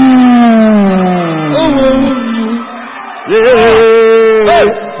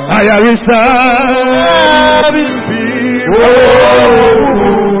 I am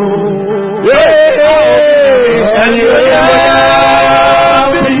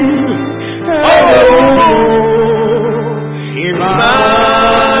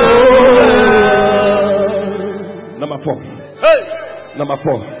Number 4. Number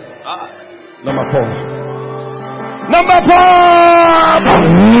 4. Number 4. Number 4.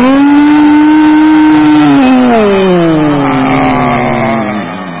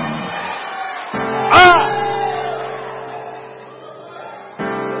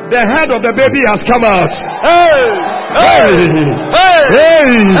 The head of the baby has come out. Hey! Hey! Hey!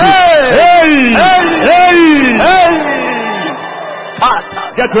 Hey! Hey! Hey!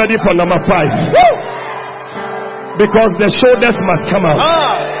 Get ready for number 5. Because the shoulders must come out.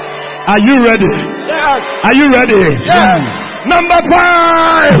 Are you ready? Yes. Are you ready? Yes. Number 5.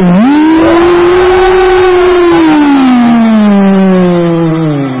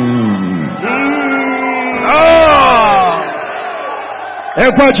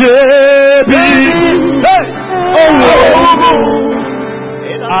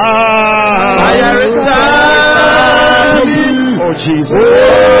 Oh Jesus.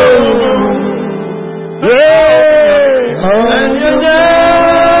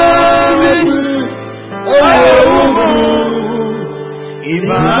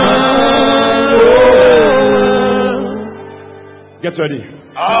 Get ready.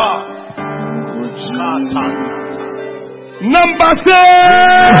 Number 6.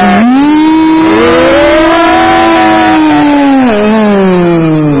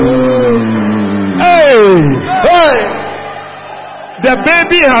 The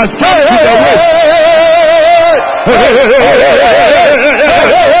baby has come to the waist.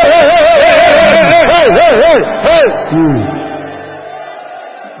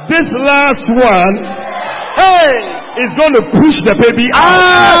 This last one is going to push the baby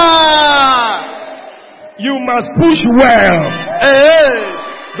out. You must push well.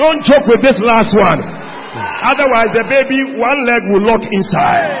 Don't joke with this last one. Otherwise the baby, one leg will lock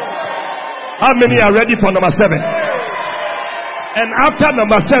inside. How many are ready for number 7? And after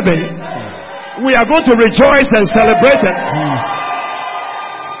number 7, we are going to rejoice and celebrate it.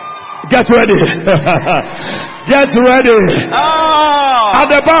 Get ready. Get ready. At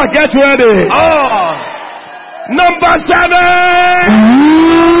the back, get ready. Number 7.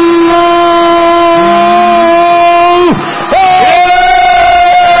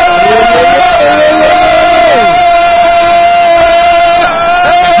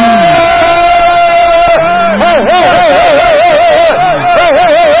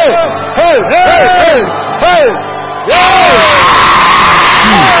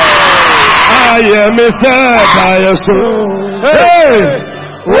 I am Mr. Tayasu. Hey!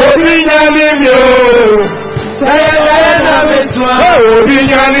 Obinyanimyo. Hey!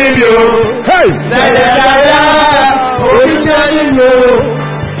 Obinyanimyo. Hey! Obinyanimyo.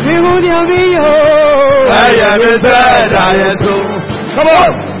 I am Mr. Tayasu. Come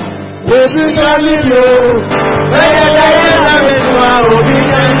on! Obinyanimyo.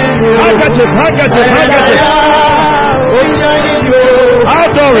 Handkerchief.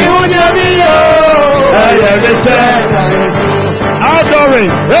 Outdooring.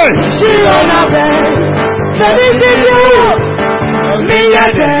 Outdooring. Hey.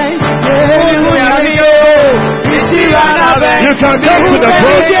 You can come to the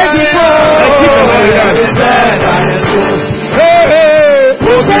cross and keep on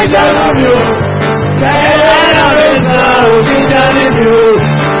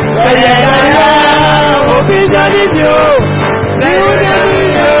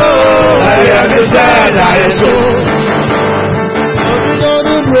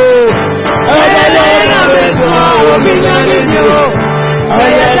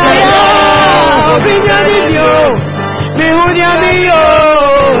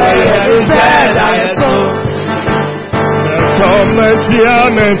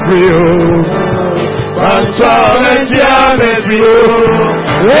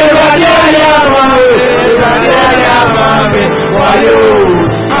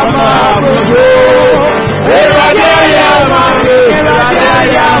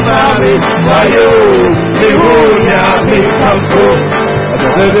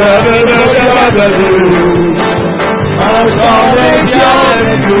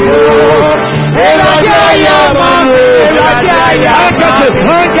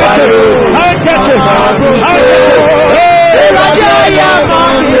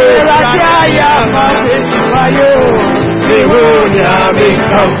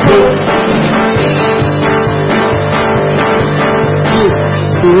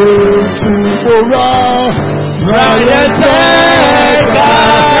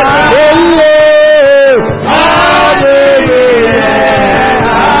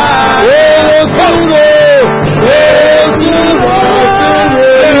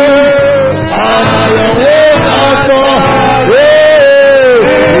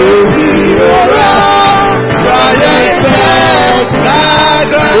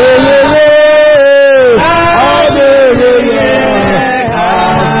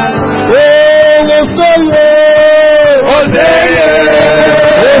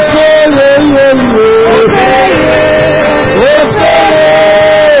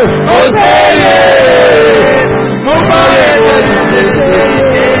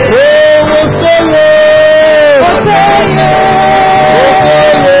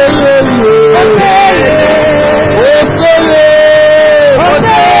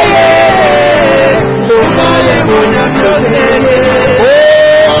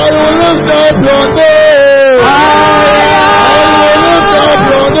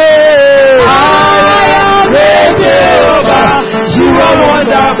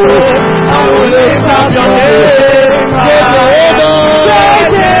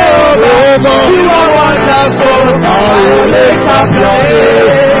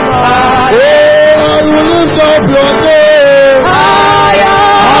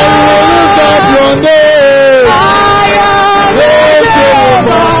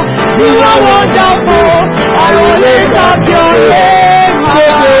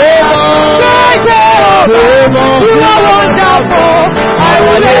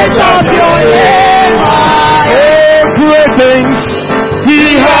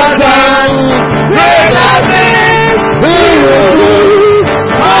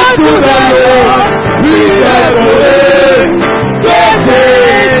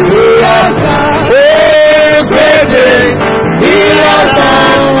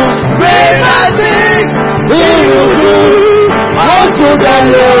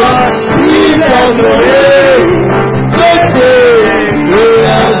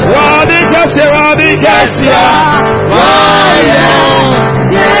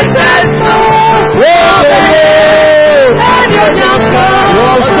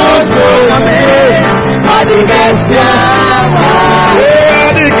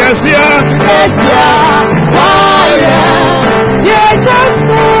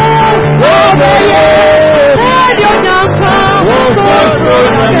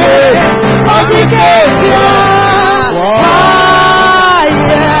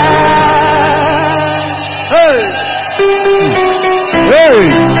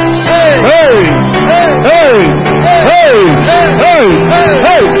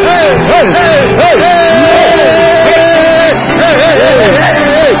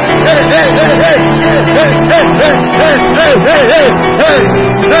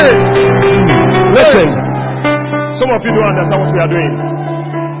Listen, some of you don't understand what we are doing.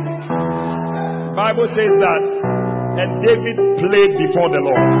 Bible says that, and David played before the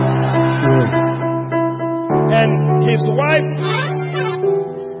Lord. And his wife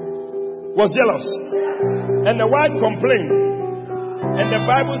was jealous. And the wife complained. And the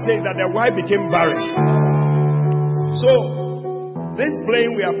Bible says that the wife became barren. So, this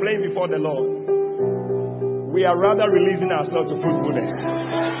playing we are playing before the Lord, we are rather releasing ourselves to fruitfulness.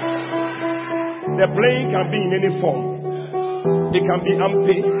 The playing can be in any form. It can be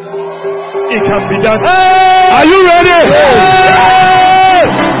unpaid. It can be done. Hey! Are you ready? Hey!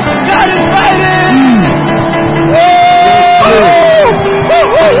 God is fighting! Hey! Hey!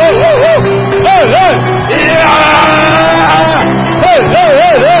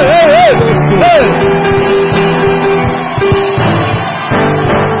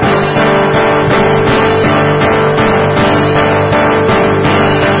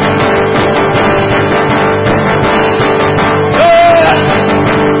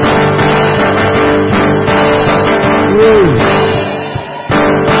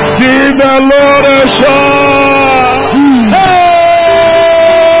 Give the Lord a shout. Hey!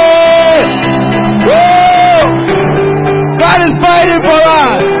 Woo! God is fighting for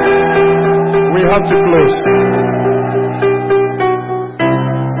us. We have to close.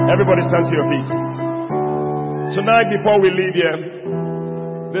 Everybody stand to your feet. Tonight, before we leave here,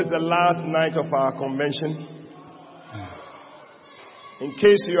 this is the last night of our convention. In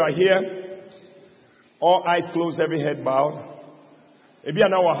case you are here, all eyes closed, every head bowed.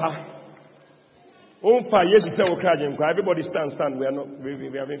 Everybody stand. We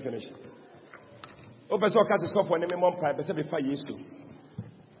haven't finished.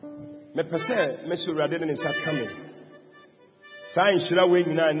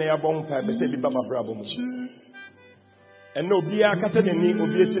 And no,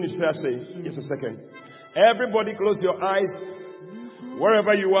 just a second. Everybody close your eyes.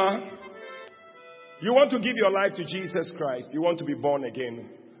 Wherever you are. You want to give your life to Jesus Christ. You want to be born again.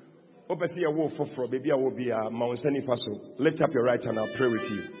 Lift up your right hand. I'll pray with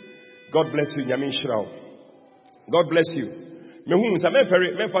you. God bless you. God bless you.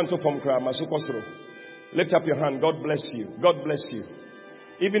 Lift up your hand. God bless you. God bless you.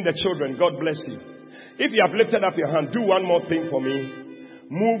 Even the children, God bless you. If you have lifted up your hand, do one more thing for me.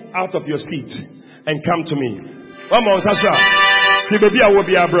 Move out of your seat and come to me. One more, Sasha.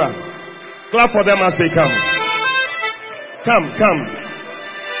 Clap for them as they come. Come.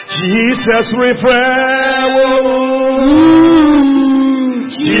 Jesus refrain.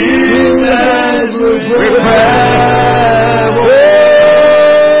 Jesus refrain.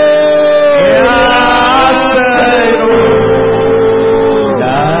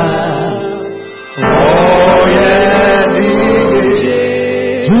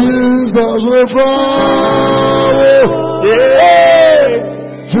 Jesus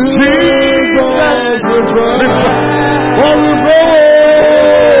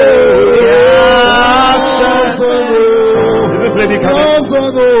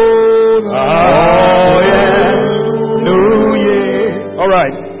All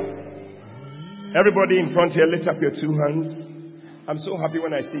right. Everybody in front here, lift up your two hands. I'm so happy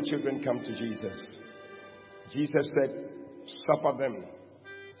when I see children come to Jesus. Jesus said, suffer them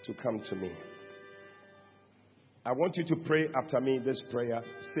to come to me. I want you to pray after me this prayer.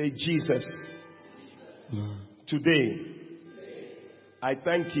 Say, Jesus, today, I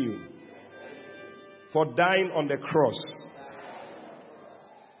thank you for dying on the cross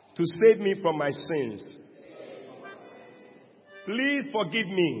to save me from my sins. Please forgive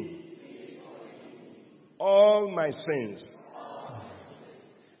me all my sins.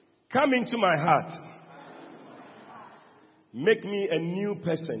 Come into my heart. Make me a new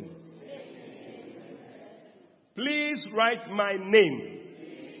person. Please write my name.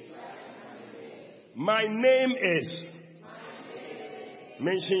 My name is.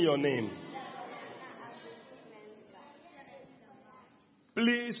 Mention your name.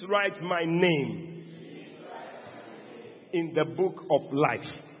 Please write my name in the book of life.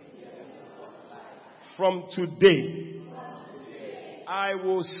 From today, I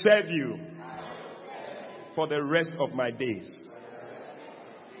will serve you for the rest of my days.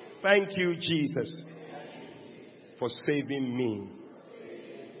 Thank you, Jesus, for saving me.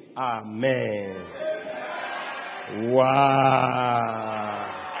 Amen.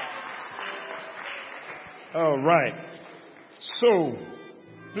 Wow. All right. So,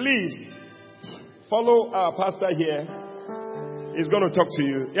 please follow our pastor here. He's going to talk to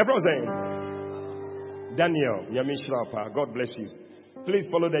you. Yeah, brother. Daniel Yamishrapa. God bless you. Please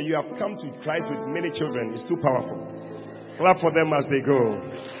follow that. You have come to Christ with many children. It's too powerful. Clap for them as they go.